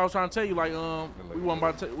was. That's what I was trying to tell you. Like, we wasn't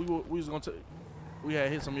about to. We was gonna. We had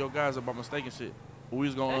hit some of your guys up by mistake and shit. But we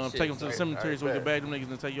was gonna take them to the cemetery so we could bag them niggas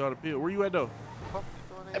and take you all to Pill. Where you at though?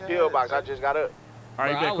 At Pill Box. I just got up. All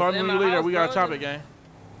right, bet. Call me when you leave there. We gotta chop it, gang.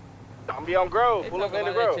 I'm be on Grove. Pull up in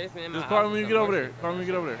the Grove. Just call me when you get over there. Call me when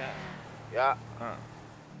you get over there. Yeah. All right.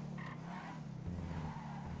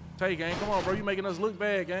 Tay, gang, come on, bro. You making us look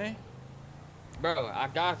bad, gang. Bro, I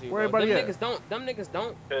got you. Where Bro. everybody Them niggas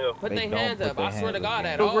don't put They their don't hands put up. their I swear hands to up, God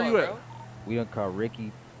gang. at all, Where you at? bro. We done caught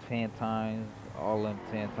Ricky 10 times, all them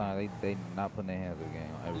 10 times. They not putting their hands up,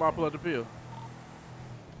 gang. I'm about to pull up the pill.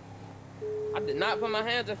 I did not put my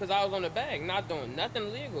hands up because I was on the bag, not doing nothing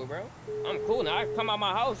illegal, bro. I'm cool now. I come out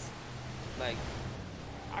my house, like,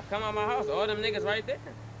 I come out my house, all them niggas right there.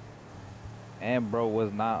 And bro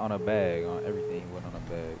was not on a bag. On everything, he wasn't on a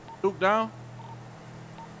bag. Duke down.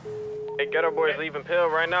 Hey, Ghetto Boys leaving Pill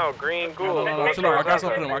right now. Green Ghoul. No, chill out. I got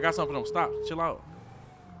something for them. I got something for them. Stop. Chill out.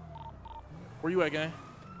 Where you at, gang?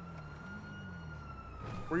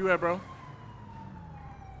 Where you at, bro?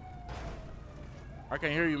 I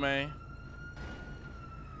can't hear you, man.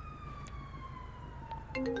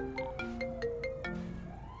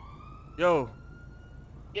 Yo.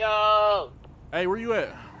 Yo. Hey, where you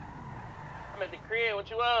at? I'm at the crib. What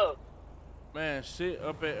you up? Man, shit,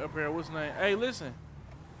 up here. What's the name? Hey, listen.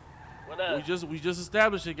 What up? We just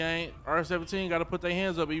established it, gang. R17 got to put their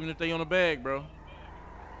hands up even if they on the bag, bro.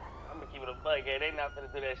 I'm gonna keep it a bug, gang. They not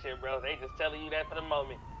finna do that shit, bro. They just telling you that for the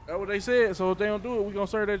moment. That's what they said. So if they don't do it, we gonna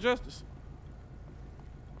serve that justice.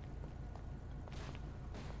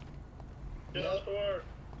 Get us to work.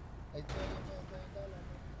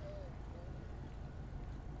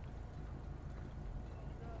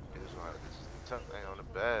 This ain't on the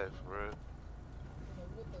bag, for real.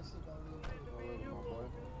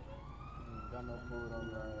 Got no food on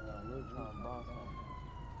me right now. I'm really trying to buy something.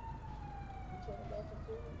 You trying to buy some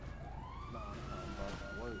food? Nah, I'm trying to buy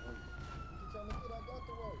some work. You trying to get? I got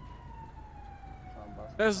the work. Trying to buy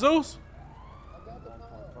some. That's Zeus? I got the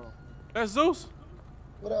pounds. That's Zeus?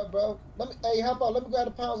 What up, bro? Hey, how about let me grab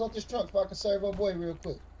the pounds off this trunk so I can serve our boy real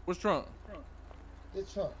quick. Which trunk?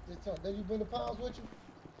 This trunk. Did you bring the pounds with you?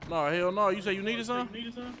 No, hell no. You say you needed some?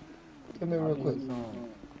 Come here real quick.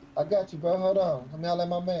 I got you, bro. Hold on. Let me holler at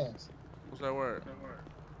my mans. What's that word?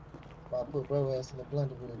 I'll put bro ass in the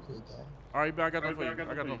blender real quick, gang. All right, bet. I got them for you. I got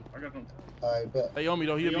them. All right, bet. They owe me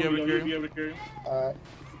though. He'll be able to carry them. All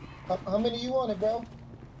right. How many you wanted, bro?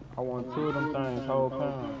 I want 2 of them things, whole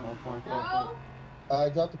pound, 1.4. All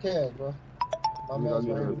right, drop the cash, bro. My man's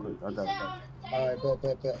right real here. quick. I got it. All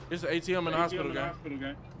right, bet. It's an ATM in the hospital,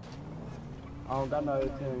 gang. I don't got no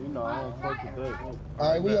ATM, you know, I don't fuck with that.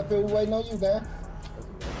 All right, we up here, we waiting on you, gang.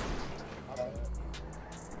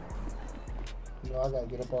 You know, I gotta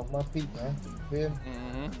get up off my feet, man. You feel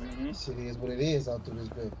me? Shit is what it is out through this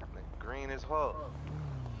bit. Green as hell.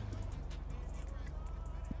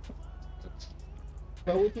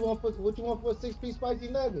 So what you want for a 6-piece spicy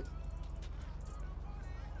nugget?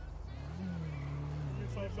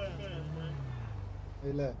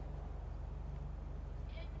 Hey, look.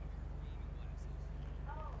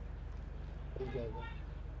 There you go, bro.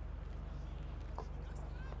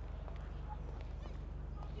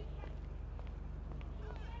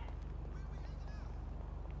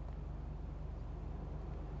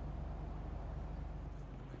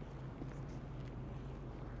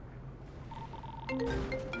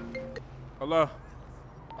 Hello.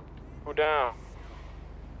 Who down?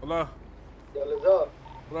 Hello. Yo, what's up?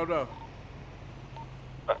 What up, though?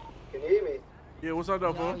 Can you hear me? Yeah, what's up,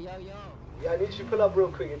 though, fool? Yeah, I need you to pull up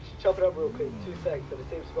real quick and chop it up real quick. 2 seconds at the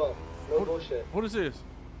same spot. No bullshit. What is this?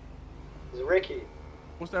 It's Ricky.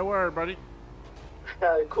 What's that word, buddy?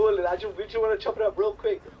 Cool. We just want to chop it up real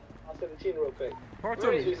quick. I'm 17 real quick. Talk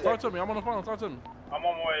to me. Talk to me. I'm on the phone. Talk to me. I'm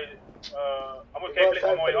on my way. I'm with K-Blake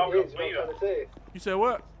on my way off. You said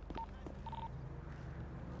what?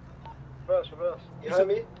 Reverse. You heard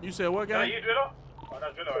me? You said what, guy? You driller? Oh,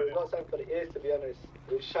 that's driller right It's not time for the ears, to be honest.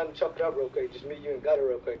 We're just trying to chop it up real quick. Just meet you in gutter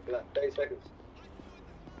real quick, for like 30 seconds.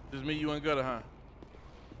 Just me, you, and Gutter, huh?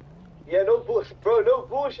 Yeah, no bullshit, bro. No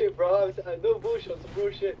bullshit, bro. No bullshit on some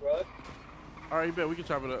real shit, bro. All right, bet. We can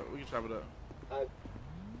chop it up.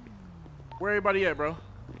 Where everybody at, bro?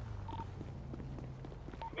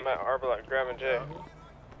 I'm at Arbor, grabbing Jay.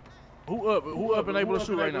 Who up and able to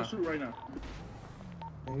shoot right now?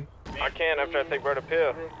 I can after I take bro to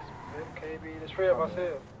Pill. KB, there's 3 of us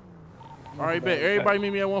here. All right, bet. Everybody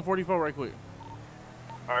meet me at 144 right quick.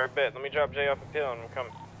 Alright, bet. Let me drop Jay off the Pill and I'm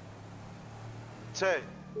coming. Tay.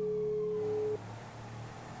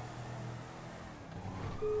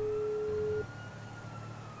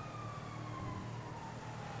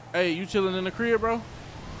 Hey, you chilling in the crib, bro?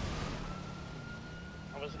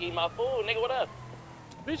 I'm just eating my food, nigga. What up?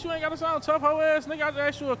 Bitch, you ain't gotta sound tough, hoe ass nigga. I just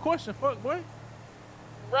asked you a question, fuck boy.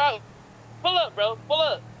 Bro, pull up, bro. Pull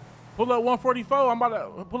up. Pull up 144. I'm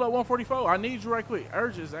about to pull up 144. I need you right quick.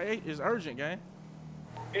 Urgent, it's urgent, gang.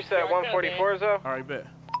 You said 144 is up? All right, bet.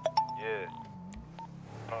 Yeah.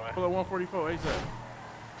 All right. Pull up 144 ASAP.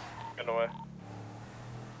 Get away.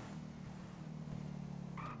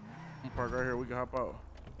 I'm parked right here. We can hop out.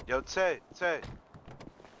 Yo, Tay.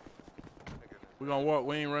 We gonna walk.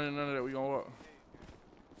 We ain't running none of that. We gonna walk.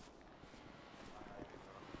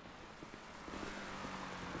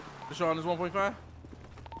 This y'all on this 1.5?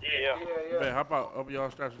 Yeah. Bet, hop out. Up y'all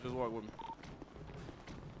straps and just walk with me.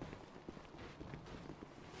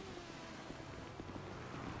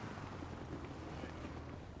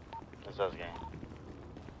 That's us, gang.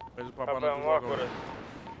 Hey, just pop Hop on out and and walk walk with over. us.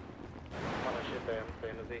 I'm on that shit there. I'm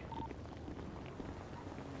staying to Z.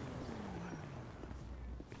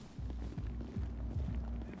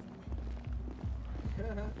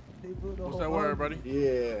 What's that word, buddy?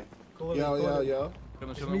 Yeah. Yo.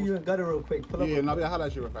 It's me, you and Gutter real quick. Pull up. Yeah, no, holla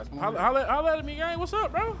at you real fast. Holla at me, gang. What's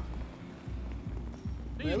up, bro?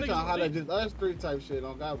 Man, we trying to holla at just us three type shit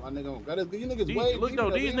on God, my nigga on God. You niggas way look though,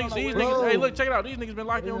 these niggas, hey, look, check it out. These niggas been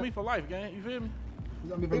locked in with me for life, gang. You feel me?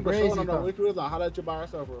 People showing them though. We holla at you by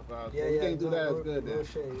ourselves real fast. Yeah, we can't do that. It's good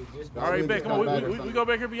then. All right, bet. Come on, we go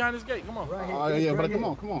back here behind this gate. Come on. Oh yeah, but come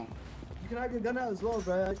on. You can have your gun out as well,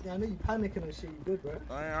 bro. I know you panicking and shit. You good, bro?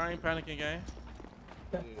 I ain't panicking, gang.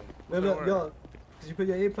 Look, yo, could you put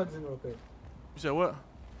your earplugs in real quick? You said what?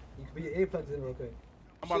 You can put your earplugs in real quick.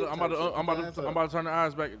 I'm about to turn the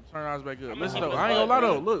eyes back. Good. Listen though, I ain't gonna lie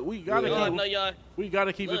though. Look, we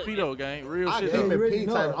gotta keep it P though, gang. Real shit though. I keep it P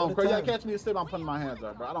type. Y'all catch me asleep, I'm putting my hands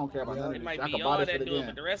up, bro. I don't care about none of this. I can buy this shit again.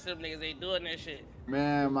 But the rest of them niggas ain't doing that shit.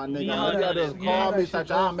 Man, my nigga, all you gotta do is call me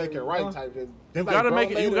type. I'll make it right type. You gotta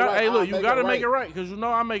make it. Hey, look, you gotta make it right, cause you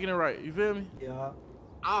know I'm making it right. You feel me? Yeah.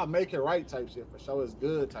 I'll make it right type shit for sure. It's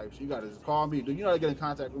good type shit. You gotta just call me. Do you know how to get in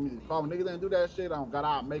contact with me? Just call me. Niggas ain't do that shit.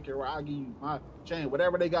 I'll make it right. I'll give you my chain.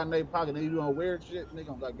 Whatever they got in their pocket, they doing weird shit,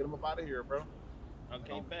 nigga, gotta get them up out of here, bro.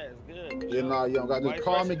 Okay, bet. It's good. You know, you don't gotta just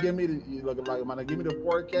call me, give me the, you look like, man, give me the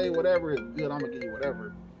 4K, whatever is good. I'm gonna give you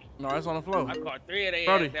whatever. No, it's on the floor. I caught 3 of they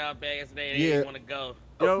ass down bad yesterday. They didn't want to go.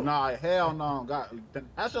 Yo. Nah, hell no. God,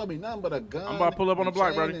 that showed me nothing but a gun. I'm about to pull up on the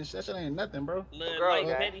block, brother. That shit ain't nothing, bro. Like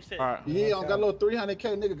petty shit. All right. Yeah, I got a little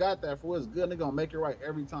 300K. Nigga got that for it's good. Nigga gonna make it right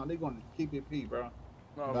every time. They gonna keep it P, bro.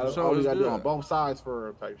 No, all sure, you gotta good. do on both sides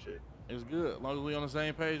for type shit. It's good. As long as we on the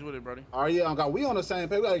same page with it, buddy. All right, yeah, we on the same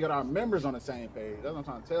page. We gotta get our members on the same page. That's what I'm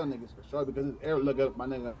trying to tell niggas for sure. Because it's look up my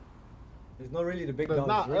nigga. It's not really the big dogs. It's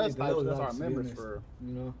not really us type. That's our members for.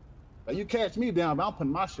 You know. Like you catch me down, but I'm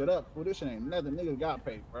putting my shit up. Well, this shit ain't nothing. Niggas got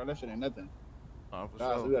paid, bro. That shit ain't nothing. Oh, for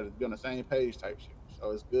guys, sure. we gotta be on the same page type shit. So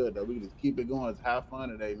it's good though. We can just keep it going. Let's have fun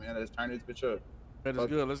today, man. Let's turn this bitch up. That is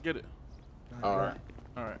good. Let's get it. All right.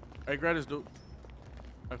 Hey, grab this dude.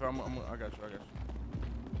 I got you.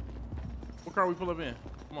 What car we pull up in?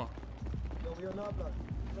 Come on. Yo, we on our block.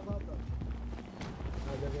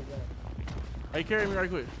 Hey, carry me right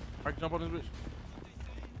quick. I can jump on this bitch.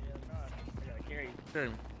 I gotta carry you. Carry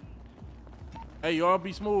me. Hey, y'all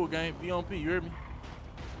be smooth, gang. Be on P. You hear me?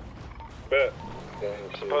 Bet.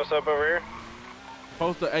 Post up over here.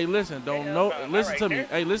 Post up. Hey, listen. Listen to me.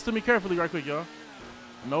 Hey, listen to me carefully right quick, y'all.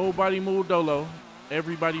 Nobody move dolo.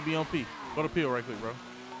 Everybody be on P. Go to P right quick, bro.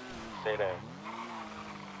 Say that.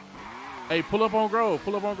 Hey, pull up on Grove.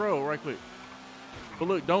 Right quick. But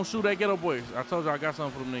look, don't shoot at Ghetto Boys. I told you I got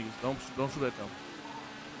something for them niggas. Don't shoot at them.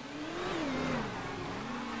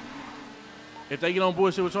 If they get on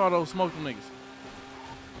bullshit with y'all, though, smoke them niggas.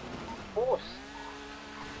 Of course.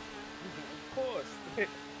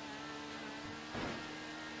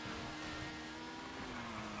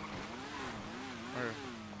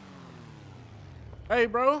 Hey,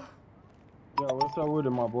 bro. Yo, what's up with it,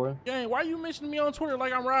 my boy? Gang, why you mentioning me on Twitter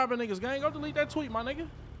like I'm robbing niggas, gang? Go delete that tweet, my nigga.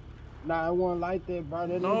 Nah, I wasn't like that, bro.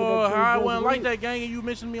 No, I wasn't like that, gang, and you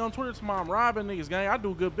mentioned me on Twitter tomorrow. I'm robbing niggas, gang. I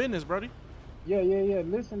do good business, brody. Yeah.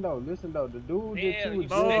 Listen though. The dude that you was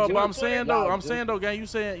no, but I'm saying though, gang,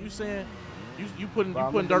 you putting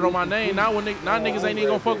dirt on my name. Now niggas ain't even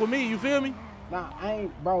gonna fuck with me, you feel me? Nah, I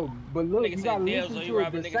ain't, bro. But look, you gotta listen to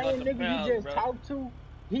it. The same nigga you just talked to,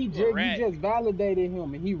 he just validated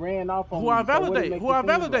him and he ran off on Who I validate?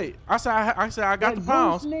 I said I got the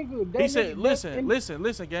pounds. He said,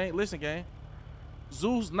 listen, gang.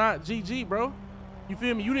 Zeus not GG, bro. You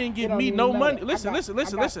feel me? You didn't give me no money. Listen,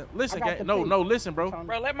 gang. No, listen, bro.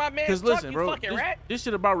 Bro, let my man talk, listen, bro, fucking rat. This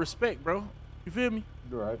shit about respect, bro. You feel me?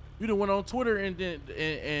 You right. You done went on Twitter and then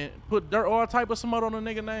and put dirt all type of smut on a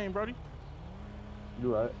nigga name, brody.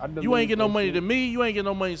 You right. You ain't get no money to me. You ain't get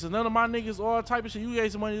no money to none of my niggas. All type of shit. You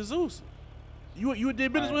gave some money to Zeus. You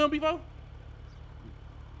did business with him before?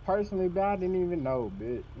 Personally, bitch, I didn't even know,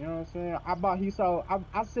 bitch. You know what I'm saying?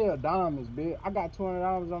 I sell diamonds, bitch. I got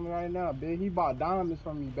 $200 on me right now, bitch. He bought diamonds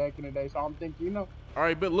from me back in the day, so I'm thinking, you know. All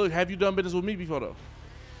right, but look, have you done business with me before though?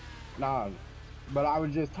 Nah, but I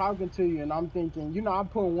was just talking to you, and I'm thinking, you know, I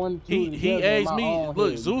put 1 and 2 together. He asked me,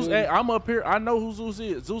 look, head, Zeus, I'm up here. I know who Zeus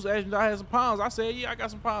is. Zeus asked me if I had some pounds. I said, yeah, I got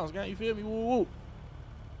some pounds. You feel me? Woo woo.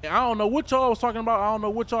 And I don't know what y'all was talking about. I don't know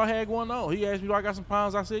what y'all had going on. He asked me, do I got some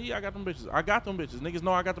pounds? I said, yeah, I got them bitches. I got them bitches. Niggas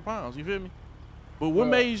know I got the pounds. You feel me? But what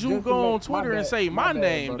made you go on Twitter and say my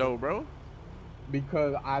name, though, bro?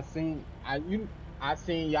 Because I seen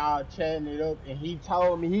y'all chatting it up, and he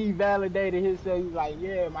told me, he validated himself. He's like,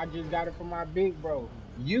 yeah, I just got it from my big bro,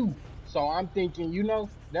 you. So I'm thinking, you know,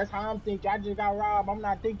 that's how I'm thinking. I just got robbed. I'm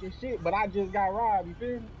not thinking shit, but I just got robbed. You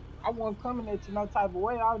feel me? I wasn't coming at you no type of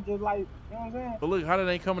way. I was just like, you know what I'm saying? But look, how did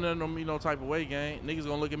they coming at me no type of way, gang? Niggas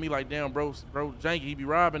gonna look at me like, damn, bro, janky, he be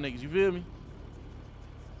robbing niggas. You feel me?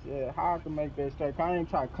 Yeah, how I can make that straight? I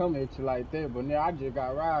ain't trying to come at you like that, but now I just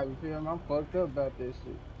got robbed. You feel me? I'm fucked up about that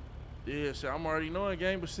shit. Yeah, shit, I'm already knowing,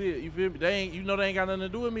 gang, but shit, you feel me? They ain't got nothing to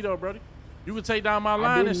do with me though, brother. You can take down my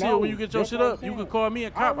line and shit when you get your shit up. You can call me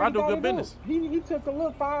a cop. I do good business. He took a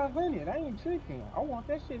little 500. I ain't tricking. I want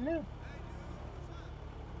that shit now.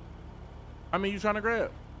 I mean, you trying to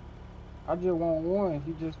grab? I just want 1.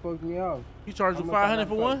 He just fucked me off. He charged you 500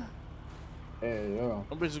 for 1? Yeah. Them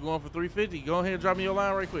bitches going for 350. Go ahead and drop me your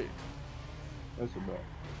line right quick. That's about.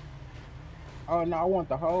 Oh no, I want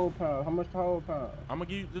the whole pound. How much the whole pound? I'm gonna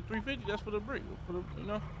give you the 350. That's for the brick. For the, you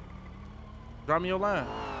know. Drop me your line.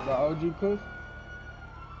 The OG Kush?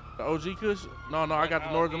 The OG Kush? No, I got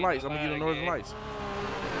the Northern Lights. I'm gonna give you the Northern Lights.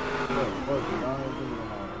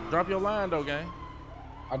 Drop your line though, gang.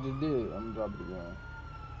 I just did. I'm gonna drop it again.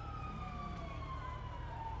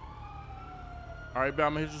 All right, bet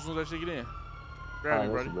I'm gonna hit you as soon as that shit get in. Grab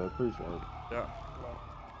me, buddy. Appreciate it. Yeah.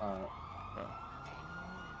 All right.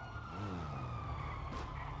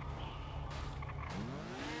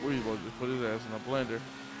 Where you supposed to just put his ass in a blender?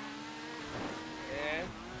 Yeah.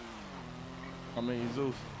 I mean,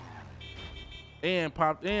 Zeus. And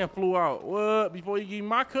popped and flew out. What? Before you give me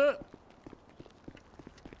my cut?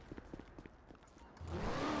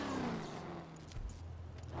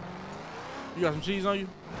 You got some cheese on you?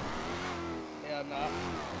 Hell no.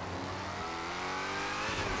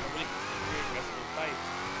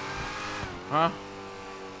 Huh?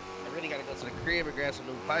 I really gotta go to the crib and grab some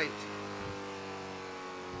new pipes.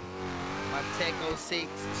 My Tech 06,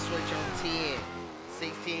 switch on 10.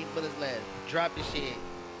 16 bullets left. Drop the shit.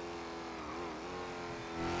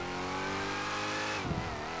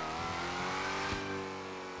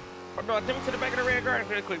 Oh no, take me to the back of the red garden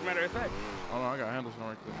real quick, matter of fact. Oh no, I got handles on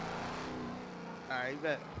right there. Alright, you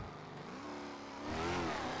bet.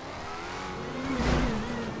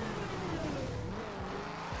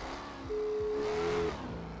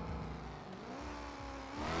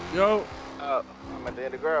 Yo. I'm at the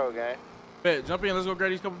end of the girl, gang. Bet, jump in. Let's go grab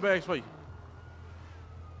these couple bags for you.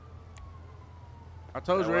 I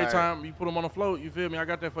told you every time you put them on the float, you feel me? I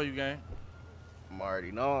got that for you, gang. I'm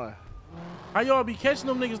already knowing. How y'all be catching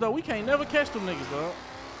them niggas, though? We can't never catch them niggas, dog.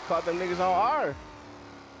 Caught them niggas on R.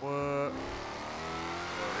 What? Oh,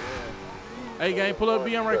 yeah. Hey, gang, pull up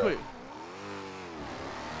BM right quick.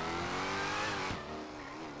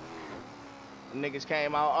 Them niggas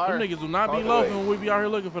came out R. Them niggas do not be loafing when we be out here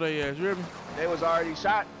looking for their ass. You hear me? They was already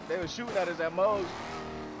shot. They was shooting at us at Moe's.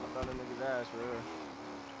 I thought them niggas ass for real.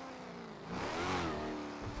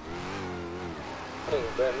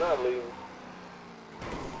 Niggas better not leave.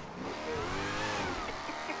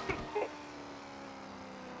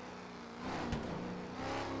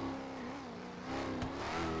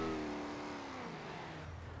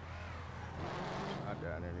 I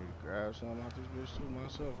down there need to grab something out this bitch too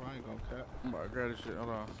myself. I ain't gonna cap. I'm about to grab this shit. Hold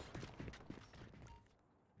on.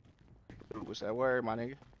 What's that word, my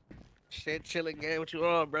nigga? Shit, chilling game. What you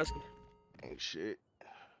on, brusky? Ain't shit.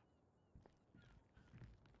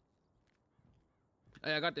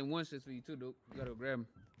 Hey, I got them 1 shits for you too, dude. You gotta grab them.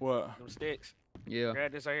 What? Them sticks. Yeah.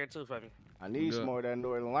 Grab this right here too for me. I need some more of that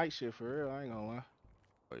Northern Light shit for real. I ain't gonna lie.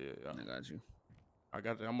 Oh yeah. I got you. I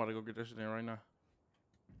got that. I'm about to go get that shit in right now.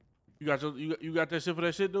 You got your, you got that shit for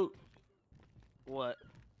that shit, dude? What?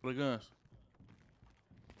 For the guns.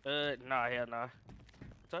 Nah, hell nah.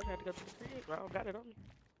 Told you I had to go to the crib, bro. I don't got it on me.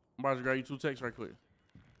 I'm about to grab you 2 texts right quick.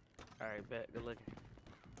 Alright, bet. Good looking.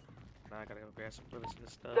 Now I gotta go grab some bullets and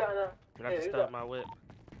stuff. Then I just stub my whip.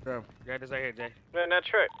 Grab. Grab this right here, Jay. Man, that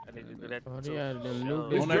track. I need you to do that. Oh, too. yeah, them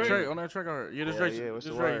new On that track, on that track, I heard. Yeah, this Drake. Yeah, what's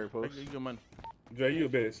this the Drake. word, folks? You good money. Dre, you a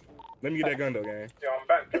bitch. Let me get that gun though, gang. Yeah, I'm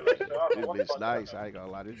back. This bitch nice. I ain't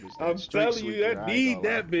gonna lie. This bitch. I'm telling you, I need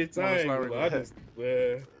that bitch. I ain't gonna lie. I just,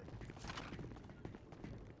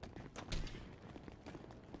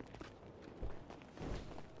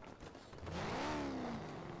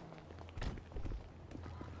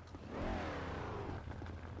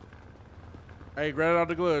 Hey, grab it out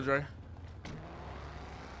the glove, Dre.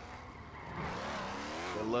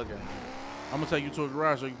 Good looking. I'm gonna take you to a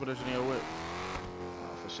garage so you can put that shit in your whip.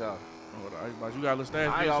 For sure. You got a little stash.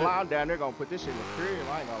 I ain't gonna lie. I'm down there gonna put this shit in the crib.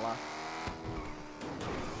 I ain't gonna lie.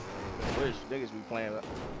 Wish niggas be playing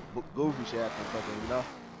goofy shit after fucking, you know.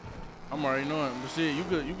 I'm already knowing. But shit, you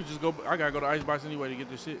could just go. I gotta go to Icebox anyway to get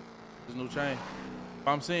this shit. This new chain.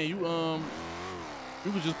 But I'm saying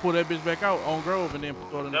you could just pull that bitch back out on Grove and then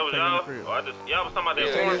throw it in the crib. Oh, y'all was talking about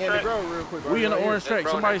that orange track. Real quick, We in the orange track.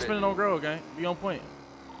 Somebody spinning on Grove, gang. Be on point.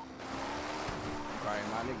 Right,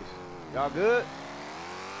 my niggas. Y'all good?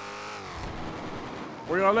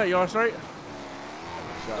 Where y'all at? Y'all straight? I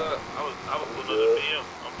was pulling the PM.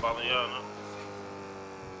 I'm following y'all now.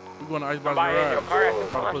 We going to Icebox Somebody in your car at the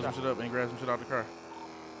garage. Try to pawn put some shop. shit up and grab some shit out the car.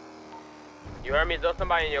 You heard me? There's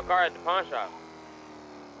somebody in your car at the pawn shop.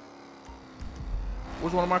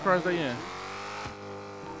 Which one of my cars they in?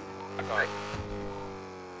 Okay.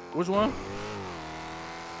 Which one?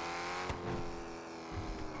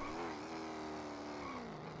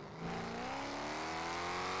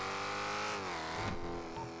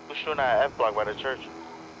 Who's shooting at F block by the church?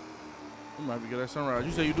 You might be good at Sunrise.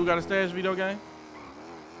 You say you do got a stash video gang?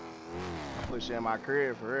 I put shit in my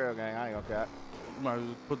crib for real, gang. I ain't gonna cap. You might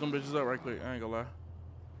just put them bitches up right quick. I ain't gonna lie.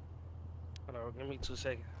 Hold on, give me 2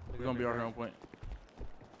 seconds. We're gonna be out here on point.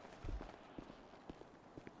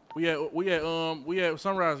 We at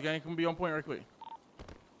Sunrise gang. Come be on point right quick.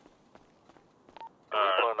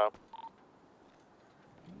 Pulling up.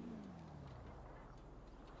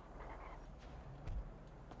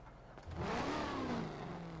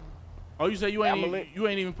 Oh, you say you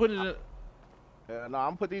ain't even put it in. No,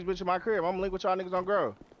 I'm put these bitches in my crib. I'm gonna link with y'all niggas on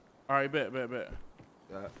Grove. All right, bet.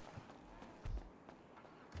 Yeah.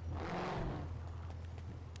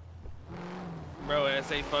 Bro,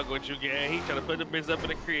 ass ain't fuck with you, gang. He tryna put the bitch up in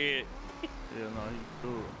the crib. Yeah, no, he's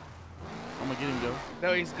good. I'm gonna get him, though.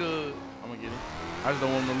 No, he's good. I'm gonna get him. I just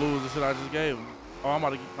don't want him to lose the shit I just gave him. Oh, I'm about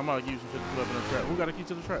to give you some shit to put up in the trap. Who got a key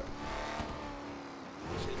to the trap?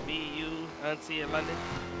 Shit, me, you, Auntie in London.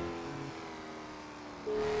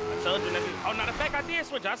 I told you, nigga. Oh, matter of fact, I did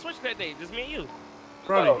switch. I switched that day. Just me and you.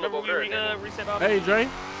 Brody. Remember we reset all Hey, Dre.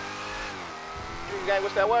 Gang,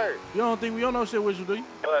 what's that word? You don't think we don't know shit with you, do you?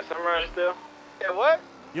 Sunrise still? Yeah, what?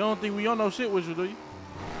 You don't think we don't know shit with you, do you?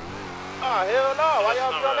 Oh, hell no. Why y'all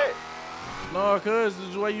be on that? No, cuz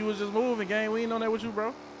the way you was just moving, gang. We ain't on that with you,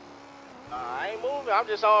 bro. I ain't moving. I'm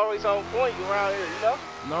just always on point around here, you know?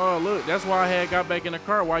 No, look, that's why I had got back in the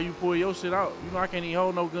car while you pull your shit out. You know I can't even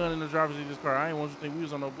hold no gun in the driver's seat of this car. I ain't want you to think we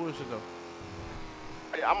was on no bullshit, though.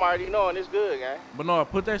 I'm already knowing it's good, gang. But no,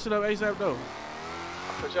 put that shit up ASAP, though.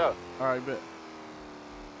 I'll put you up. All right, bet.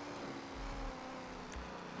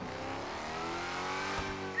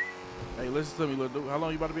 Hey, listen to me, little dude. How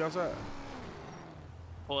long you about to be outside?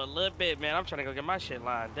 For a little bit, man. I'm trying to go get my shit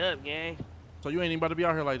lined up, gang. So you ain't even about to be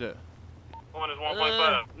out here like that? One is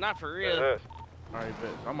 1.5. Not for real. All right,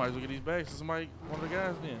 bet. I might as well get these bags to somebody, one of the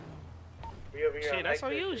guys then. Shit, that's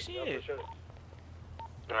on you, shit.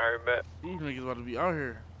 Alright, bet. These niggas about to be out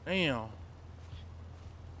here. Damn.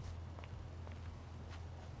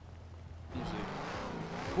 Let me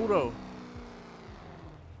see. Who though?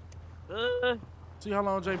 See how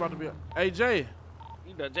long Jay about to be out. Hey, Jay.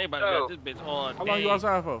 You know Jay about to be out this bitch all day. How long you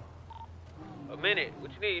outside for? A minute.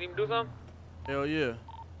 What you need? You need me to do something? Hell yeah.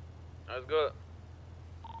 That's good.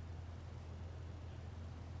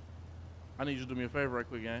 I need you to do me a favor right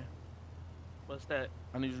quick, gang. What's that?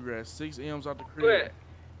 I need you to grab 6 M's out the crib. Go ahead.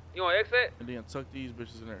 You want exit? And then tuck these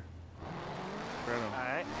bitches in there. Grab them.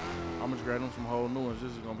 Alright. I'm just grab them some whole new ones.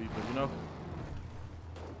 This is gonna be for, you know?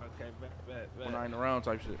 Okay, bet. When I ain't around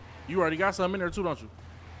type shit. You already got something in there too, don't you?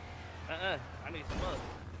 I need some more.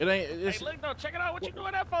 It ain't. It's, Hey, look though, check it out. What you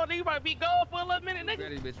doing that for? You might be gone for a little minute,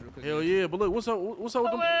 nigga. hell yeah, but look, what's up with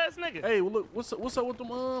them? ass nigga. Hey, well, look, what's up with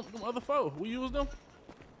them other four? We use them?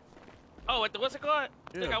 Oh, at the what's it called?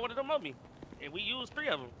 Yeah. They got one of them on me, and we used 3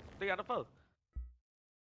 of them. 3 out of 4.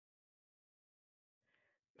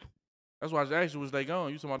 That's why I just asked you, was they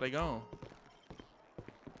gone? You talking about they gone?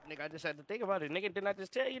 Nigga, I just had to think about it. Nigga, didn't I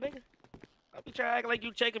just tell you, nigga? I be trying to act like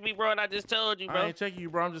you checking me, bro, and I just told you, bro. I ain't checking you,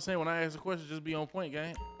 bro. I'm just saying when I ask a question, just be on point,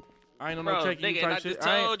 gang. I ain't on bro, no checking nigga, you type I shit. just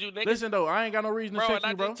told you, nigga. Listen though, I ain't got no reason to check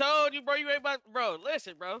you, bro. I just told you, bro. You ain't about, bro.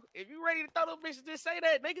 Listen, bro. If you ready to throw them bitches, just say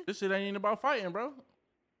that, nigga. This shit ain't even about fighting, bro.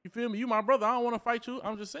 You feel me? You my brother. I don't want to fight you.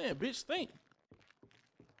 I'm just saying, bitch, stink.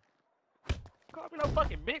 Call me no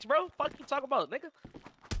fucking bitch, bro. Fuck you talking about, nigga.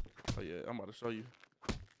 Oh yeah, I'm about to show you.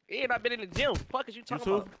 Yeah, I been in the gym. Fuck is you You talking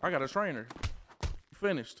too? about? I got a trainer. You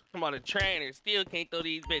finished. I'm on a trainer. Still can't throw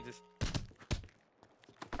these bitches.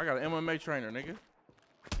 I got an MMA trainer, nigga.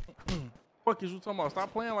 Fuck is you talking about?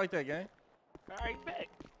 Stop playing like that, gang. All right, back.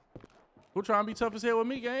 Who trying to be tough as hell with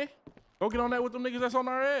me, gang? Go get on that with them niggas that's on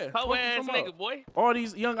our ass. Hoe ass nigga, boy. All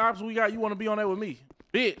these young ops we got, you want to be on that with me,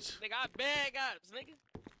 bitch. Nigga, I bag ops, nigga.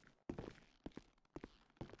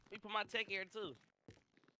 We put my tech here too.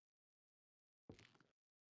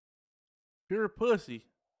 Pure pussy.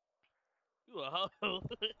 You a hoe.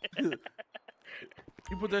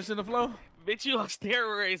 You put that shit in the flow? Bitch, you on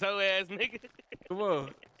steroids, hoe ass nigga. Come on.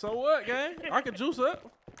 So what, gang? I can juice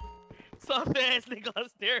up. Soft ass nigga on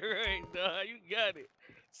steroids, dog. You got it.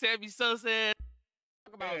 Sammy Sosa ass.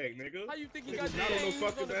 Bag, nigga. How you think he He got was not on no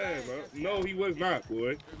fucking bag, bro. No, he was not,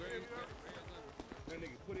 boy. That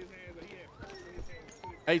nigga put his hands up. He had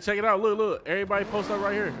Hey, check it out. Look, look. Everybody post up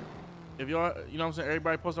right here. If y'all, you know what I'm saying?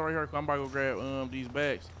 Everybody post up right here. I'm about to go grab these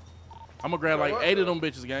bags. I'm gonna grab like 8 of them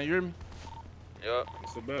bitches, gang. You hear me? Yup.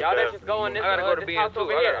 Y'all let's just go in this, house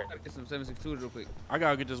over here. Get some 762 real quick. I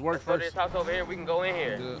gotta get this work So first. this house over here, we can go in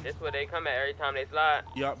here. Good. This where they come at every time they slide.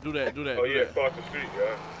 Yup, do that, do that. Oh, do yeah, that. across the street,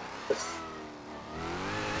 yeah.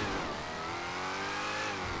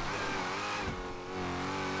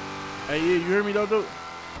 Hey, yeah, you hear me though, dude?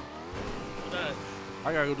 What's up?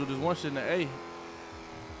 I gotta go do this one shit in the A.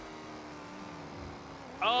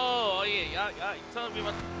 Oh yeah, y'all, you telling me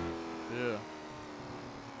about? Yeah.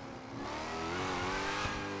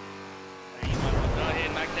 Hey, you might want to go ahead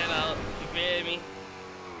and knock that out. You feel me?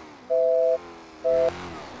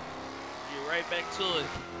 Get right back to it.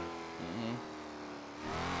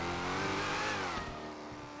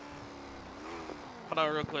 Hold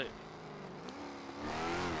on real quick.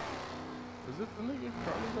 Is it the nigga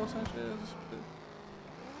Carlos Sanchez?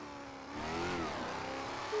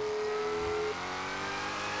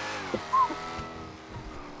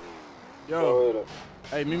 Yo,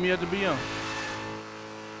 hey, meet me at the BM.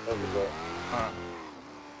 Alright.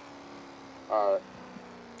 Alright.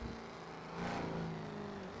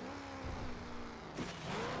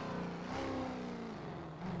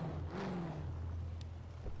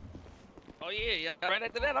 Oh yeah. Right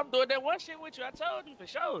after that, I'm doing that one shit with you. I told you for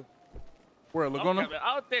sure. Where, I'm Laguna? coming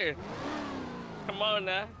out there. Come on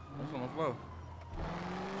now. That's on the floor.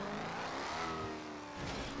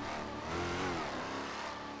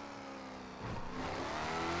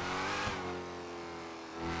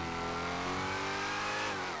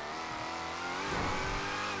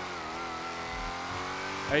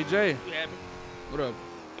 Hey, Jay. You happy? What up?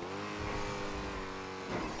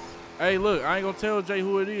 Hey, look, I ain't gonna tell Jay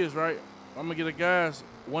who it is, right? I'm gonna get a guy's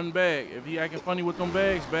one bag. If he acting funny with them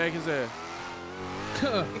bags, bag his ass.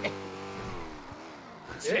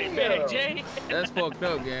 Say bag, Jay. That's fucked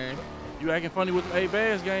up, gang. You acting funny with them 8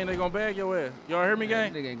 bags, gang, they gonna bag your ass. Y'all hear me,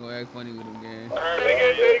 gang? Nigga ain't gonna act funny with them, gang.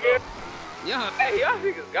 Yeah, hey, y'all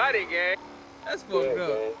niggas got it, gang. That's fucked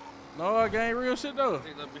up. No, gang, real shit though.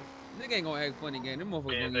 Nigga ain't gonna act funny, gang. Them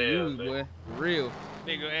motherfuckers gonna get used, boy. For real.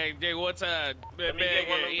 Nigga, hey, Jay, one time, that bag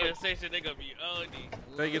at intersection, they gonna be on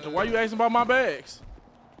these. They get to, why you asking about my bags?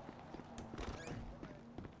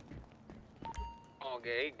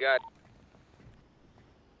 Okay, he got it.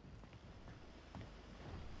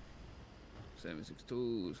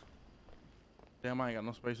 762s. Damn, I ain't got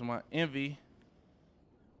no space on my envy.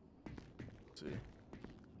 Let's see.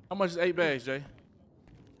 How much is 8 bags, Jay?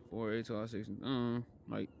 4, 8, 12, 6,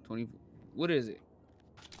 like 20. What is it?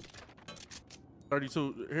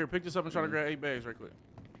 32. Here, pick this up and try to grab 8 bags right quick.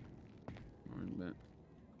 Alright, bet.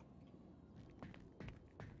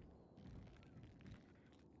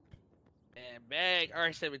 And bag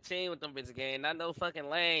R17 with them bitches, gang. Not no fucking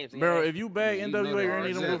lanes. Bro, if you bag NWA or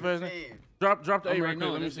any of them real fast, drop the 8 right quick.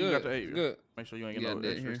 Let me see you got the 8. Good. Make sure you ain't get no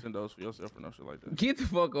extra extendos for yourself or no shit like that. Get the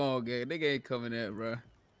fuck on, gang. Nigga ain't coming at, bro.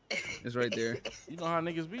 It's right there. You know how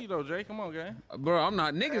niggas be though, Jay. Come on, gang. Bro, I'm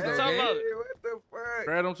not niggas though, gang. What the fuck?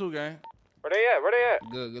 Grab them too, gang. Where they at? Where they at?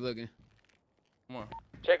 Good looking. Come on.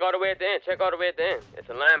 Check all the way at the end. Check all the way at the end. It's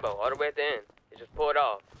a Lambo, all the way at the end. It just pulled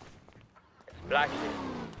off. It's black shit.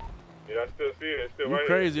 Yeah, I still see it. It's still You right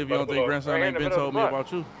crazy here. if you don't think grandson ain't been told me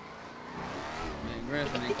about you. Man,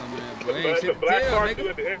 grandson ain't coming at, boy. Ain't It's a shit to black tell, car nigga. too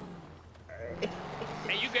at the end.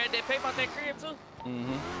 Hey, you got that paper out that crib too?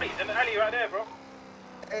 Mm-hmm. Hey, in the alley right there, bro.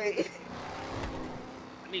 Hey.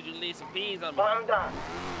 need you to leave some peas on me. Calm down.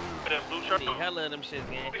 That blue shirt. Need hella of them shits,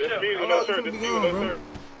 gang. This peas with no shirt. This peas with no shirt.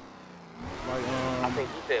 Like I think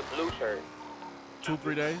he said blue shirt.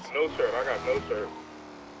 2-3 days. No shirt. I got no shirt.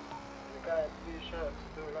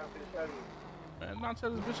 Man, not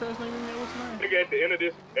tell this bitch ass nigga what's his name. Nigga, at the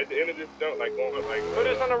end of this don't like going like. Put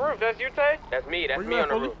this on the roof. That's you, Tay? That's me. That's Where me you on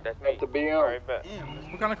the at, roof. That's me. At the BM. All right, bet.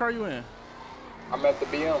 What kind of car you in? I'm at the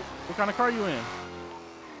BM. What kind of car you in?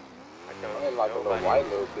 I I'm in like a little white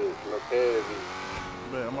little bitch, little heavy.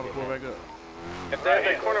 Bet, I'm gonna pull back up. If that's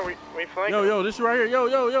that corner, we flank. Yo, this right here.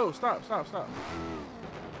 Yo, stop. Oh,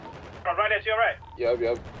 right at your right.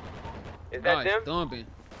 Yep. Is that them? Dumping.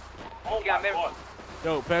 Oh, you got me.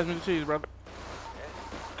 Yo, pass me the cheese, brother.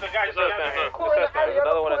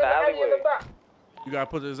 Another one in the alleyway. You gotta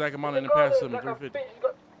put the exact amount in the pass to me, 350.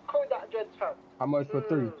 How much for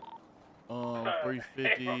 3?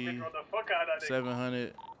 350,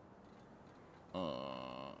 700.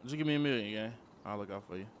 Just give me $1 million, gang. I'll look out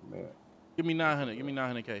for you. Man. Give me 900. Give me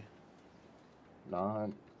 900K.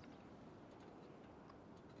 900.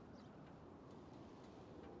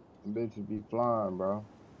 Bitches be flying, bro.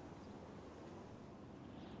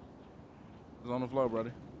 It's on the floor,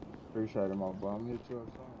 brother. Appreciate it, my bro. I'm hit you up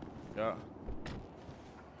soon. Yeah.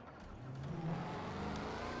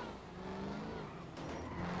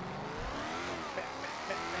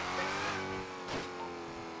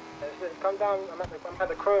 Come down. I'm at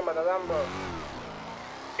the chrome at the Lambo.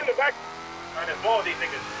 In the back. Alright, there's more of these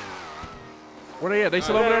niggas. Where they at? They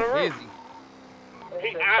still over there? Busy.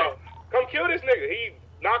 He out. Come kill this nigga. He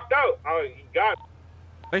knocked out. He got.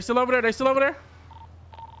 They still over there?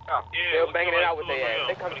 Oh, still banging it out with their ass.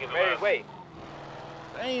 They coming from every way.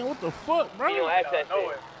 Dang, what the fuck, bro? You don't access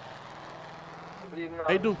it.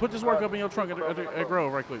 Hey, dude, put this work up in your trunk at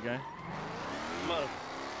Grove right quick, gang.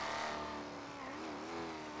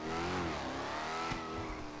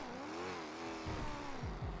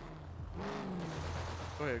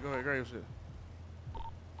 Go ahead, grab your shit.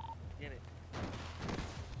 Get it.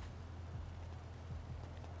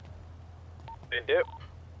 They dip.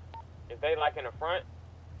 If they like in the front,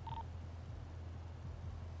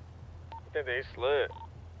 I think they slid.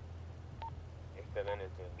 They still in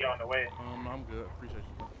it too. Get on the way. I'm good. Appreciate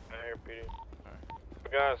you. I hear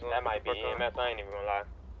PD. Guys, that might be EMS. I ain't even gonna lie.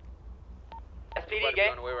 That's PD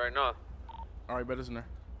gang. On the way right now. All right, bet it's in there.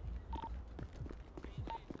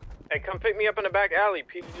 Hey, come pick me up in the back alley.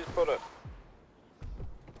 PD just pulled up.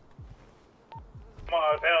 Come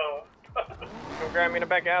on, hell. Come grab me in the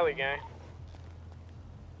back alley, gang.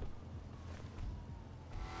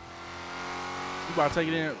 You about to take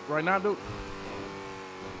it in right now, dude?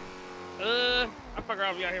 I figure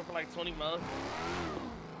I'll be out here for like 20 months.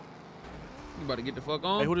 You about to get the fuck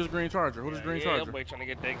on? Hey, who this green charger? Who this green charger? Yeah, boy, trying to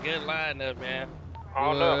get that good line up, man. I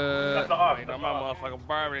don't know. That's the Opps. Wait, my motherfucking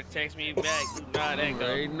barber to text me back. You know how that go.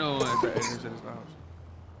 Ain't no one.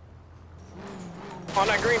 On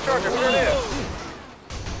that green charger, who it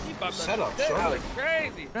is? He about to Set up, that son. look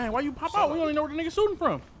crazy. Dang, why you pop out? We don't even know where the nigga shooting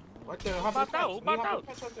from. Right there, hop Popped out. Who popped out?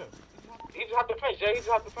 He just hopped the fence, Jay. He just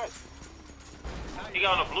hopped the fence. He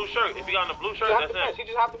got on a blue shirt. If he got on a blue shirt, that's him. He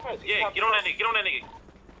just hopped the fence. Yeah, get on that nigga. Get on that nigga.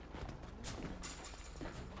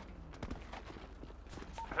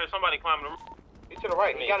 I heard somebody climbing the roof. He's to the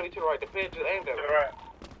right. He gotta be to the right. The pin just aimed at him. To the right.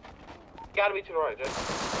 He gotta be to the right, Jay.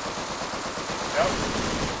 Yep.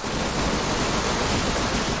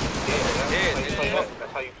 Yeah,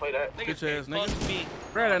 that's how you play that. Bitch ass nigga.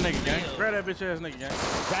 Grab that nigga, gang. Grab that bitch ass nigga, gang.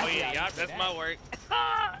 Oh yeah, y'all, that's my work.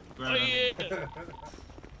 Oh yeah.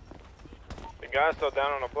 The guy's still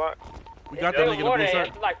down on the block. We got that nigga in the blue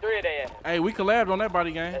shirt. Like 3 of their ass. Hey, we collabed on that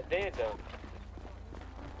body, gang. That's dead though.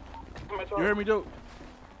 You heard me, dude?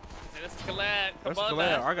 That's a collab. That's a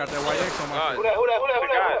collab. I got that white X on my Who face.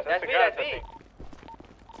 that? That's me.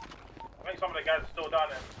 I think some of the guys are still down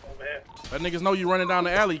there over here. That niggas know you running down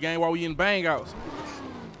the alley, gang, while we in bang outs.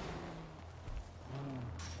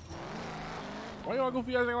 Why y'all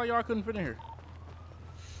goofy acting like y'all couldn't fit in here?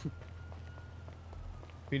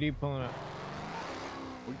 PD pulling up.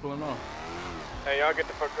 We pulling off. Hey, y'all get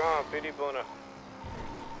the fuck on. PD pulling up.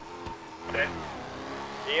 Okay.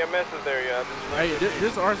 EMS is there, y'all. Hey,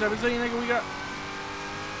 this R17 nigga we got?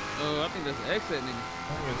 I think that's the exit nigga.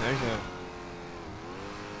 I think it's exit.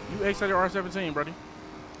 You exited R17, buddy.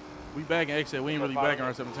 We bagging exit. We ain't really bagging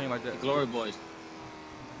R17 like that. Glory boys.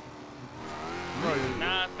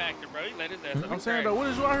 Non-factor, bro. You let his ass up. I'm saying though, what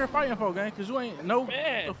is you out here fighting for, gang? Cause you ain't no.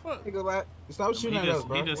 Man. The fuck? Hey, go back. Stop shooting at us,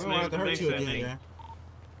 bro. We don't have to hurt you again, gang.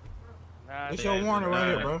 It's your warning right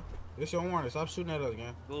here, bro. It's your warning. Stop shooting at us,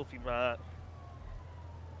 gang. Goofy, bro.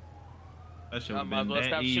 That should I have might as been well that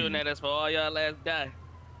stop easy. shooting at us for all y'all last die.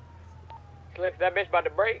 Slick, that bitch about to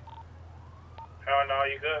break? Hell no,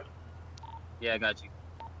 you good. Yeah, I got you.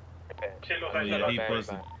 Shit looks Oh, like yeah, he that.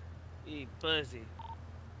 pussy. He pussy.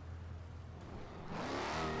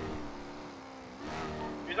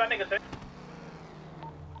 Who's that nigga say?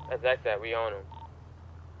 That's that. We on him.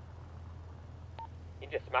 He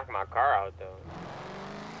just smacked my car out though.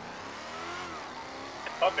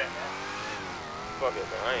 Fuck it, man. Fuck it,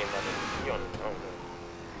 man. I ain't about to be on his own.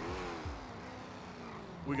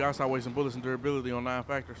 We gotta start wasting bullets and durability on 9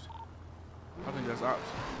 factors. I think that's Opps.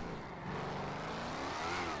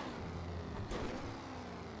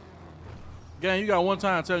 Gang, you got one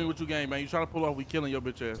time. Tell me what you gang, man. You try to pull off, we killing your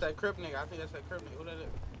bitch ass. That's that Crip nigga. I think that's that Crip nigga. Who that is?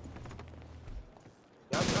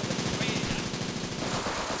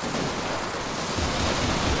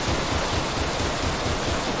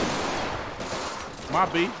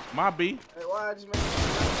 My B. Hey, why I just made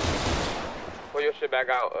Pull your shit back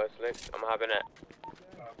out, Slick. I'm hopping that.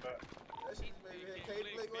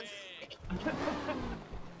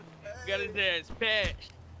 Got his ass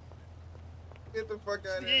patched. Get the fuck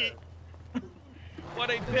out of here. Why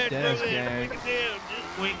they patched Dash over there? gang. Quick as hell, just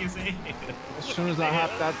quick as hell. As soon as I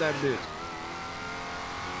hopped out that bitch.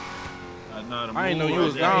 I ain't know you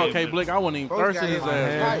was gone, K-Blick. I wasn't even thirsty his My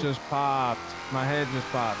head ass. just popped. My head just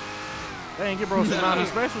popped. Dang, get bro some non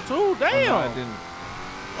special too. Damn. Oh, no, I didn't.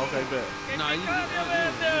 Okay, bet. Nah, you calm your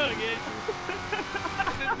ass down, yeah.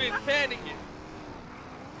 This bitch panicking.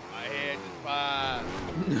 My head just popped.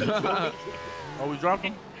 Oh, we dropped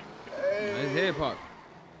him? His head popped.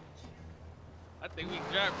 I think we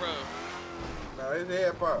dropped, bro. No, his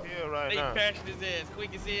head popped. Yeah, right They now. patched his ass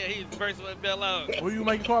quick as hell. He was the first one to bail out. Who you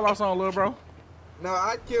making call outs on, little bro? No,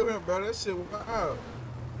 I killed him, bro. That shit was wild.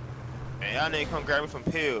 Man, y'all nigga come grab me from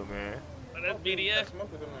Pill, man. Oh, that's BDS.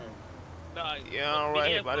 Nah, Yeah, I'm right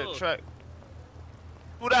here by the full. track.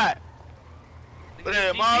 Who that? Who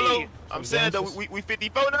that, Marlo? I'm saying that we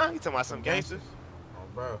 54 now? You talking about some gangsters? Oh,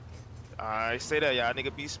 bro. Alright, say that, y'all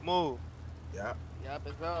nigga be smooth. Yeah. Yup,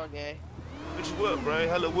 it's wrong, gang. What you what, bro?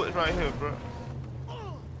 Hella woods right here, bro.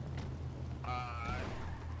 Don't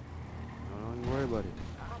you worry about it.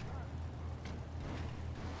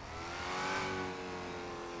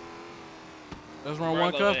 Let's run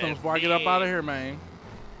one custom before I get up out of here, man.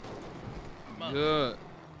 Good.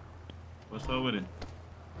 What's up with it?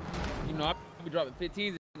 You know, I be dropping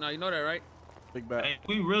 15s now. You know that, right? Big back. Hey,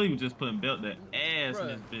 we really just putting belt that ass in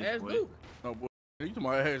this bitch, Ass boy. dude. No, boy. You talking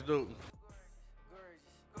about ass dude.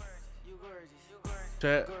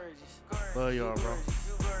 Chat. Love y'all, bro.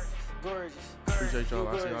 Appreciate y'all.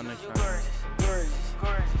 I'll see y'all next time.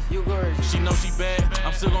 She know she bad,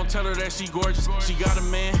 I'm still gonna tell her that she gorgeous. She got a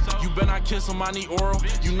man, you better not kiss him, I need oral.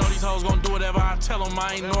 You know these hoes gonna do whatever I tell them,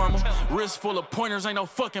 I ain't normal. Wrist full of pointers, ain't no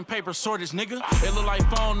fucking paper shortage, nigga. It look like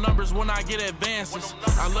phone numbers when I get advances.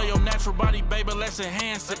 I love your natural body, baby, let's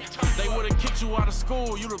enhance it. They would've kicked you out of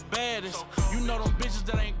school, you the baddest. You know them bitches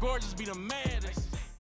that ain't gorgeous be the maddest.